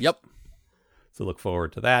 8 years. Yep. So look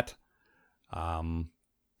forward to that.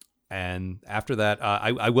 And after that,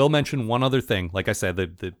 I will mention one other thing. Like I said,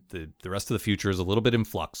 the rest of the future is a little bit in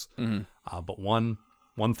flux. But one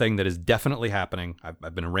thing that is definitely happening,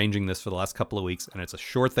 I've been arranging this for the last couple of weeks, and it's a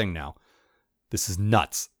sure thing now. This is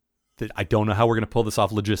nuts. I don't know how we're going to pull this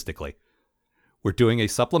off logistically. We're doing a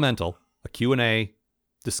supplemental, a Q&A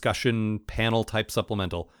discussion panel type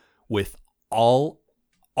supplemental with all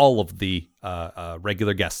of the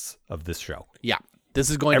regular guests of this show. Yeah. This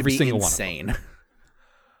is going Every to be single insane. One of them.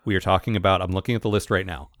 We are talking about, I'm looking at the list right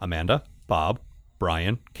now, Amanda, Bob,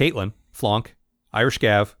 Brian, Caitlin, Flonk, Irish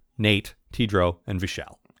Gav, Nate, Tidro, and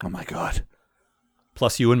Vishal. Oh my God.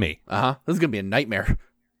 Plus you and me. Uh-huh. This is going to be a nightmare.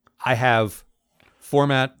 I have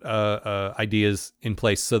format ideas in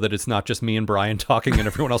place so that it's not just me and Brian talking and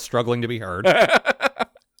everyone else struggling to be heard.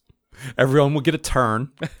 Everyone will get a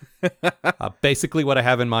turn. Basically, what I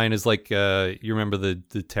have in mind is like, you remember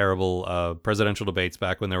the terrible presidential debates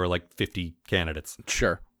back when there were like 50 candidates?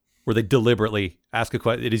 Sure. Where they deliberately ask a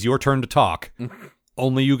question. It is your turn to talk.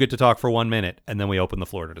 Only you get to talk for 1 minute, and then we open the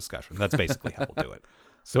floor to discussion. That's basically how we'll do it.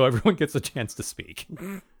 So everyone gets a chance to speak.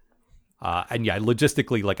 And yeah,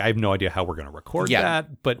 logistically, like I have no idea how we're going to record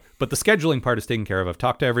that, but the scheduling part is taken care of. I've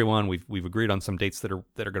talked to everyone. We've agreed on some dates that are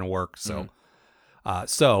going to work. So,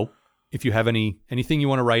 so if you have anything you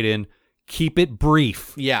want to write in, keep it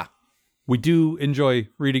brief. Yeah. We do enjoy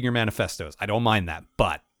reading your manifestos. I don't mind that,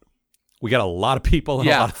 but we got a lot of people and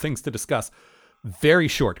a lot of things to discuss. Very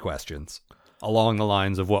short questions along the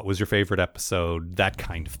lines of what was your favorite episode, that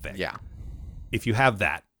kind of thing. Yeah. If you have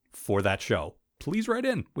that for that show, please write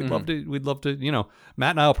in. We'd love to,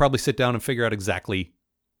 Matt and I will probably sit down and figure out exactly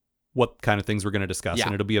what kind of things we're going to discuss. Yeah.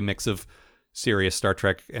 And it'll be a mix of serious Star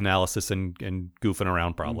Trek analysis and goofing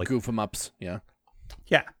around probably. Goof 'em ups. Yeah.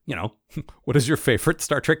 Yeah. What is your favorite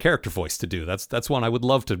Star Trek character voice to do? That's one I would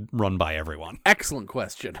love to run by everyone. Excellent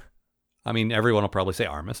question. I mean, everyone will probably say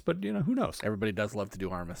Armus, but who knows? Everybody does love to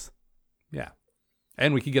do Armus. Yeah.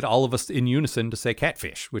 And we could get all of us in unison to say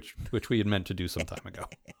catfish, which we had meant to do some time ago.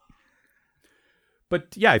 But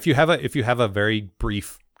yeah, if you have a very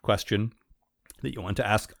brief question that you want to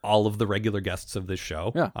ask all of the regular guests of this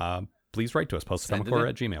show, please write to us,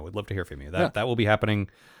 postatomichorror@gmail.com. We'd love to hear from you. That will be happening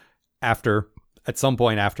at some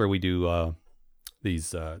point after we do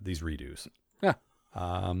these redos. Yeah.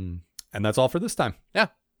 And that's all for this time. Yeah.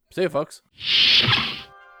 See you, folks.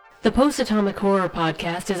 The Post-Atomic Horror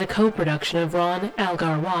Podcast is a co-production of Ron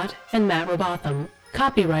Algar Watt and Matt Robotham.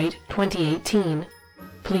 Copyright 2018.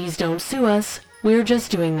 Please don't sue us. We're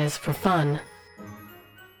just doing this for fun.